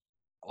 and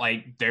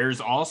like there's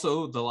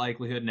also the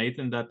likelihood,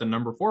 Nathan, that the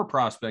number 4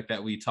 prospect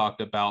that we talked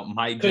about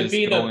could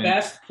be the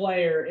best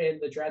player in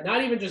the draft.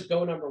 Not even just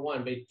go number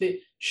one, but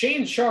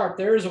Shane Sharp,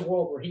 there is a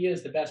world where he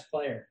is the best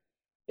player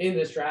in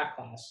this draft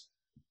class.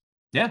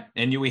 Yeah,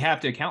 and we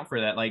have to account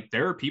for that. Like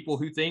there are people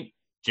who think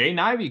Jay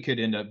Ivey could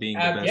end up being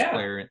the best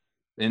player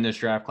in this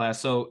draft class.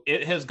 So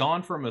it has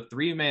gone from a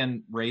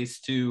 3-man race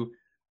to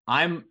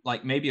I'm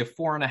like maybe a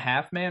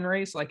 4.5-man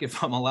race, like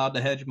if I'm allowed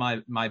to hedge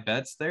my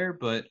bets there.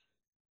 But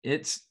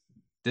it's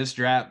this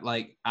draft,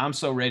 like I'm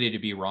so ready to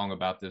be wrong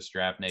about this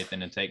draft,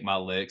 Nathan, and take my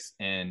licks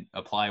and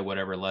apply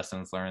whatever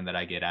lessons learned that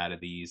I get out of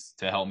these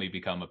to help me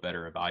become a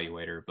better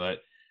evaluator. But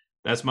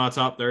that's my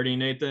top 30,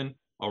 Nathan.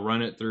 I'll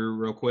run it through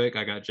real quick.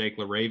 I got Jake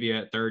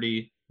LaRavia at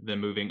 30, then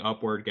moving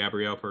upward,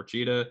 Gabriel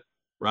Perchita,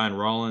 Ryan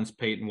Rollins,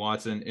 Peyton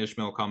Watson,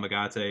 Ishmael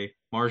Kamagate,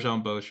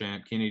 Marjan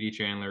Beauchamp, Kennedy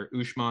Chandler,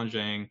 Ousmane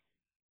Dieng,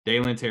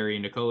 Dalen Terry,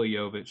 Nikola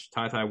Jovic,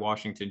 Ty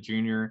Washington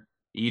Jr.,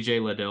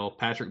 EJ Liddell,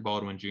 Patrick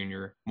Baldwin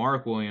Jr.,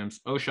 Mark Williams,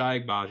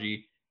 Ochai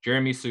Agbaji,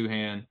 Jeremy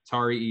Suhan,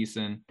 Tari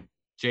Eason,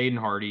 Jaden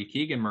Hardy,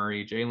 Keegan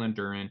Murray, Jalen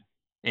Duren,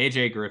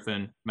 AJ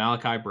Griffin,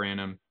 Malachi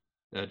Branham,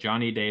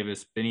 Johnny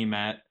Davis, Benny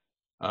Matt,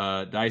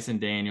 Dyson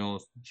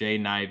Daniels,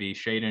 Jaden Ivey,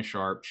 Shaden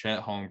Sharp,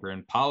 Chet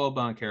Holmgren, Paolo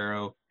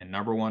Banchero, and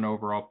number 1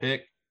 overall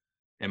pick,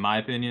 in my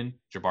opinion,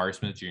 Jabari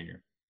Smith Jr.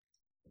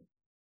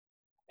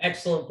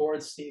 Excellent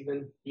board,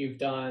 Stephen. You've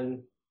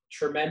done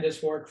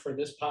tremendous work for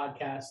this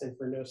podcast and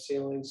for No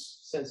Ceilings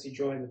since you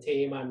joined the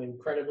team. I'm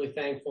incredibly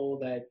thankful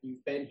that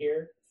you've been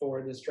here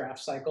for this draft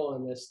cycle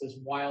and this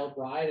wild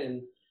ride,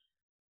 and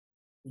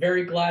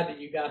very glad that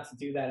you got to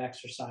do that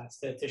exercise,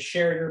 to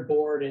share your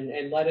board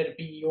and let it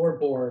be your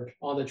board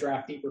on the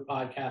Draft Deeper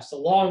podcast,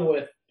 along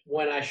with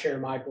when I share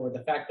my board.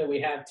 The fact that we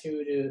have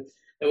two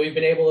that we've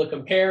been able to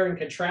compare and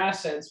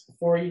contrast since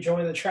before you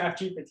joined the Draft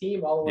Deeper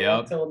team all the way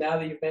up until now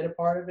that you've been a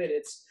part of it.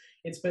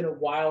 It's been a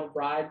wild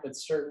ride, but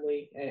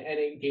certainly an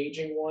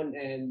engaging one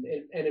and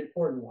an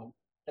important one.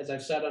 As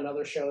I've said on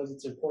other shows,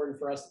 it's important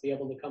for us to be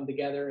able to come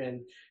together and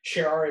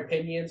share our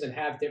opinions and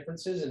have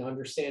differences and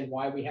understand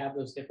why we have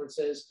those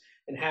differences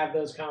and have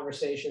those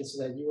conversations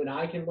so that you and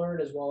I can learn,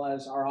 as well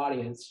as our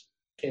audience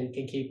can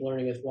keep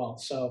learning as well.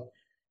 So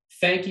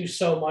thank you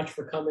so much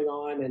for coming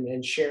on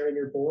and sharing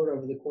your board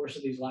over the course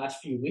of these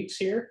last few weeks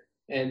here.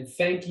 And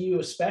thank you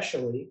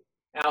especially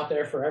out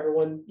there for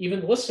everyone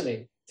even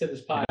listening to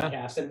this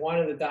podcast and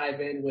wanting to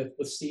dive in with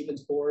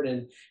Stephen's board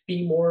and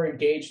be more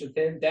engaged with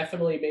him.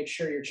 Definitely make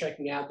sure you're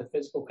checking out the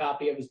physical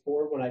copy of his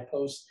board when I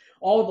post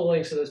all the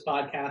links to this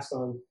podcast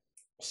on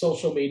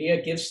social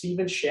media. Give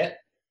Stephen shit.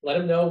 let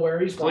him know where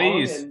he's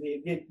Please.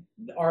 wrong and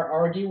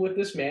argue with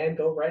this man.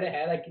 Go right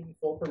ahead. I give you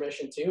full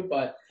permission to.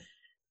 But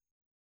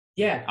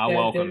yeah, I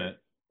welcome it.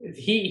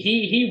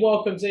 He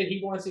welcomes it.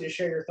 He wants you to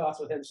share your thoughts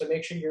with him. So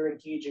make sure you're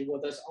engaging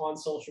with us on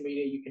social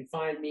media. You can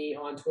find me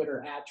on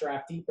Twitter at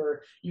DraftDeeper.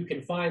 You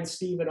can find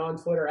Steven on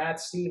Twitter at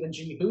Steven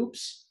G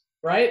Hoops.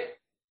 Right?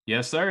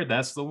 Yes, sir.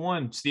 That's the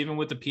one. Steven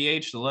with the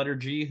PH, the letter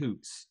G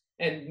Hoops.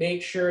 And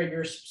make sure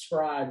you're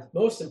subscribed,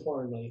 most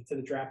importantly, to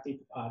the Draft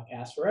Deeper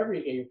podcast, wherever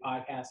you get your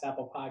podcasts,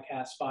 Apple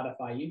Podcasts,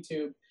 Spotify,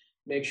 YouTube.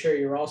 Make sure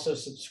you're also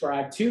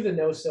subscribed to the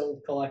No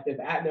Ceilings Collective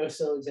at No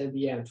Ceilings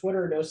NBA on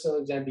Twitter,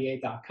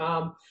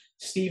 NoCeilingsNBA.com.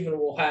 Steven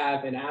will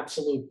have an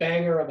absolute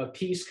banger of a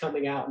piece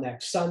coming out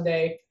next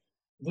Sunday.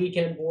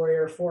 Weekend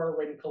Warrior for a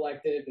Written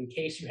Collective. In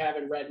case you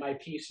haven't read my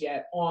piece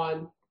yet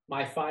on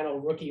my final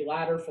rookie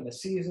ladder for the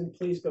season,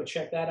 please go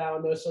check that out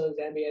on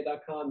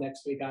NoCeilingsNBA.com.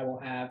 Next week, I will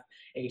have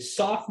a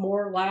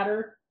sophomore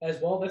ladder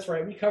as well. That's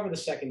right. We cover the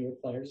second-year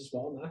players as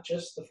well, not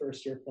just the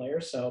first-year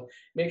players. So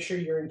make sure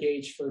you're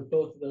engaged for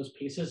both of those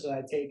pieces.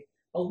 I take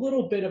a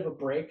little bit of a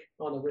break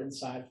on the written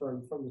side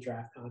from the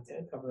draft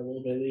content, cover a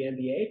little bit of the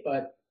NBA,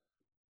 but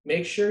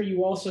make sure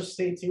you also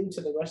stay tuned to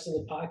the rest of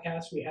the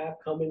podcasts we have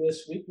coming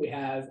this week. We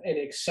have an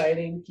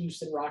exciting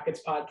Houston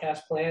Rockets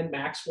podcast planned.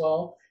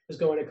 Maxwell is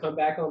going to come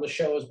back on the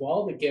show as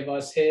well to give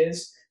us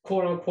his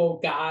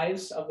quote-unquote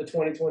guys of the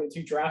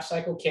 2022 draft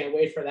cycle. Can't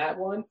wait for that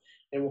one.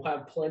 And we'll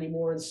have plenty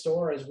more in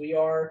store as we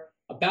are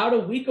about a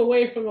week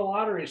away from the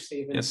lottery,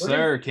 Steven. Yes,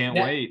 sir. Can't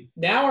wait.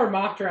 Now our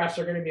mock drafts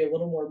are going to be a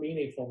little more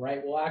meaningful,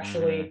 right? We'll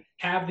actually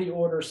have the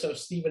order, so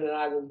Steven and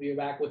I will be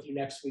back with you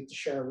next week to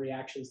share our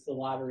reactions to the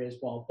lottery as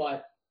well.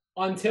 But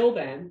until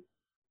then,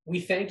 we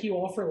thank you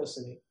all for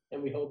listening,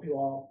 and we hope you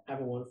all have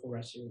a wonderful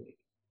rest of your week.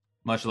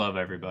 Much love,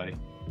 everybody.